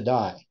them to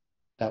die.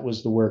 That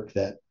was the work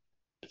that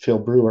Phil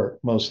Brewer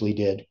mostly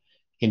did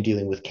in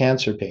dealing with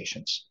cancer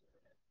patients.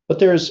 But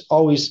there's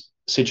always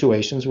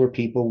situations where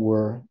people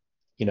were,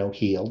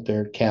 healed.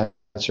 Their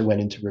cancer went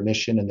into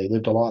remission, and they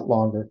lived a lot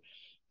longer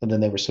than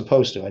they were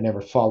supposed to. I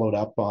never followed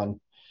up on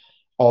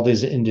all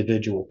these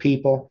individual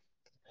people.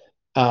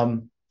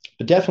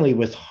 But definitely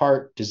with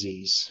heart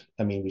disease,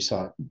 we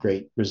saw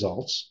great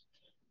results.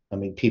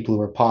 People who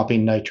were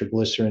popping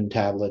nitroglycerin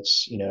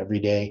tablets, every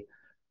day,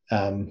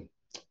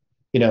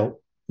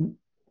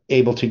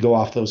 able to go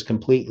off those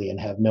completely and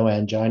have no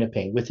angina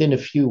pain within a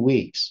few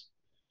weeks,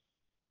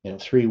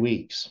 3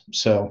 weeks.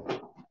 So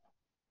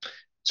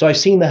I've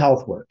seen the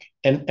health work,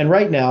 and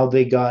right now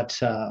they got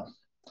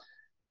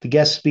the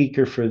guest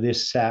speaker for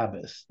this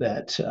Sabbath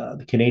that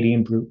the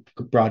Canadian group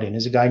brought in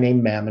is a guy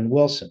named Mammon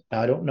Wilson.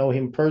 Now, I don't know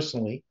him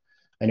personally.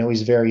 I know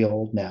he's very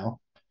old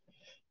now,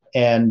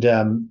 and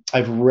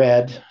I've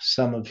read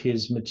some of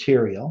his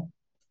material.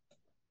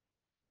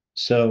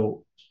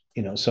 So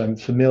I'm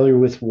familiar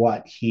with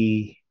what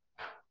he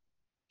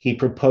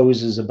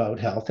proposes about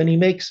health, and he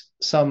makes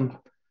some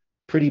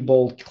pretty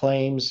bold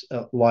claims.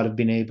 A lot have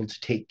been able to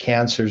take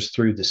cancers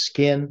through the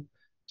skin,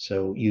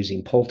 so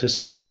using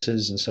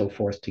poultices and so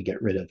forth to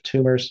get rid of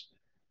tumors.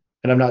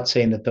 And I'm not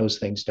saying that those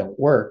things don't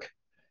work,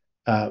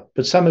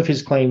 but some of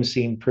his claims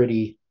seem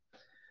pretty,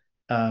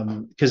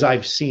 because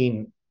I've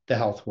seen the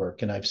health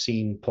work, and I've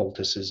seen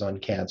poultices on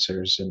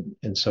cancers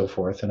and so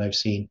forth, and I've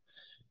seen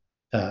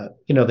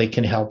they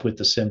can help with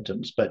the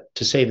symptoms, but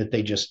to say that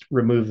they just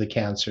remove the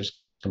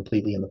cancers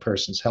completely and the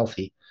person's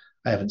healthy,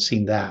 I haven't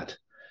seen that.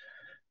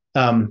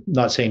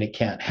 Not saying it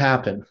can't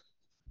happen,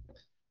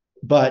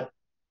 but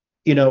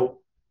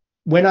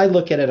when I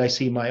look at it, I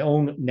see my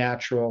own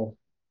natural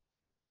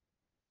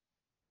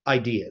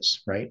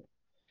ideas, right?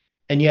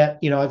 And yet,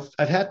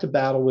 I've had to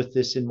battle with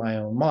this in my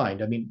own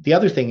mind. The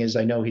other thing is,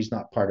 I know he's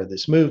not part of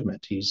this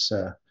movement.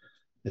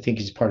 I think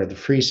he's part of the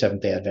Free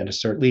Seventh-day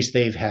Adventists, or at least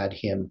they've had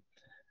him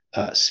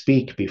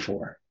speak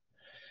before.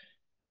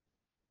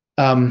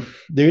 There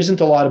isn't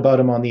a lot about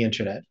him on the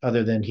internet,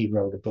 other than he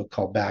wrote a book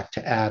called Back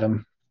to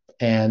Adam,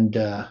 and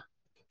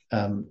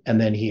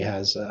then he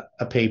has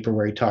a paper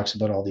where he talks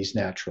about all these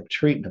natural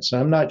treatments. So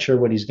I'm not sure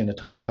what he's going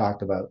to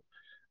talk about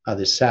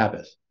this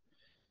Sabbath.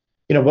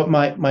 But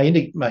my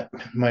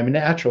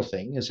natural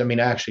thing is, I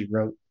actually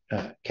wrote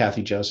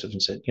Kathy Joseph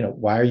and said,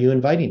 why are you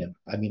inviting him?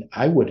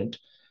 I wouldn't.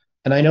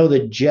 And I know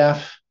that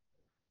Jeff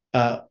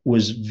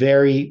was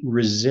very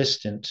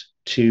resistant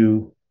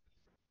to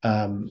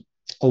a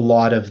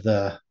lot of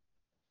the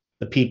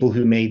people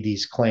who made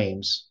these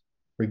claims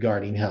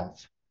regarding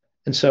health.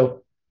 And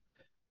so,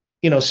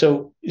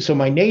 so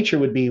my nature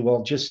would be,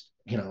 well, just,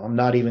 I'm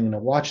not even going to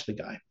watch the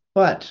guy.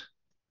 But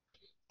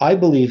I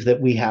believe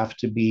that we have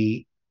to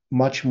be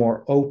much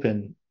more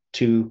open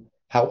to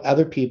how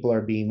other people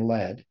are being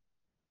led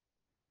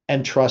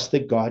and trust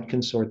that God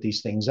can sort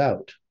these things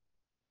out.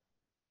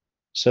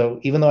 So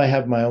even though I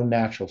have my own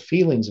natural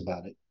feelings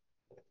about it,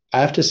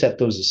 I have to set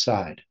those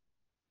aside.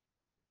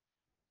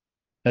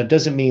 Now, it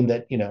doesn't mean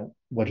that,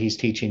 what he's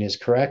teaching is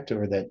correct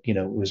or that,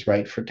 it was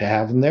right to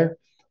have him there,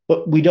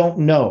 but we don't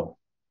know,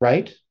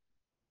 right?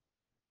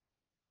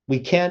 We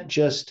can't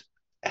just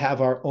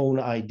have our own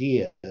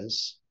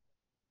ideas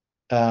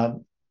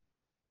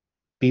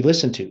be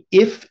listened to.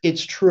 If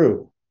it's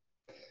true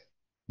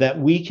that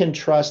we can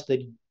trust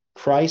that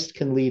Christ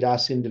can lead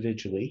us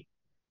individually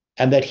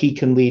and that he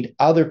can lead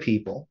other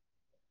people,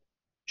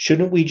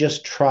 shouldn't we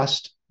just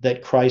trust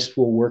that Christ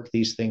will work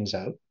these things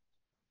out,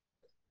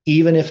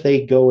 even if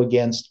they go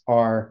against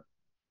our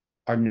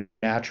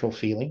natural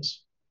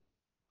feelings?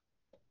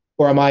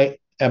 Or am I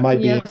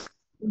being? Yes,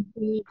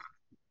 indeed.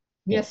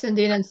 Yes,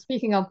 indeed. And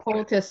speaking of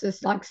poultice,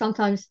 it's like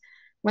sometimes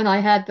when I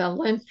had the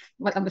lymph,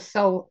 when I was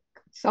so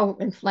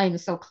inflamed,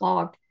 so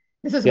clogged.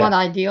 This is what Yeah.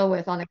 I deal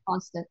with on a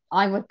constant.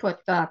 I would put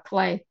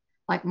clay,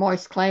 like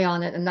moist clay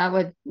on it, and that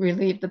would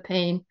relieve the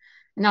pain.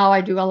 Now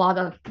I do a lot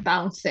of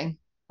bouncing,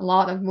 a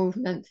lot of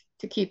movement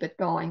to keep it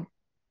going.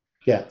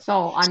 Yeah.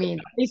 So, I mean,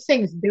 these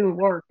things do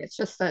work. It's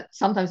just that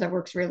sometimes it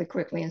works really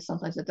quickly and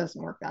sometimes it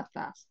doesn't work that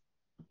fast.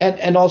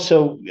 And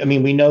also, I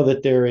mean, we know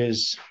that there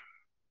is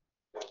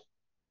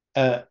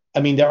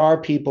there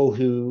are people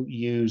who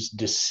use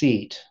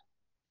deceit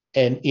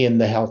and in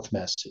the health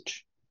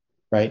message,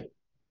 right?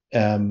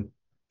 Um,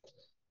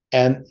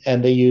 and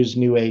they use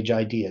new age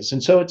ideas,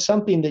 and so it's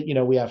something that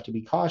we have to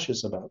be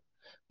cautious about.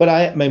 But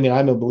I mean,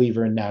 I'm a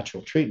believer in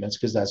natural treatments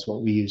because that's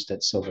what we used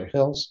at Silver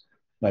Hills.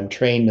 I'm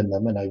trained in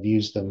them, and I've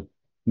used them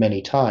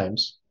many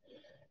times.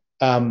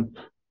 Um,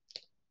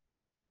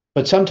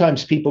 but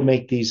sometimes people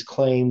make these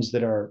claims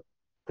that are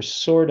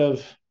sort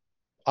of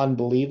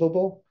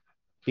unbelievable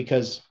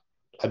because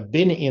I've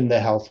been in the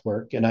health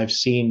work and I've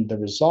seen the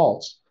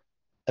results,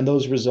 and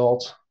those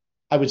results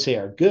I would say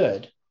are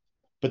good,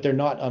 but they're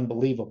not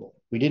unbelievable.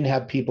 We didn't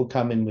have people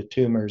come in with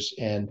tumors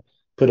and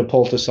put a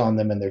poultice on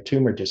them and their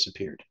tumor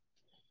disappeared,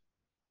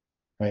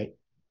 right?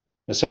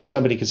 Now,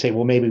 somebody could say,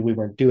 well, maybe we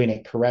weren't doing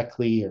it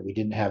correctly or we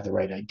didn't have the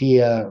right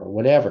idea or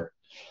whatever.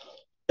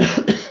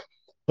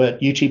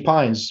 But Uchee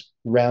Pines,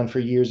 around for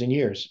years and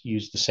years,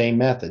 used the same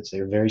methods. They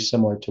were very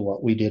similar to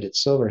what we did at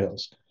Silver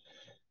Hills.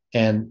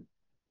 And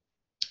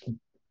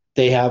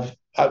they have,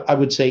 I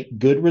would say,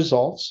 good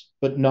results,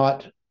 but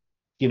not,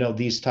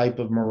 these type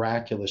of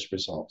miraculous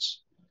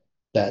results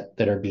that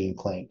are being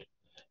claimed.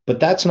 But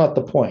that's not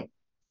the point.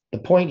 The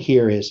point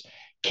here is,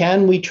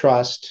 can we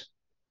trust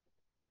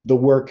the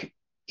work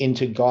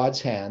into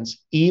God's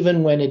hands,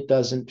 even when it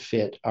doesn't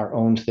fit our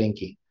own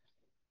thinking?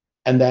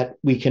 And that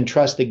we can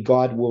trust that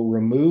God will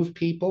remove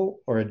people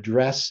or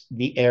address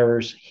the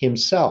errors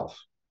himself,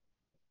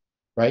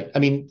 right? I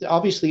mean,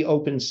 obviously,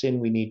 open sin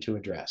we need to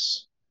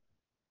address.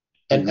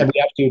 And we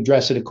have to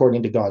address it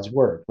according to God's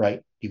word,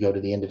 right? You go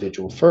to the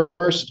individual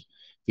first. If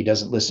he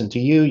doesn't listen to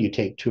you, you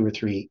take 2 or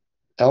 3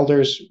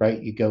 elders,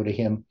 right? You go to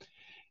him.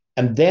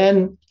 And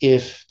then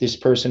if this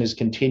person is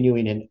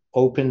continuing in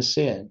open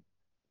sin,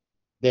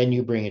 then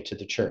you bring it to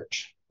the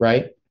church,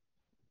 right?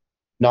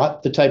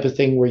 Not the type of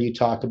thing where you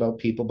talk about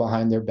people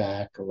behind their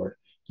back or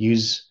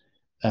use,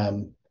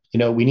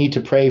 we need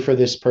to pray for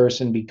this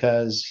person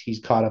because he's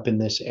caught up in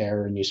this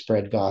error, and you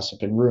spread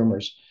gossip and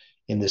rumors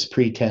in this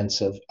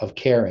pretense of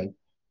caring,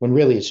 when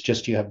really it's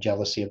just you have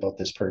jealousy about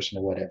this person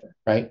or whatever,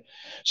 right?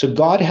 So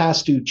God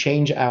has to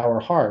change our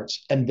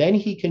hearts, and then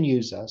he can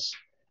use us,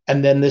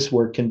 and then this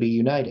work can be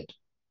united.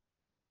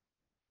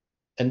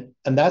 And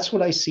that's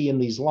what I see in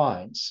these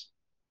lines.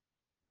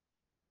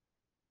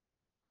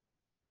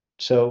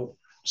 So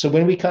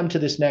when we come to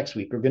this next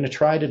week, we're going to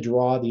try to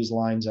draw these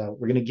lines out.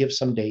 We're going to give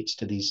some dates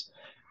to these,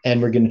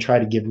 and we're going to try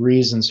to give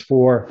reasons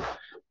for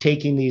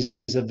taking these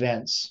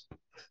events,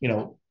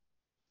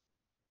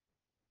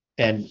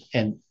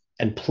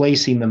 and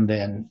placing them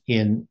then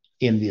in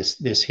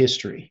this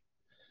history.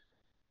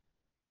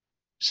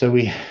 So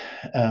we,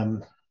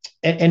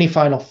 any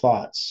final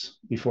thoughts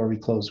before we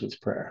close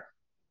with prayer?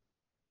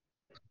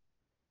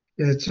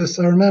 Yeah, it's just,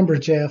 I remember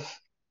Jeff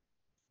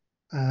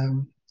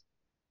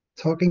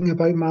talking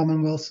about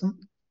Mammon Wilson.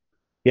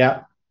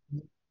 Yeah.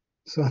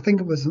 So I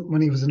think it was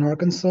when he was in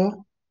Arkansas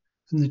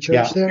in the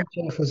church there.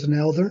 Jeff was an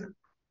elder.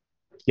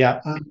 Yeah.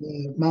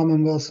 And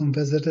Mammon Wilson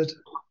visited,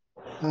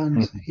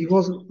 and he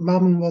wasn't.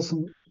 Mammon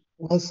Wilson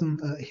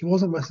he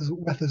wasn't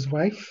with his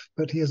wife,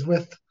 but he is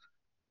with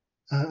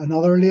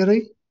another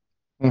lady.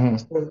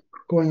 So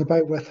going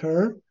about with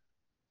her.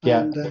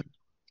 Yeah. And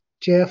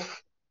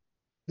Jeff,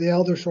 the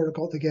elders sort of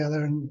got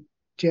together, and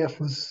Jeff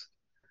was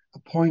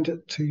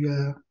appointed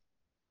to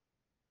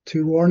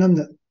to warn him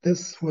that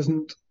this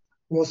wasn't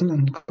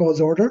in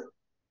God's order,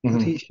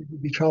 that he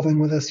should be traveling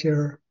with this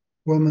here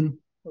woman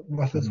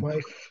with his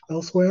wife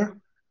elsewhere.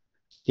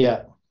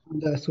 Yeah.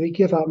 And so he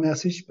gave that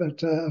message,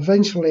 but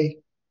eventually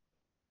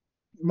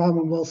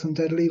Mammon Wilson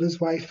did leave his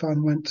wife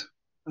and went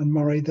and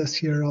married this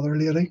here other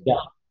lady. Yeah.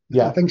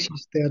 Yeah. I think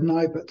she's dead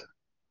now, but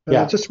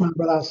I just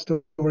remember that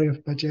story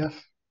by Jeff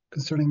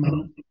concerning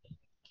Mammon.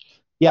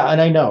 Yeah,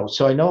 and I know.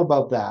 So I know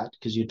about that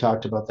because you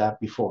talked about that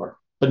before.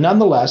 But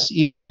nonetheless,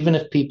 even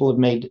if people have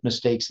made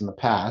mistakes in the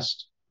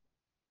past,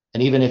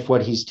 and even if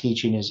what he's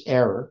teaching is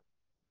error,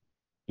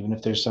 even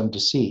if there's some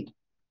deceit,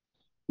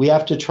 we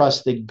have to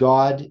trust that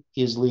God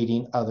is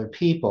leading other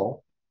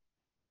people,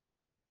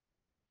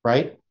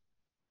 right?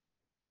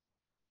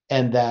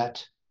 And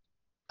that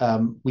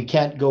we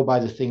can't go by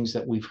the things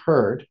that we've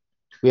heard.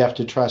 We have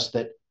to trust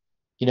that,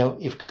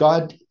 if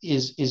God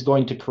is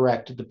going to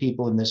correct the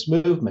people in this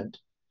movement,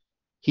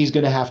 he's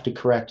going to have to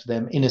correct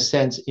them in a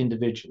sense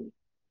individually,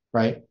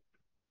 right?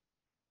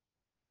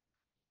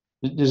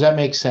 Does that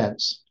make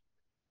sense?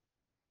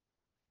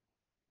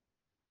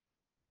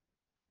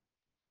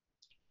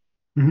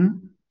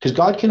 Because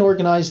God can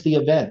organize the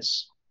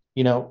events,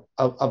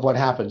 of what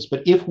happens.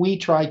 But if we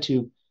try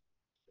to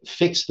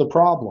fix the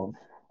problem,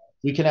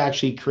 we can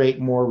actually create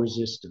more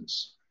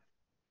resistance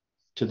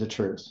to the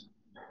truth.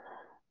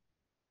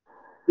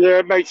 Yeah,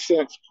 it makes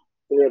sense.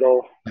 Yeah.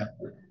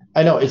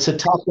 I know it's a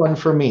tough one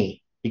for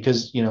me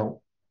because,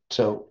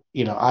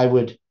 I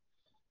would,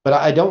 but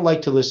I don't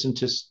like to listen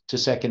to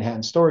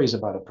secondhand stories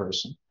about a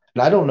person.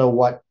 And I don't know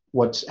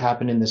what's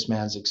happened in this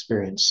man's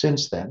experience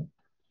since then,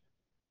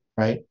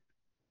 right?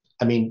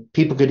 I mean,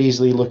 people could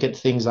easily look at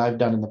things I've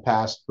done in the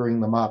past, bring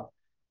them up,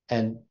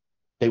 and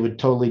they would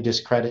totally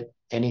discredit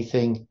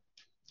anything,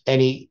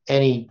 any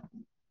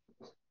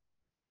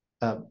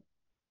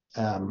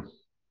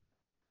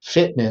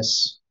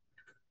fitness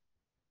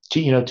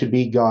to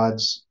be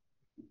God's,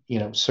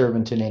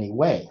 servant in any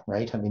way,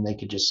 right? I mean, they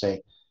could just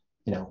say,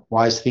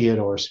 why is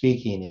Theodore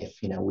speaking if,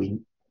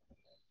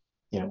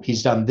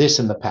 he's done this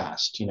in the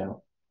past,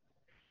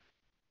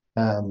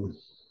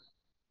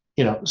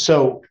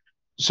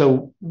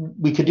 so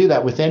we could do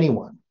that with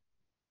anyone.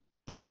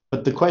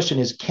 But the question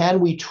is,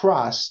 can we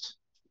trust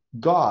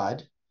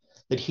God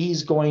that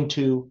he's going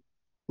to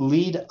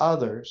lead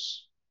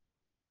others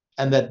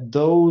and that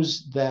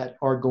those that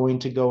are going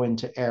to go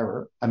into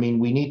error, I mean,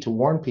 we need to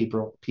warn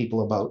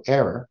people about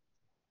error,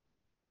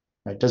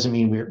 right? Doesn't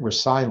mean we're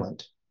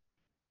silent,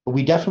 but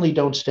we definitely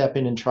don't step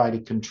in and try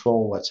to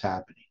control what's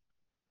happening.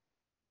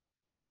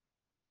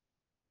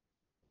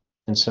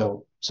 And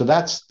so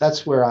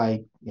that's where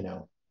I,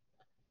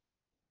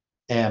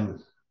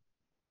 am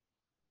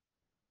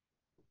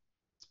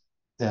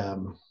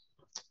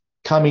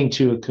coming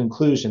to a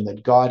conclusion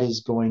that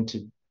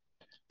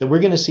we're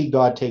going to see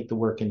God take the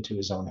work into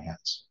his own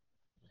hands.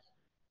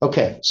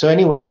 Okay, so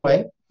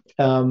anyway,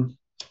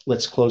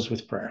 let's close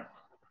with prayer.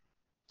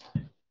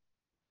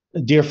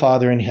 Dear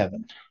Father in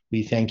heaven,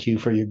 we thank you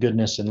for your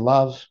goodness and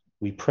love.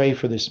 We pray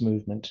for this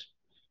movement.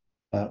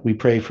 We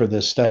pray for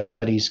the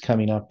studies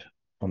coming up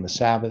on the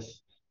Sabbath,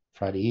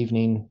 Friday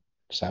evening,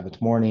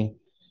 Sabbath morning,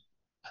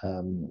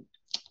 and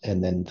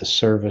then the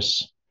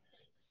service.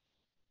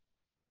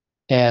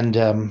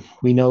 And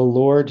we know,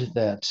 Lord,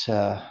 that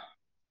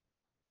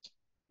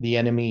the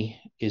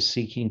enemy is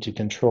seeking to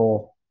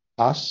control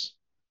us,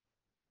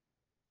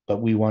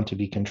 but we want to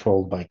be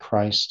controlled by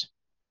Christ.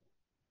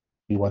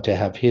 We want to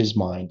have his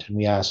mind. And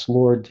we ask,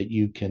 Lord, that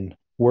you can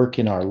work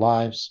in our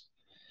lives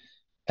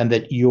and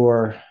that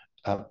your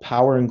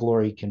power and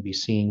glory can be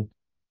seen,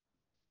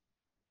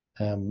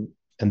 and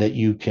that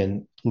you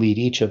can lead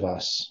each of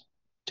us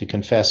to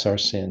confess our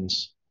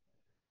sins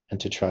and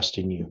to trust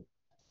in you.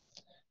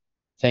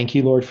 Thank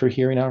you, Lord, for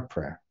hearing our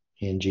prayer.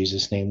 In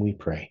Jesus' name we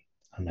pray.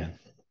 Amen.